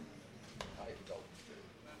 1-1.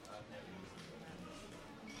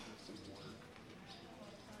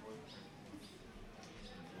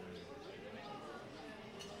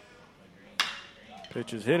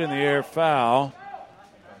 Pitch is hit in the air, foul,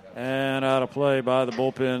 and out of play by the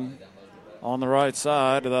bullpen on the right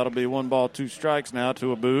side. That'll be 1 ball, 2 strikes now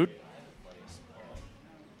to Abood.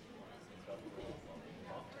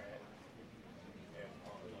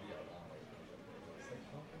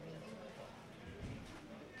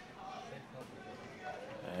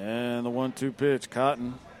 And the 1-2 pitch,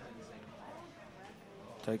 Cotton.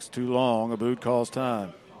 Takes too long. Abood calls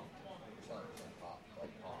time.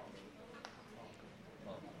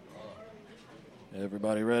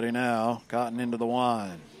 Everybody ready now. Cotton into the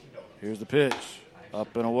wind. Here's the pitch.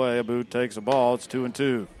 Up and away. Abood takes a ball. It's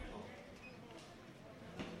 2-2.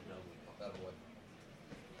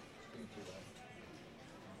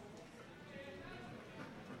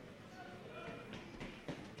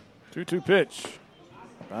 Two-two pitch.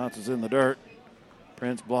 Bounces in the dirt.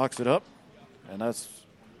 Prince blocks it up, and that's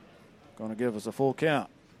going to give us a full count.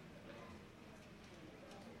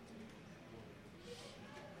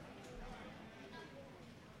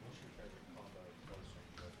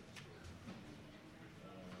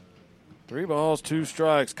 Three balls, 2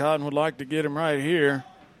 strikes. Cotton would like to get him right here.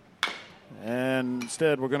 And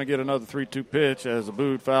instead, we're going to get another 3-2 pitch as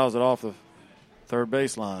Abood fouls it off the third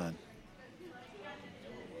baseline.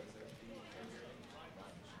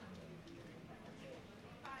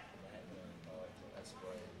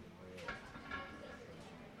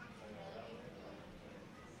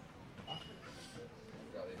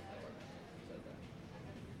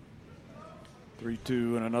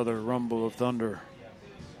 3-2 and another rumble of thunder.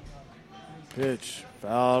 Pitch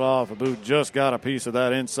fouled off. Abu just got a piece of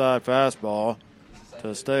that inside fastball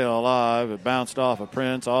to stay alive. It bounced off of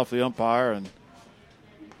Prince, off the umpire, and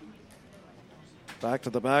back to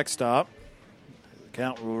the backstop. The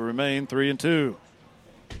count will remain 3-2.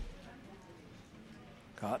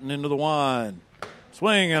 Cotton into the wind.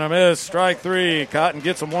 Swing and a miss. Strike three. Cotton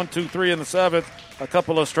gets him 1-2-3 in the seventh. A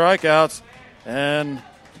couple of strikeouts. And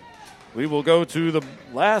we will go to the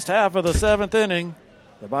last half of the seventh inning.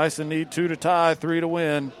 The Bison need 2 to tie, 3 to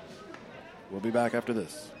win. We'll be back after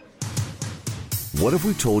this. What if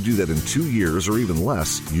we told you that in 2 years or even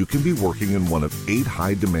less, you can be working in one of 8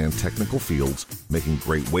 high-demand technical fields, making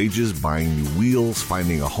great wages, buying new wheels,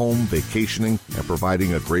 finding a home, vacationing, and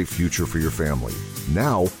providing a great future for your family?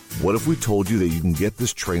 Now, what if we told you that you can get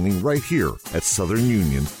this training right here at Southern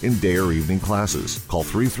Union in day or evening classes? Call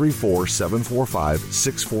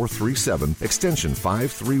 334-745-6437, extension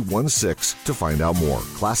 5316 to find out more.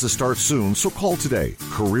 Classes start soon, so call today.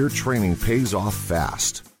 Career training pays off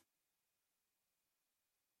fast.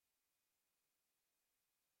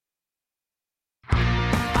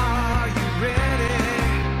 Are you ready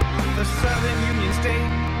for Southern Union State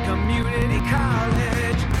Community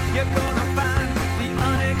College? You're gonna find the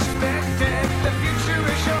unexpected. The future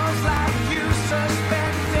is yours like you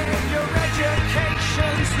suspected. Your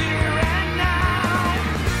education's here and now.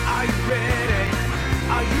 Are you ready?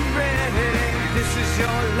 Are you ready? This is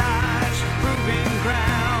your life's proving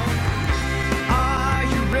ground. Are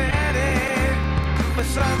you ready for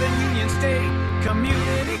Southern Union State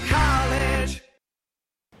Community College?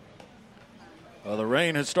 The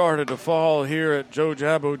rain has started to fall here at Joe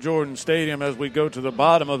Jabbo Jordan Stadium as we go to the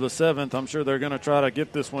bottom of the seventh. I'm sure they're going to try to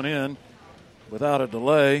get this one in without a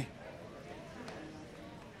delay.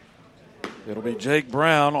 It'll be Jake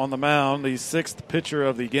Brown on the mound, the 6th pitcher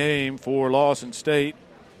of the game for Lawson State.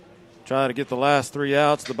 Try to get the last 3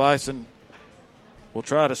 outs. The Bison will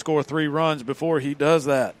try to score 3 runs before he does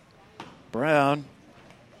that. Brown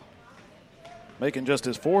making just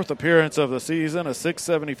his 4th appearance of the season, a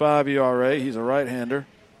 6.75 ERA. He's a right-hander.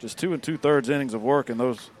 Just 2 2/3 innings of work in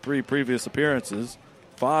those 3 previous appearances.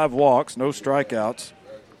 5 walks, no strikeouts,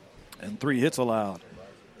 and 3 hits allowed.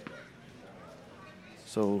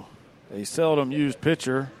 So a seldom used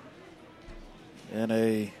pitcher in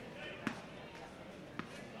a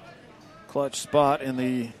clutch spot in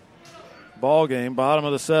the ball game. Bottom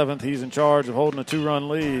of the 7th, he's in charge of holding a 2-run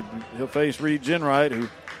lead. He'll face Reed Ginwright, who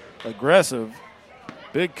aggressive.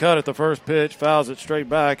 Big cut at the first pitch, fouls it straight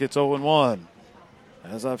back. It's 0-1.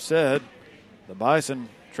 As I've said, the Bison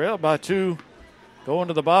trailed by 2 going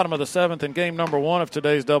to the bottom of the 7th in game number 1 of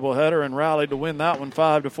today's doubleheader and rallied to win that one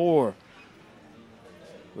 5-4.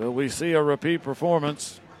 Will we see a repeat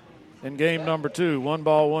performance in game number 2? 1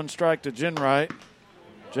 ball, 1 strike to Ginwright.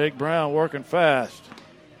 Jake Brown working fast.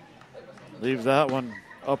 Leaves that one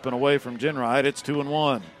up and away from Ginwright. It's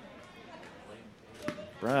 2-1.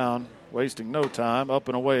 Brown wasting no time, up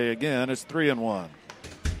and away again. It's 3-1.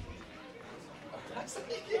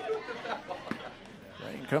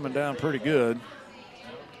 Rain coming down pretty good.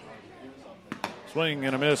 Swing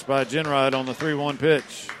and a miss by Ginwright on the 3-1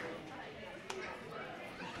 pitch.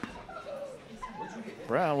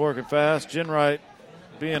 Brown working fast. Ginwright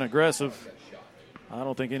being aggressive. I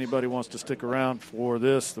don't think anybody wants to stick around for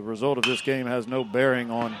this. The result of this game has no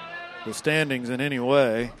bearing on the standings in any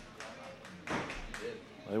way.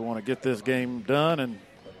 They want to get this game done and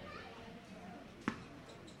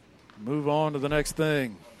move on to the next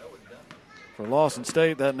thing. For Lawson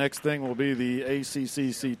State, that next thing will be the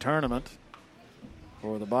ACCC tournament.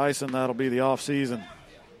 For the Bison, that'll be the offseason.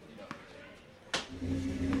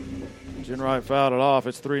 Ginwright fouled it off.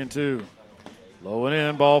 It's 3-2. Low and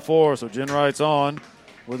in, ball 4. So Ginwright's on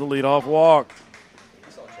with a leadoff walk.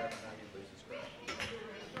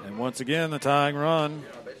 And once again, the tying run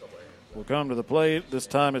will come to the plate. This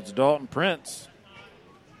time it's Dalton Prince.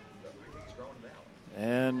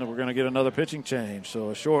 And we're going to get another pitching change. So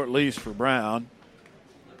a short leash for Brown.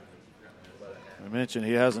 I mentioned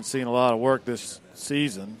he hasn't seen a lot of work this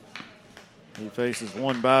season. He faces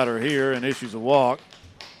 1 batter here and issues a walk.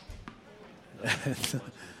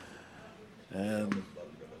 And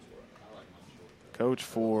coach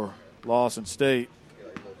for Lawson State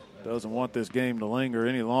doesn't want this game to linger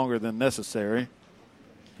any longer than necessary.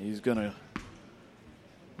 He's going to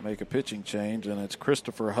make a pitching change, and it's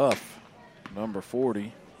Christopher Huff, number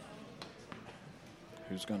 40,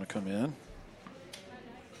 who's going to come in.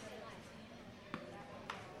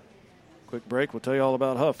 Quick break. We'll tell you all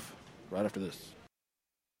about Huff right after this.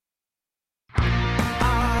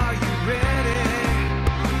 Are you ready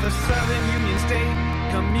for Southern Union State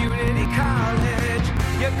Community College?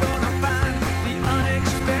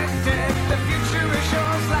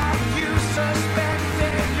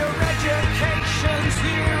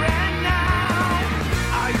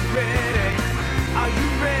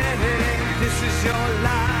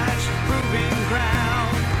 life's proving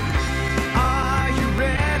ground. Are you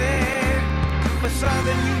ready for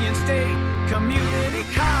Southern Union State Community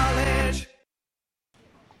College?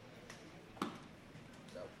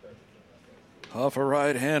 Huff, a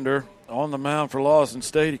right-hander on the mound for Lawson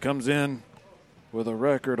State. He comes in with a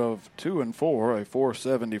record of 2-4, a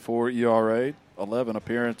 4.74 ERA, 11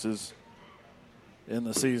 appearances in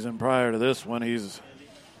the season prior to this one. He's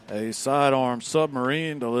a sidearm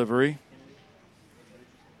submarine delivery.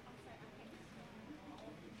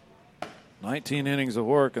 19 innings of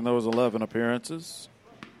work in those 11 appearances.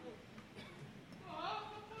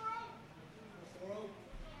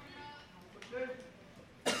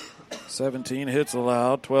 "17 hits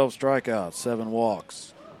allowed, 12 strikeouts, 7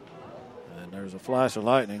 walks. And there's a flash of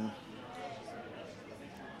lightning.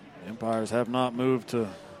 The umpires have not moved to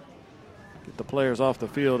get the players off the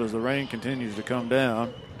field as the rain continues to come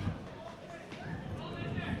down.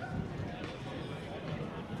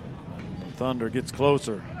 The thunder gets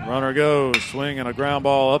closer. Runner goes, swinging a ground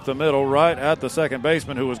ball up the middle, right at the second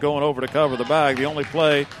baseman who was going over to cover the bag. The only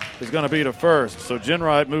play is going to be to first. So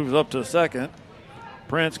Jenright moves up to second.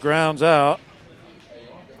 Prince grounds out,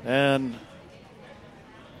 and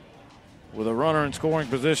with a runner in scoring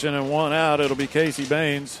position and 1 out, it'll be Casey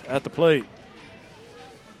Baines at the plate.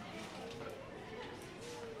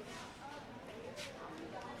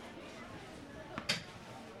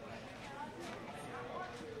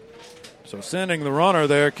 So sending the runner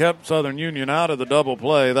there kept Southern Union out of the double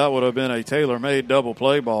play. That would have been a tailor-made double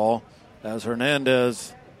play ball as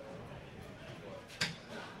Hernandez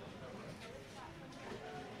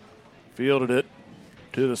fielded it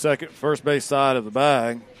to the first base side of the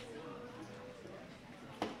bag.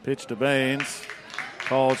 Pitch to Baines.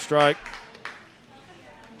 Called strike.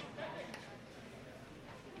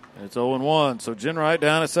 It's 0-1. So Jenright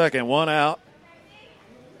down at second. 1 out.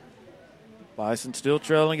 Bison still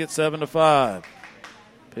trailing at 7-5.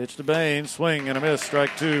 Pitch to Baines. Swing and a miss.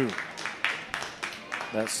 Strike 2.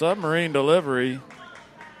 That submarine delivery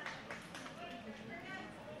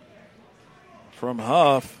from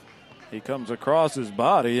Huff. He comes across his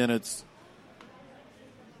body, and it's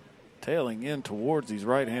tailing in towards these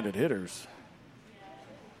right-handed hitters.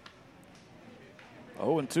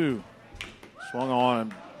 0-2. Swung on,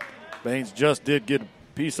 and Baines just did get a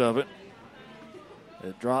piece of it.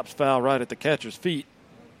 It drops foul right at the catcher's feet.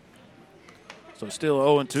 So still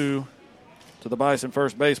 0-2 to the Bison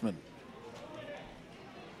first baseman.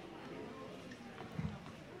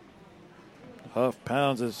 Huff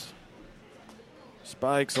pounds his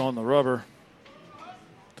spikes on the rubber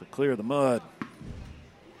to clear the mud.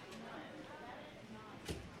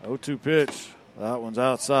 0-2 pitch. That one's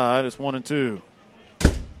outside. It's 1-2.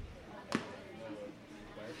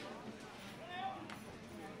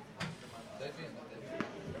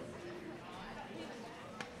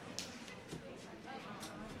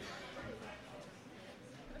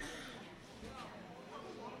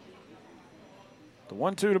 The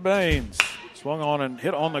 1-2 to Baines. Swung on and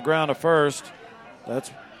hit on the ground to first. That's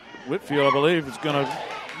Whitfield, I believe, is going to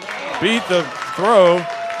beat the throw.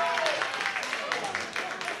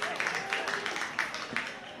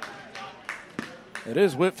 It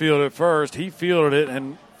is Whitfield at first. He fielded it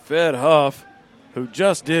and fed Huff, who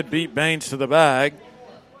just did beat Baines to the bag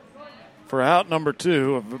for out number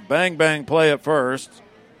 2. A bang-bang play at first.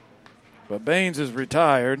 But Baines is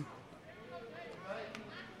retired.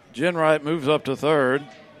 Jenright moves up to third.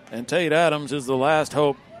 And Tate Adams is the last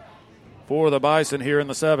hope for the Bison here in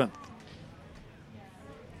the 7th.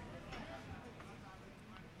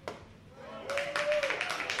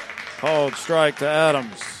 Called strike to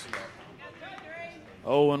Adams.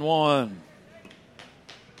 0-1.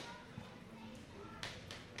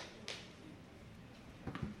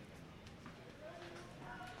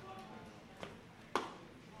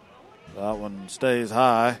 That one stays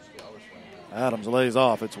high. Adams lays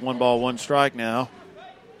off. It's 1 ball, 1 strike now.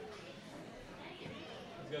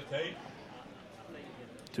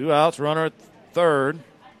 2 outs, runner at third.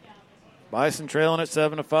 Bison trailing at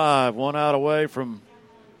 7-5. 1 out away from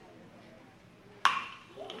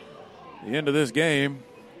the end of this game.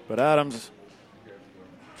 But Adams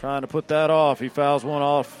trying to put that off. He fouls one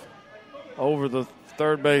off over the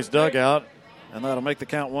third base dugout, and that'll make the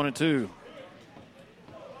count 1-2.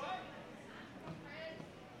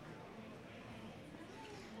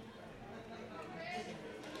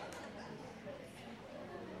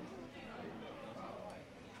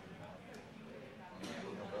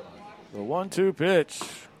 The 1-2 pitch,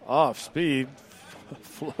 off speed,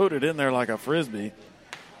 floated in there like a frisbee.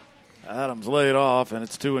 Adams laid off, and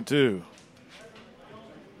it's 2-2.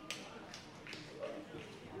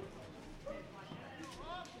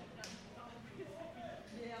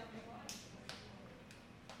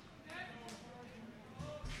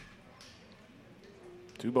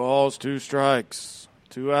 2 balls, 2 strikes,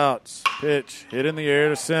 2 outs. Pitch hit in the air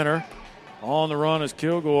to center. On the run is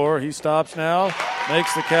Kilgore. He stops now,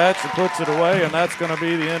 makes the catch and puts it away, and that's going to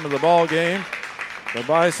be the end of the ball game. The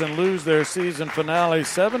Bison lose their season finale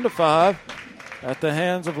 7-5 at the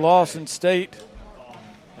hands of Lawson State.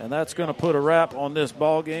 And that's going to put a wrap on this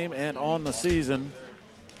ball game and on the season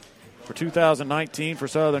for 2019 for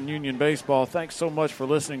Southern Union Baseball. Thanks so much for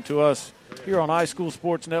listening to us here on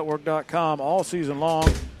iSchoolSportsNetwork.com all season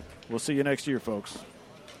long. We'll see you next year, folks.